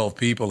 10, 12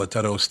 people at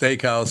Tutto's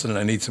Steakhouse, and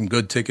I need some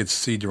good tickets to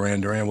see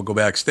Duran Duran. We'll go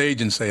backstage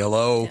and say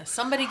hello. Yeah,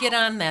 somebody get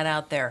on that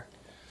out there.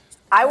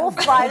 I will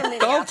fly them in.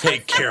 I'll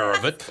take care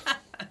of it.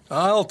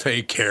 I'll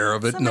take care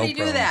of it. Somebody no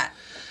problem. do that.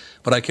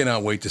 But I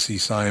cannot wait to see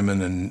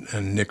Simon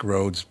and Nick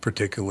Rhodes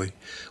particularly.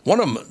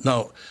 One of them,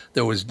 no,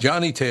 there was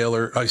Johnny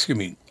Taylor,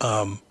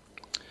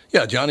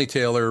 Johnny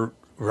Taylor,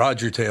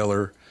 Roger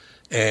Taylor,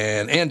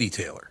 and Andy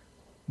Taylor.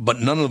 But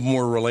none of them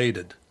were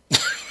related.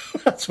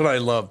 That's what I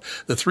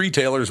love. The three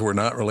Taylors were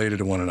not related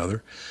to one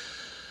another.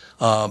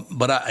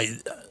 But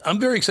I'm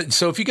very excited.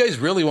 So if you guys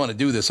really want to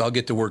do this, I'll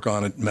get to work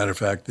on it, matter of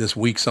fact, this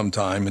week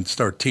sometime and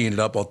start teeing it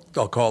up.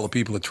 I'll call the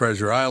people at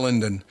Treasure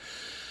Island and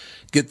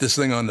get this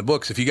thing on the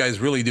books. If you guys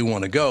really do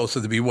want to go, so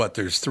there'd be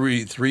there's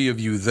three of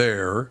you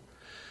there.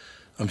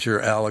 I'm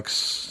sure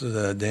Alex,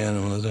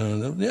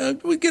 Dan,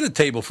 we get a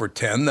table for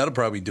 10. That'll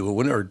probably do it,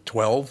 wouldn't it? Or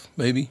 12,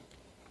 maybe.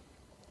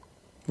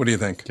 What do you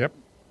think? Yep.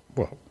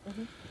 Well,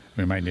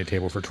 we might need a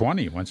table for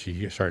 20 once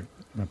you start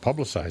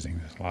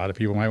publicizing this. A lot of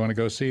people might want to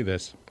go see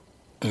this.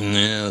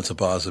 Yeah, that's a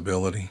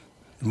possibility.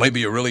 It might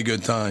be a really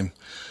good time.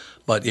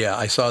 But, yeah,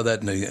 I saw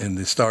that in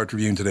the Star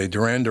Tribune today.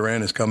 Duran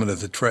Duran is coming to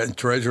the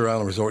Treasure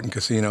Island Resort and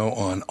Casino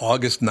on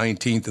August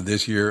 19th of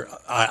this year.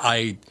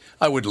 I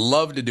would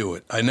love to do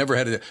it. I never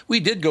had it. We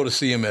did go to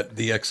see him at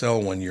the XL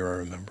one year, I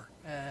remember.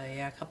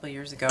 Yeah, a couple of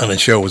years ago. And the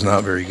show was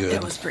not very good.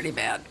 It was pretty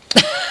bad.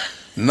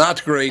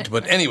 Not great,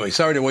 but anyway,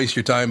 sorry to waste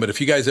your time. But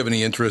if you guys have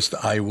any interest,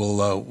 I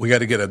will. We got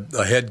to get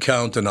a head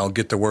count, and I'll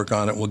get to work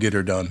on it. We'll get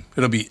her done.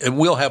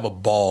 We'll have a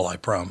ball, I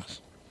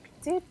promise.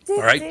 All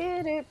right.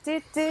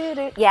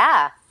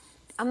 Yeah,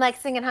 I'm like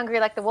singing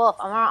 "Hungry Like the Wolf."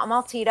 I'm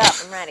all teed up.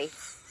 I'm ready.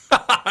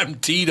 I'm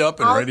teed up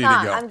and all ready to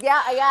go. I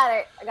got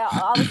it. I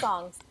got all the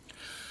songs.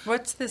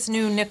 What's this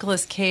new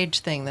Nicolas Cage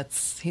thing?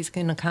 He's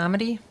in a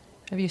comedy.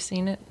 Have you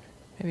seen it?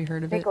 Have you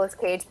heard of Nicolas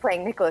Cage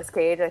playing Nicolas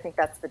Cage. I think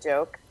that's the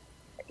joke.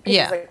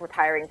 Yeah. He's like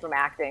retiring from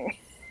acting.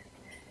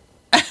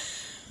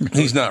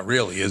 He's not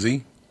really, is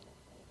he?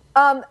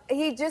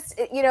 He just,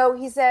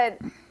 he said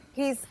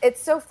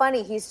it's so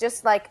funny. He's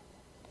just like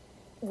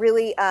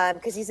really,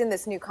 because he's in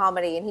this new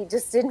comedy and he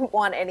just didn't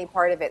want any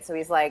part of it. So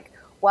he's like,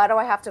 why do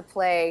I have to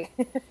play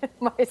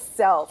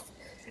myself?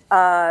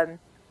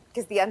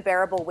 Because the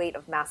unbearable weight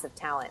of massive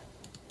talent.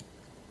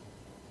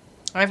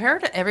 I've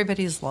heard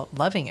everybody's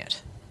loving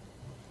it.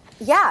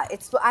 Yeah,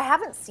 I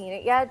haven't seen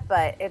it yet,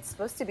 but it's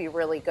supposed to be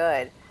really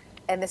good.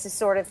 And this is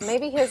sort of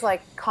maybe his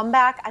like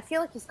comeback. I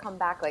feel like he's come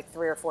back like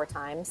 3 or 4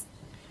 times.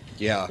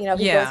 Yeah. He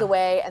goes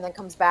away and then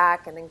comes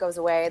back and then goes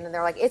away and then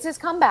they're like, it's his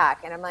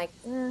comeback. And I'm like,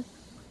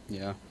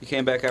 Yeah, he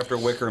came back after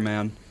Wicker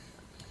Man.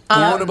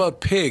 Well, what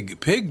about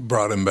Pig? Pig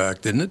brought him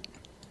back, didn't it?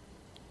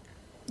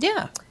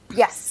 Yeah.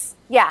 Yes.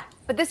 Yeah.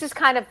 But this is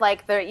kind of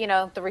like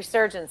the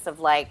resurgence of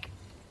like,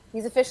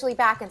 he's officially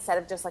back instead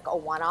of just like a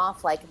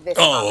one-off. Like this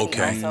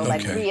comedy also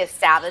like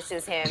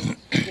reestablishes him,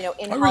 in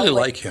I Hollywood. really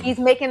like him. He's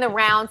making the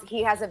rounds.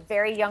 He has a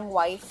very young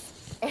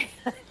wife. And,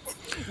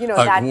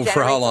 that generates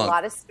for how long? A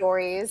lot of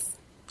stories.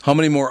 How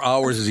many more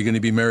hours is he going to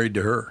be married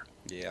to her?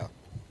 Yeah.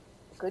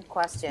 Good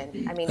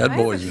question. I mean, That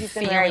boy's he's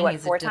been married,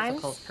 he's 4 a times?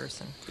 difficult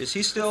person. Is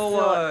he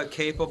still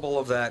capable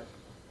of that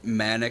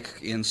manic,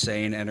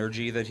 insane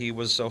energy that he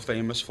was so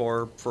famous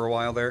for a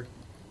while there?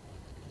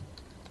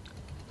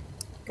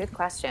 Good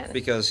question.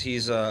 Because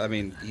he's got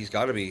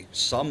to be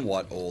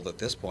somewhat old at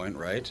this point,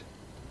 right?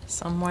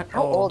 Somewhat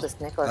How old is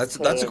Nicolas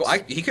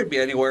Cage? He could be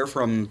anywhere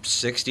from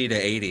 60 to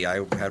 80. I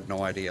have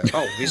no idea.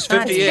 Oh, he's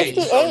 58.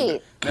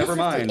 58. Never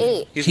mind.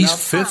 58. He's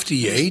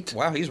 58?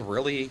 Wow, he's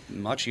really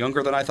much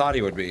younger than I thought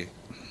he would be.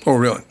 Oh,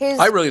 really?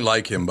 I really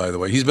like him, by the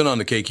way. He's been on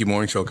the KQ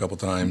Morning Show a couple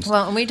times.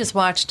 Well, and we just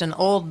watched an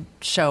old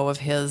show of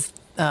his.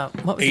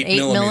 What was it?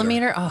 8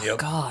 8mm? Oh, Yep.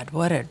 God,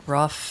 what a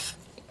rough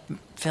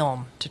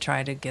film to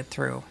try to get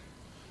through.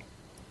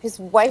 His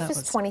wife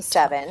is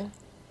 27.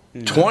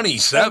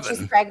 27?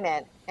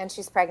 And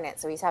she's pregnant,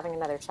 so he's having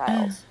another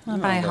child. Well,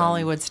 by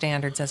Hollywood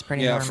standards, that's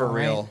pretty normal. For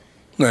real.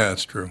 Right? Yeah,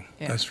 that's true.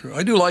 Yeah. That's true.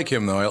 I do like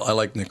him, though. I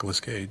like Nicolas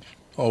Cage.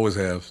 Always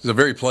have. He's a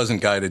very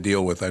pleasant guy to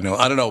deal with. I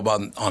don't know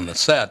about on the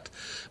set,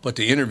 but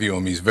to interview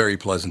him, he's very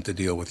pleasant to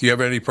deal with. You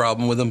have any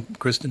problem with him,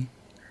 Kristen?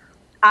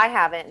 I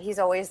haven't. He's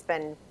always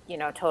been,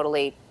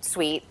 totally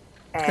sweet.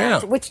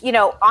 And, which,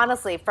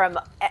 honestly, from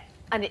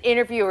an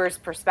interviewer's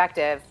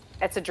perspective,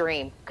 it's a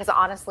dream. Because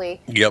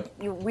honestly,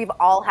 we've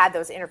all had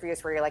those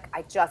interviews where you're like,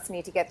 I just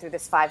need to get through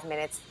this 5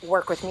 minutes.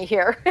 Work with me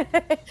here.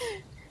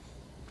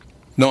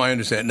 No, I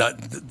understand.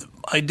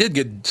 I did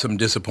get some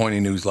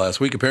disappointing news last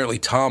week. Apparently,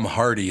 Tom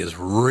Hardy is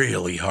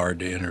really hard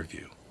to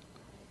interview.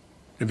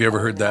 Have you ever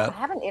heard that? I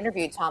haven't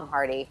interviewed Tom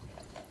Hardy.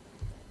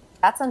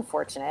 That's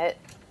unfortunate.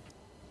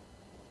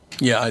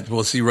 Yeah,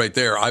 we'll see right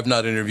there. I've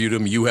not interviewed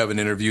him. You haven't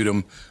interviewed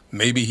him.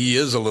 Maybe he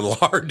is a little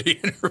hard to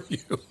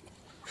interview.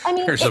 I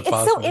mean, it's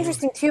so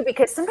interesting, too,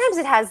 because sometimes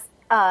it has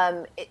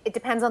it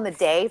depends on the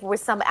day.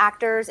 With some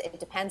actors, it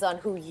depends on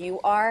who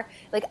you are.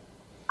 Like,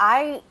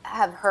 I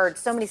have heard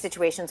so many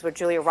situations where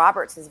Julia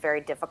Roberts is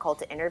very difficult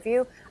to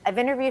interview. I've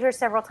interviewed her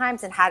several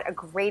times and had a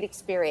great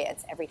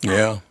experience every time.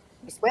 Yeah.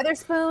 Reese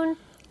Witherspoon,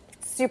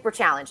 super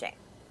challenging.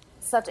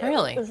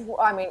 Really?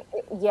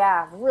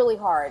 Really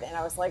hard. And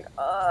I was like,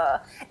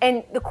 ugh.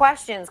 And the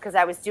questions, because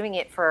I was doing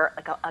it for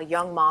like a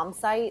young mom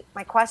site,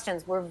 my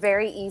questions were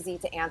very easy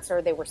to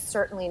answer. They were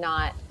certainly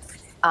not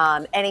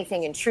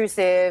anything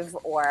intrusive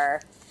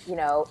or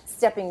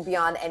stepping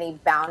beyond any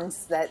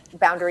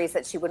boundaries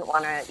that she wouldn't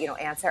want to,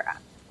 answer.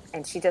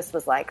 And she just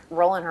was like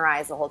rolling her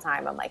eyes the whole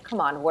time. I'm like,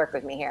 come on, work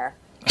with me here.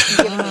 You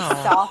give me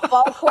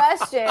softball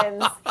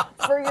questions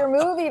for your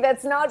movie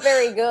that's not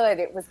very good.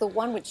 It was the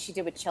one which she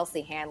did with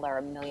Chelsea Handler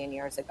a million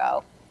years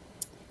ago.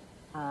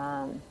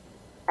 I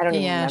don't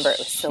even remember. It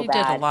was so bad.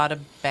 She did a lot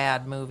of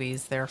bad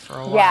movies there for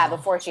a while. Yeah,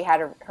 before she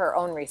had her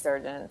own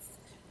resurgence.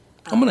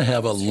 I'm going to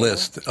have a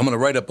list. I'm going to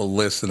write up a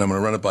list, and I'm going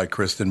to run it by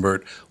Kristen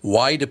Burt.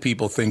 Why do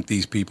people think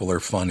these people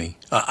are funny?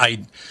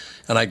 I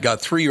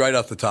got 3 right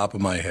off the top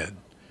of my head.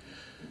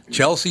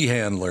 Chelsea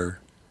Handler,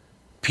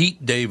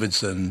 Pete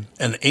Davidson,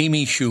 and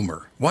Amy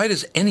Schumer. Why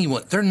does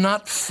anyone... They're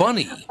not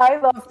funny. I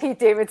love Pete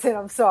Davidson.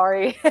 I'm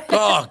sorry.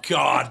 Oh,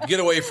 God.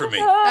 Get away from me.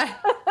 I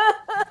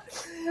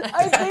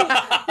think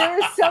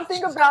there's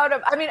something about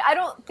him. I mean, I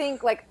don't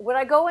think, would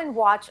I go and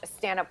watch a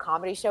stand-up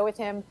comedy show with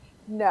him?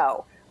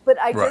 No. But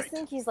I just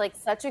think he's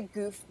such a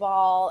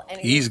goofball,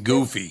 and he's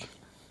goofy.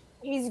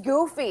 He's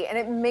goofy, and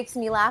it makes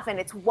me laugh, and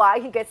it's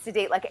why he gets to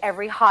date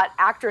every hot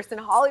actress in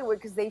Hollywood,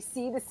 because they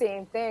see the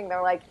same thing.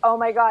 They're like, "Oh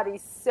my God,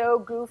 he's so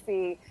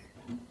goofy."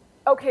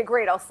 Okay,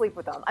 great, I'll sleep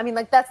with him. I mean,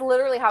 that's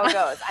literally how it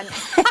goes.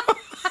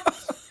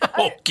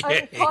 I'm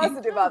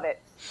positive of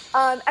it.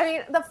 I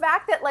mean, the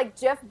fact that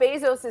Jeff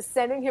Bezos is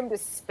sending him to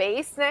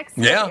space next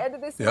at the end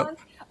of this month.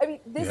 I mean,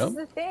 this is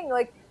the thing.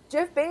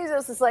 Jeff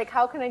Bezos is like,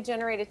 how can I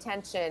generate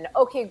attention?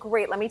 Okay,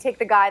 great. Let me take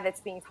the guy that's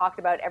being talked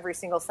about every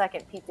single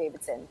second, Pete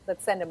Davidson.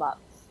 Let's send him up.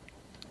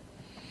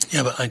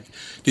 Yeah, but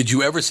did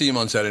you ever see him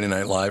on Saturday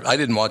Night Live? I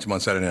didn't watch him on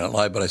Saturday Night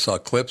Live, but I saw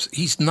clips.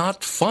 He's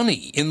not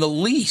funny in the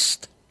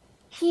least.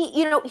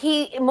 He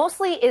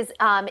mostly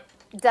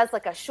does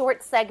a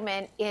short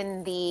segment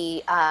in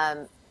the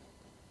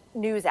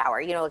news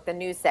hour, the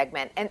news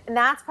segment. And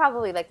that's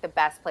probably the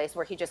best place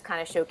where he just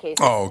kind of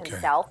showcases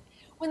himself.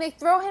 When they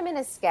throw him in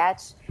a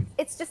sketch,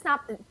 it's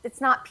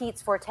not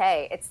Pete's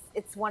forte.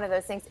 It's one of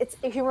those things.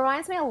 He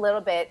reminds me a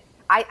little bit.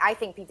 I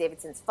think Pete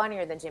Davidson's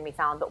funnier than Jimmy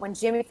Fallon, but when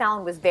Jimmy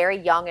Fallon was very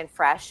young and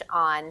fresh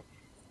on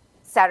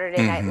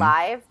Saturday Night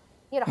Live,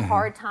 he had a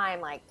hard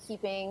time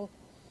keeping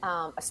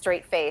a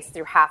straight face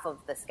through half of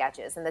the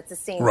sketches, and that's the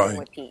same thing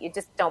with Pete. You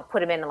just don't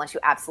put him in unless you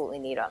absolutely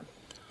need him.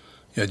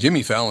 Yeah,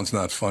 Jimmy Fallon's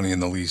not funny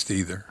in the least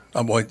either.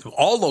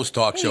 All those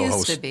talk show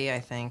hosts. He used to be, I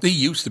think. He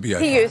used to be, I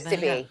think. He used to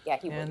be. Yeah,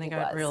 he was. And they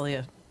got really,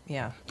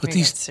 but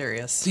these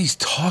serious. These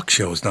talk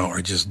shows now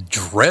are just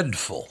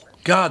dreadful.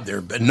 God,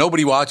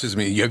 nobody watches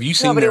me. Have you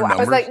seen their numbers? I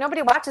was like,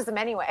 nobody watches them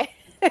anyway.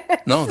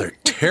 No, they're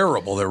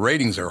terrible. Their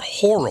ratings are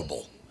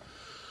horrible.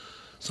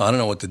 So I don't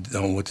know what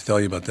to tell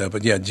you about that.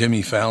 But yeah,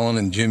 Jimmy Fallon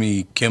and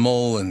Jimmy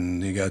Kimmel,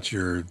 and you got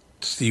your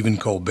Stephen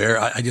Colbert.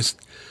 I just...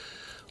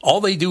 All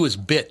they do is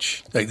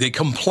bitch. They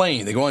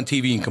complain. They go on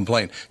TV and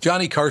complain.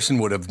 Johnny Carson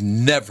would have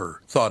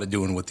never thought of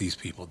doing what these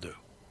people do.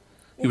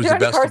 He was the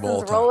best of all time. Johnny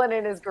Carson's rolling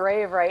in his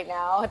grave right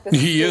now at the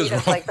he is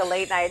of the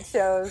late night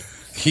shows.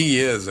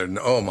 He is, and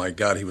oh my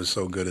God, he was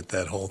so good at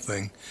that whole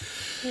thing.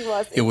 He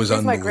was. It was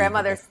unbelievable. My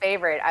grandmother's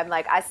favorite. I'm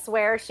like, I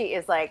swear she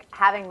is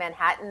having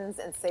Manhattans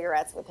and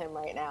cigarettes with him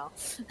right now.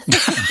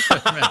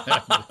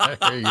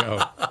 There you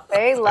go.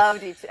 They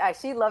loved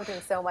she loved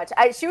him so much.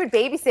 She would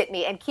babysit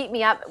me and keep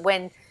me up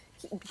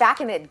back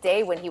in the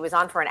day when he was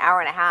on for an hour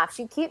and a half,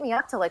 she'd keep me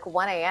up till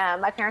 1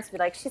 a.m. My parents would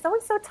be like, she's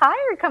always so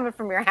tired coming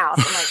from your house.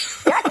 I'm like,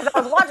 yeah, because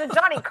I was watching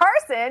Johnny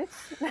Carson.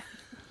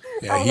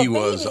 Yeah, he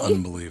was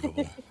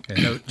unbelievable.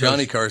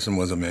 Johnny Carson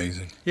was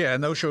amazing. Yeah,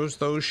 and those shows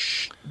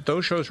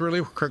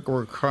really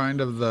were kind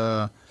of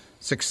the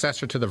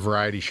successor to the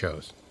variety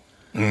shows.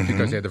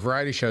 because they had the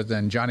variety shows.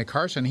 Then Johnny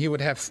Carson, he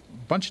would have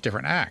a bunch of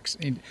different acts.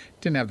 He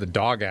didn't have the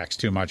dog acts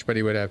too much, but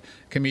he would have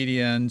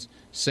comedians,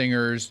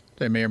 singers.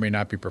 They may or may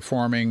not be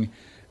performing.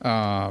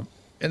 And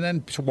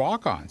then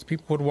walk-ons.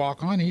 People would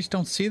walk on. You just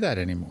don't see that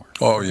anymore.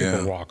 Oh,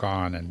 People walk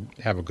on and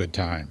have a good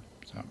time.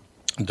 So.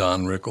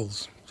 Don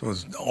Rickles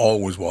was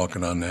always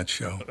walking on that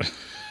show.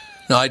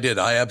 No, I did.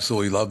 I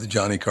absolutely loved the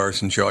Johnny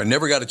Carson show. I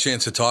never got a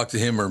chance to talk to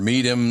him or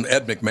meet him.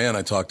 Ed McMahon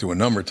I talked to a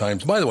number of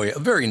times. By the way, a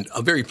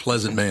very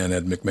pleasant man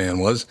Ed McMahon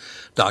was.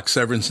 Doc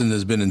Severinsen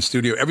has been in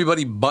studio.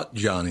 Everybody but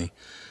Johnny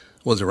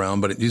was around,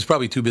 but he's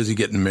probably too busy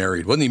getting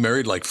married. Wasn't he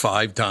married like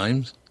 5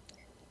 times?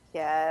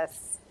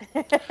 Yes.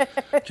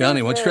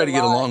 Johnny, why don't you try to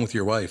get along with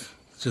your wife?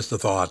 It's just a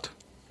thought.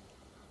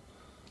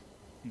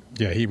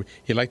 Yeah,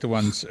 he liked the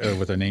ones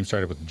with a name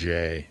started with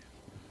J.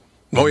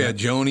 Oh, yeah,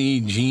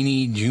 Joni,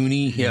 Jeannie,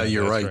 Junie. Yeah,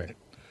 you're right.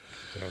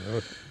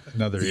 So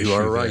another issue You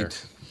are there.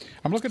 right.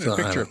 I'm looking at a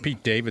picture of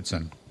Pete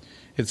Davidson.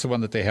 It's the one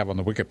that they have on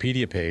the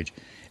Wikipedia page.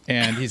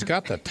 And he's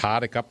got the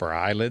ptotic upper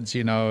eyelids,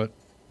 Yes.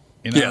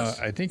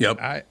 I think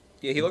Yeah,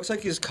 he looks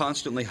like he's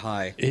constantly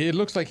high. It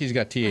looks like he's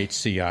got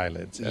THC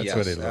eyelids. That's Yes,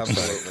 what he looks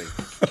absolutely.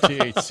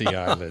 like. THC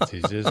eyelids.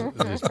 He's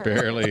just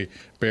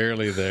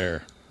barely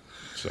there.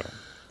 So.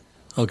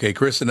 Okay,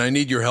 Kristen, I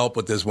need your help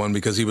with this one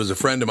because he was a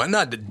friend of mine.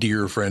 Not a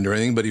dear friend or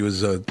anything, but he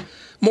was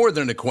more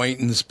than an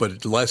acquaintance,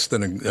 but less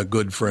than a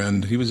good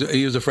friend. He was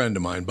a friend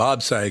of mine.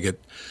 Bob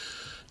Saget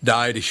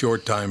died a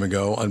short time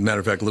ago. As a matter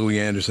of fact, Louis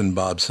Anderson,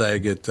 Bob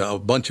Saget, a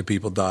bunch of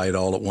people died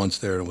all at once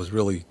there. It was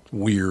really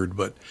weird,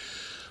 but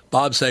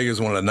Bob Saget is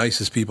one of the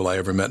nicest people I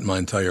ever met in my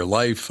entire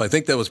life. I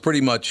think that was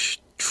pretty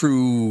much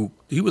true.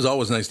 He was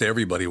always nice to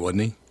everybody,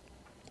 wasn't he?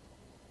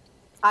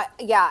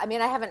 Yeah, I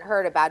mean, I haven't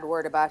heard a bad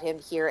word about him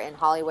here in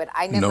Hollywood.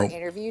 I never Nope.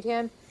 interviewed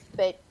him,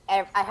 but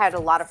I had a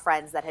lot of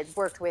friends that had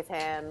worked with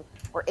him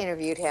or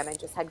interviewed him and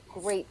just had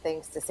great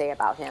things to say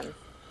about him.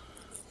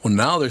 Well,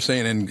 now they're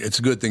saying, and it's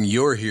a good thing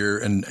you're here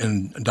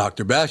and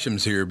Dr.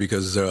 Basham's here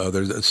because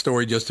there's a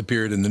story just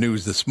appeared in the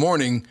news this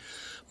morning.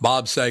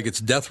 Bob Saget's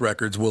death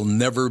records will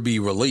never be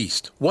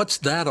released. What's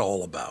that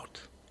all about?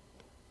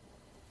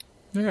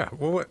 Yeah,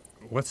 well,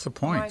 what's the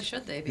point? Why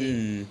should they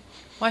be?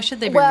 Why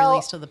should they be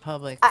released to the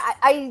public?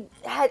 I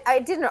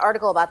did an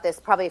article about this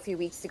probably a few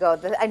weeks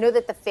ago. I know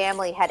that the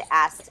family had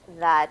asked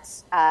that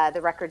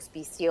the records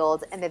be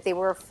sealed and that they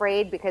were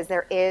afraid because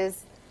there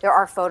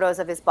are photos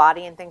of his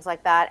body and things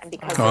like that, and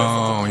because there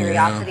was such a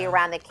curiosity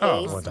around the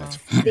case,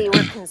 they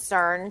were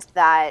concerned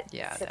that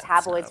the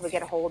tabloids would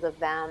get a hold of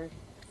them.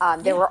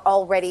 There were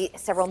already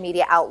several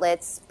media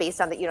outlets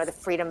based on the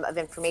Freedom of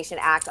Information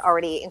Act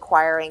already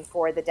inquiring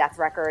for the death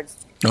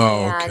records.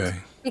 Oh, and okay.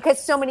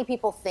 Because so many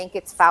people think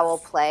it's foul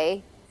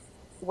play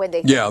when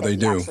they think that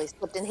he actually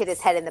slipped and hit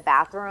his head in the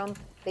bathroom.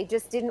 They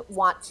just didn't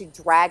want to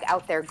drag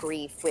out their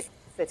grief with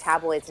the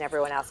tabloids and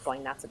everyone else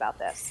going nuts about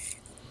this.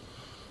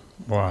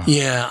 Wow.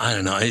 Yeah, I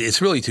don't know. It's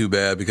really too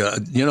bad because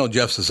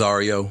Jeff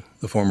Cesario,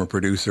 the former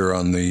producer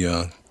on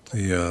the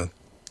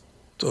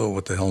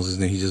what the hell is his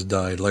name? He just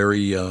died.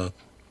 Larry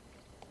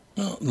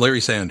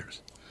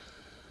Sanders.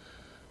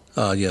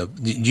 Yeah.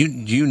 Do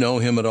you know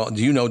him at all?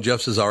 Do you know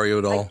Jeff Cesario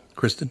at all,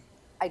 Kristen?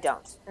 I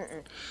don't.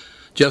 Mm-mm.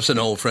 Jeff's an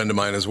old friend of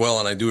mine as well,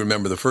 and I do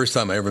remember the first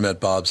time I ever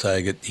met Bob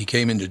Saget. He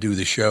came in to do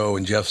the show,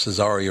 and Jeff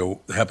Cesario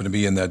happened to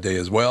be in that day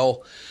as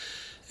well.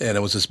 And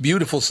it was this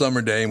beautiful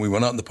summer day, and we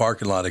went out in the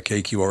parking lot at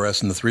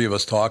KQRS, and the three of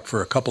us talked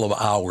for a couple of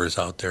hours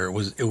out there. It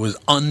was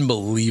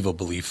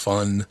unbelievably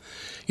fun,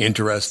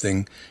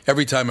 interesting.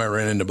 Every time I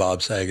ran into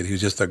Bob Saget, he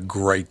was just a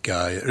great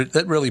guy.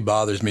 That really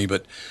bothers me.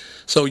 But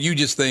so you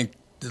just think,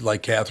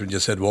 like Catherine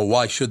just said, well,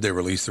 why should they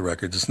release the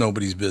records? It's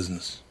nobody's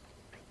business.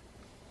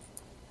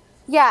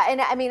 Yeah,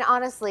 and I mean,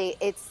 honestly,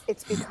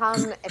 it's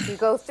become, if you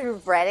go through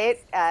Reddit,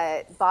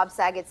 Bob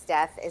Saget's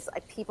death is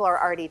like people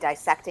are already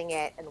dissecting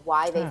it and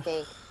why they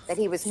think that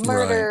he was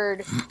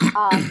murdered,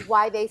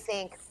 why they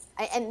think,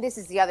 and this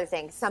is the other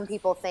thing, some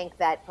people think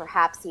that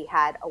perhaps he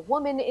had a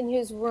woman in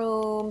his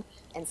room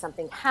and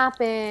something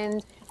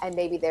happened, and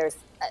maybe there's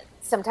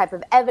some type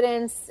of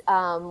evidence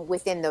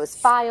within those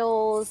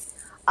files,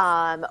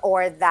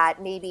 or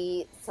that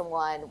maybe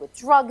someone with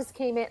drugs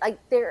came in. Like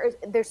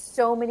there's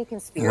so many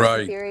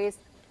conspiracy theories.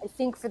 I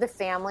think for the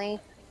family,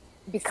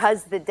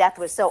 because the death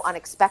was so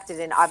unexpected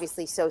and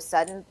obviously so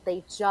sudden,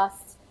 they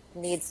just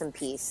need some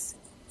peace.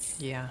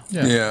 Yeah,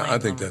 I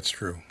think that's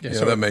true. Yeah,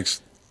 so that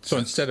makes. So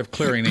instead of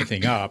clearing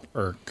anything up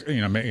or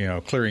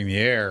clearing the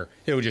air,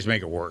 it would just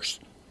make it worse.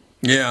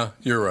 Yeah,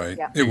 you're right.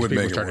 Yeah. It would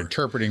people make it start worse.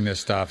 Interpreting this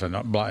stuff and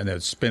then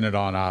spin it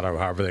on out of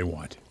however they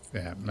want.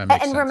 Yeah, that makes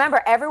and sense.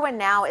 remember, everyone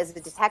now is a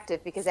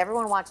detective because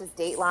everyone watches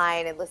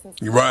Dateline and listens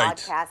to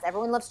podcasts.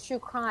 Everyone loves true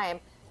crime,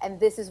 and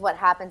this is what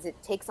happens.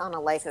 It takes on a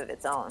life of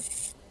its own.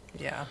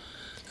 Yeah.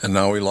 And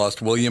now we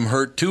lost William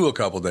Hurt, too, a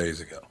couple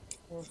days ago.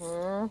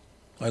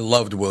 Mm-hmm. I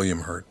loved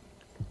William Hurt.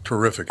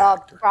 Terrific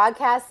actor.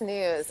 Broadcast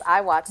news.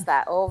 I watched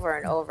that over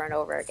and over and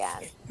over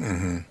again.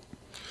 Mm-hmm.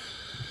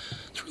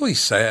 It's really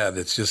sad.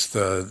 It's just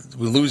we're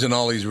losing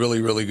all these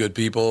really, really good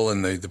people,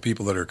 and the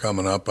people that are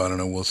coming up, I don't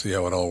know, we'll see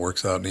how it all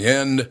works out in the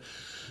end.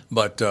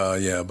 But,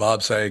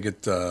 Bob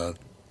Saget,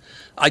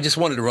 I just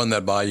wanted to run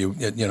that by you,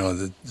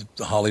 the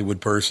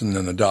Hollywood person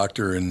and the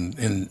doctor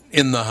in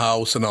the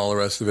house and all the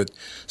rest of it.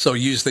 So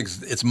you just think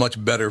it's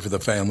much better for the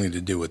family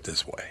to do it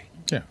this way?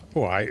 Yeah.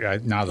 Well, I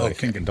now that I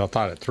think and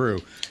thought it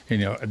through,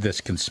 this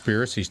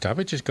conspiracy stuff,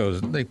 it just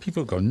goes,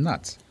 people go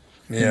nuts.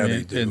 Yeah,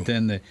 they do.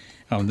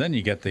 And then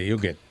you'll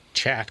get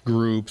chat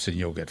groups and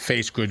you'll get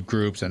Facebook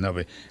groups,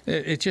 and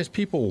it's just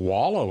people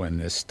wallow in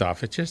this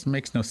stuff. It just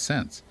makes no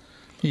sense.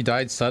 He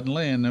died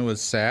suddenly, and it was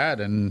sad,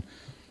 and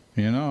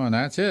and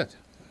that's it.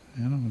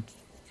 It's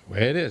the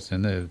way it is.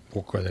 And the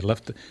book where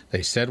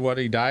they said what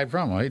he died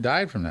from. Well, he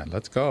died from that.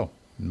 Let's go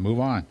and move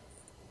on.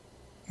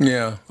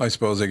 Yeah, I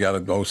suppose they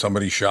got to.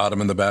 Somebody shot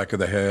him in the back of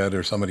the head,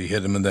 or somebody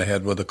hit him in the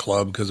head with a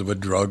club because of a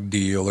drug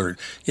deal, or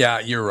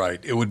you're right.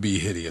 It would be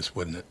hideous,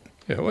 wouldn't it?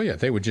 Yeah. Well, yeah,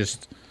 they would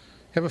just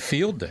have a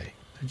field day.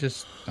 I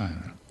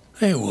don't know.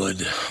 They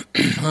would.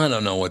 I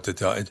don't know what to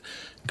tell you.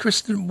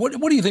 Kristen, what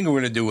do you think we're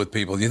going to do with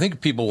people? Do you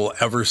think people will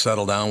ever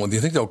settle down? Do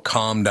you think they'll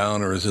calm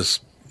down, or is this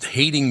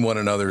hating one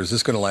another? Is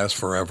this going to last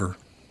forever?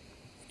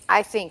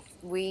 I think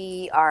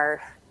we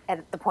are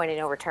at the point of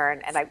no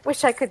return, and I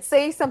wish I could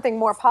say something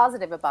more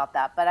positive about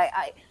that. But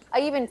I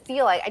even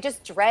feel like I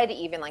just dread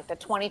even like the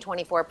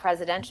 2024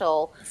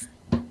 presidential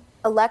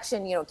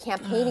election,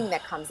 campaigning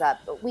that comes up.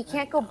 But we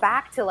can't go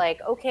back to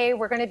okay,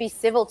 we're going to be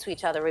civil to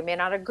each other. We may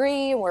not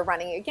agree, and we're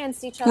running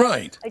against each other.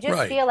 Right. I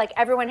just feel like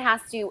everyone has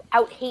to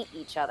out-hate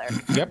each other.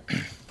 Yep.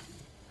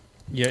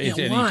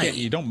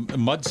 You don't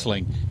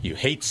mudsling, you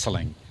hate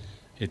sling.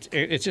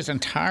 It's just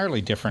entirely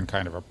different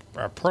kind of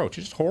approach.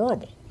 It's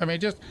horrible. I mean,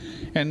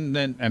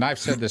 and I've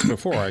said this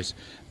before,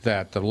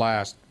 that the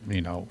last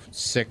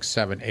 6,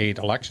 7, 8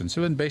 elections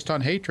have been based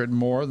on hatred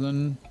more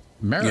than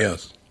merit.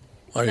 Yes,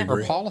 I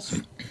agree. Or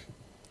policy.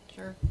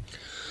 Sure.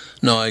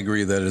 No, I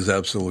agree. That is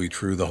absolutely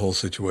true. The whole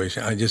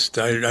situation.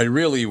 I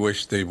really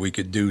wish that we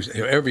could do.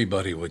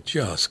 Everybody would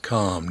just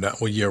calm down.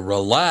 Will you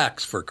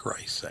relax, for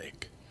Christ's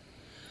sake?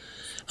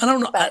 I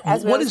don't know. But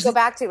as we always go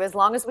back to, as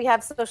long as we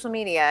have social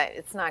media,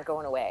 it's not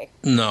going away.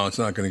 No, it's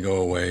not going to go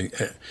away.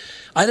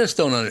 I just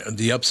don't know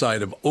the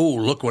upside of,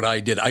 look what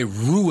I did. I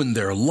ruined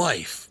their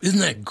life. Isn't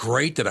that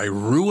great that I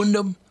ruined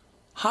them?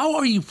 How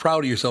are you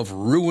proud of yourself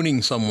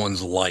ruining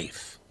someone's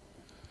life?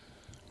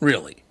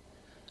 Really?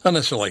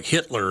 Unless you're like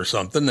Hitler or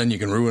something, then you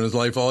can ruin his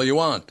life all you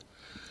want.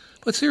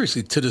 But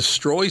seriously, to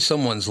destroy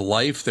someone's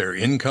life, their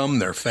income,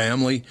 their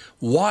family,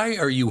 why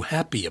are you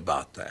happy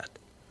about that?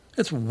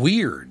 That's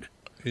weird.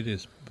 It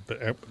is.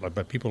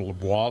 But people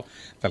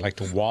like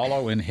to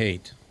wallow in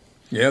hate.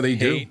 Yeah, they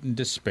do. Hate and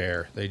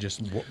despair.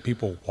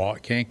 People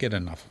can't get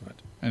enough of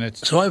it. And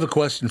so I have a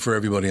question for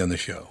everybody on the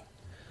show.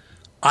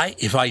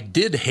 If I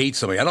did hate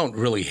somebody, I don't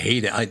really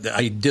hate it.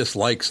 I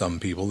dislike some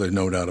people. There's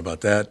no doubt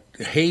about that.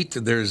 Hate,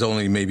 there's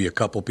only maybe a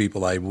couple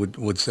people I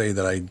would say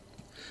that I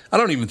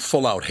don't even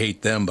full out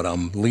hate them, but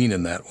I'm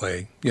leaning that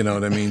way. You know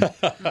what I mean?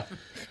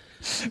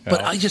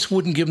 But I just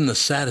wouldn't give them the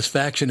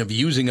satisfaction of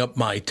using up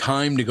my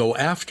time to go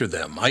after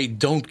them. I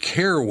don't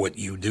care what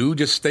you do.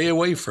 Just stay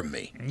away from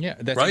me. Yeah,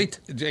 that's right.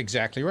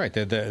 Exactly right.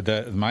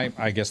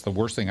 I guess the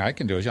worst thing I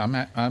can do is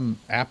I'm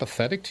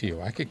apathetic to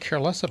you. I could care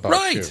less about you.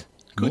 Right.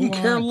 Couldn't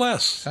care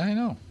less. I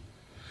know.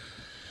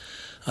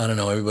 I don't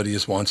know. Everybody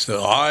just wants to.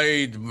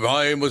 I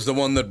was the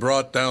one that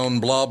brought down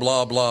blah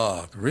blah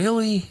blah.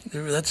 Really?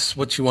 That's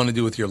what you want to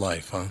do with your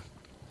life, huh?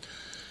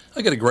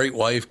 I got a great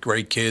wife,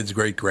 great kids,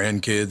 great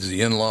grandkids,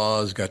 the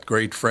in-laws, got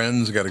great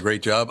friends, got a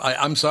great job.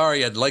 I'm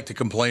sorry, I'd like to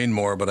complain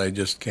more, but I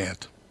just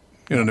can't.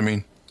 You know what I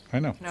mean? I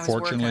know.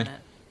 Fortunately.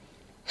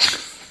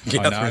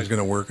 Catherine's going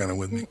to work on it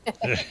with me.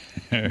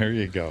 There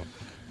you go.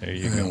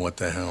 What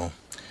the hell?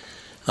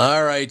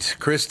 All right,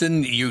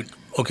 Kristen,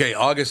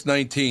 August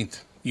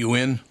 19th, you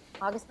in?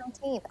 August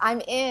 19th, I'm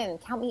in.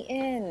 Count me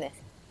in.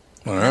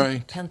 All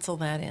right. Pencil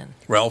that in.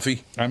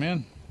 Ralphie? I'm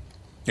in.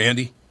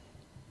 Andy?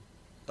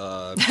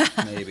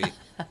 Maybe.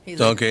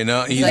 Okay,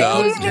 now he's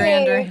out.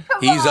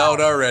 He's out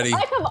already.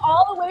 I come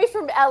all the way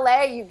from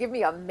LA. You give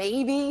me a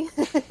maybe.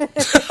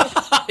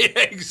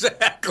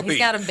 Exactly. He's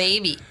got a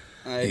baby.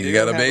 He's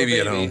got a baby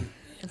at home,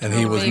 and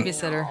he was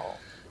babysitter.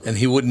 And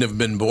he wouldn't have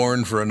been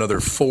born for another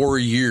 4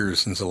 years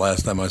since the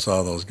last time I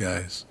saw those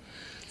guys.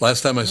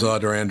 Last time I saw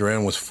Duran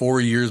Duran was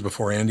 4 years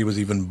before Andy was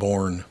even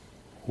born.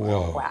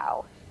 Whoa!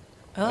 Wow.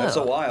 That's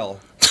a while.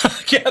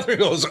 Catherine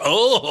goes,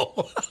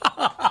 oh.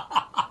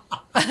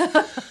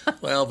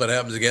 Well, if it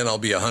happens again, I'll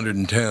be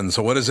 110.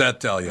 So what does that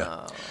tell you?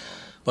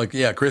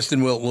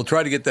 Kristen, we'll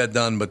try to get that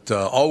done, but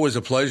always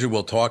a pleasure.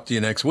 We'll talk to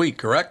you next week,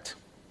 correct?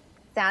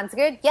 Sounds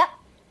good. Yep.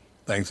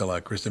 Thanks a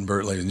lot, Kristen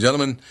Burt, ladies and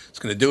gentlemen. It's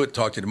going to do it.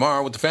 Talk to you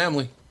tomorrow with the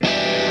family.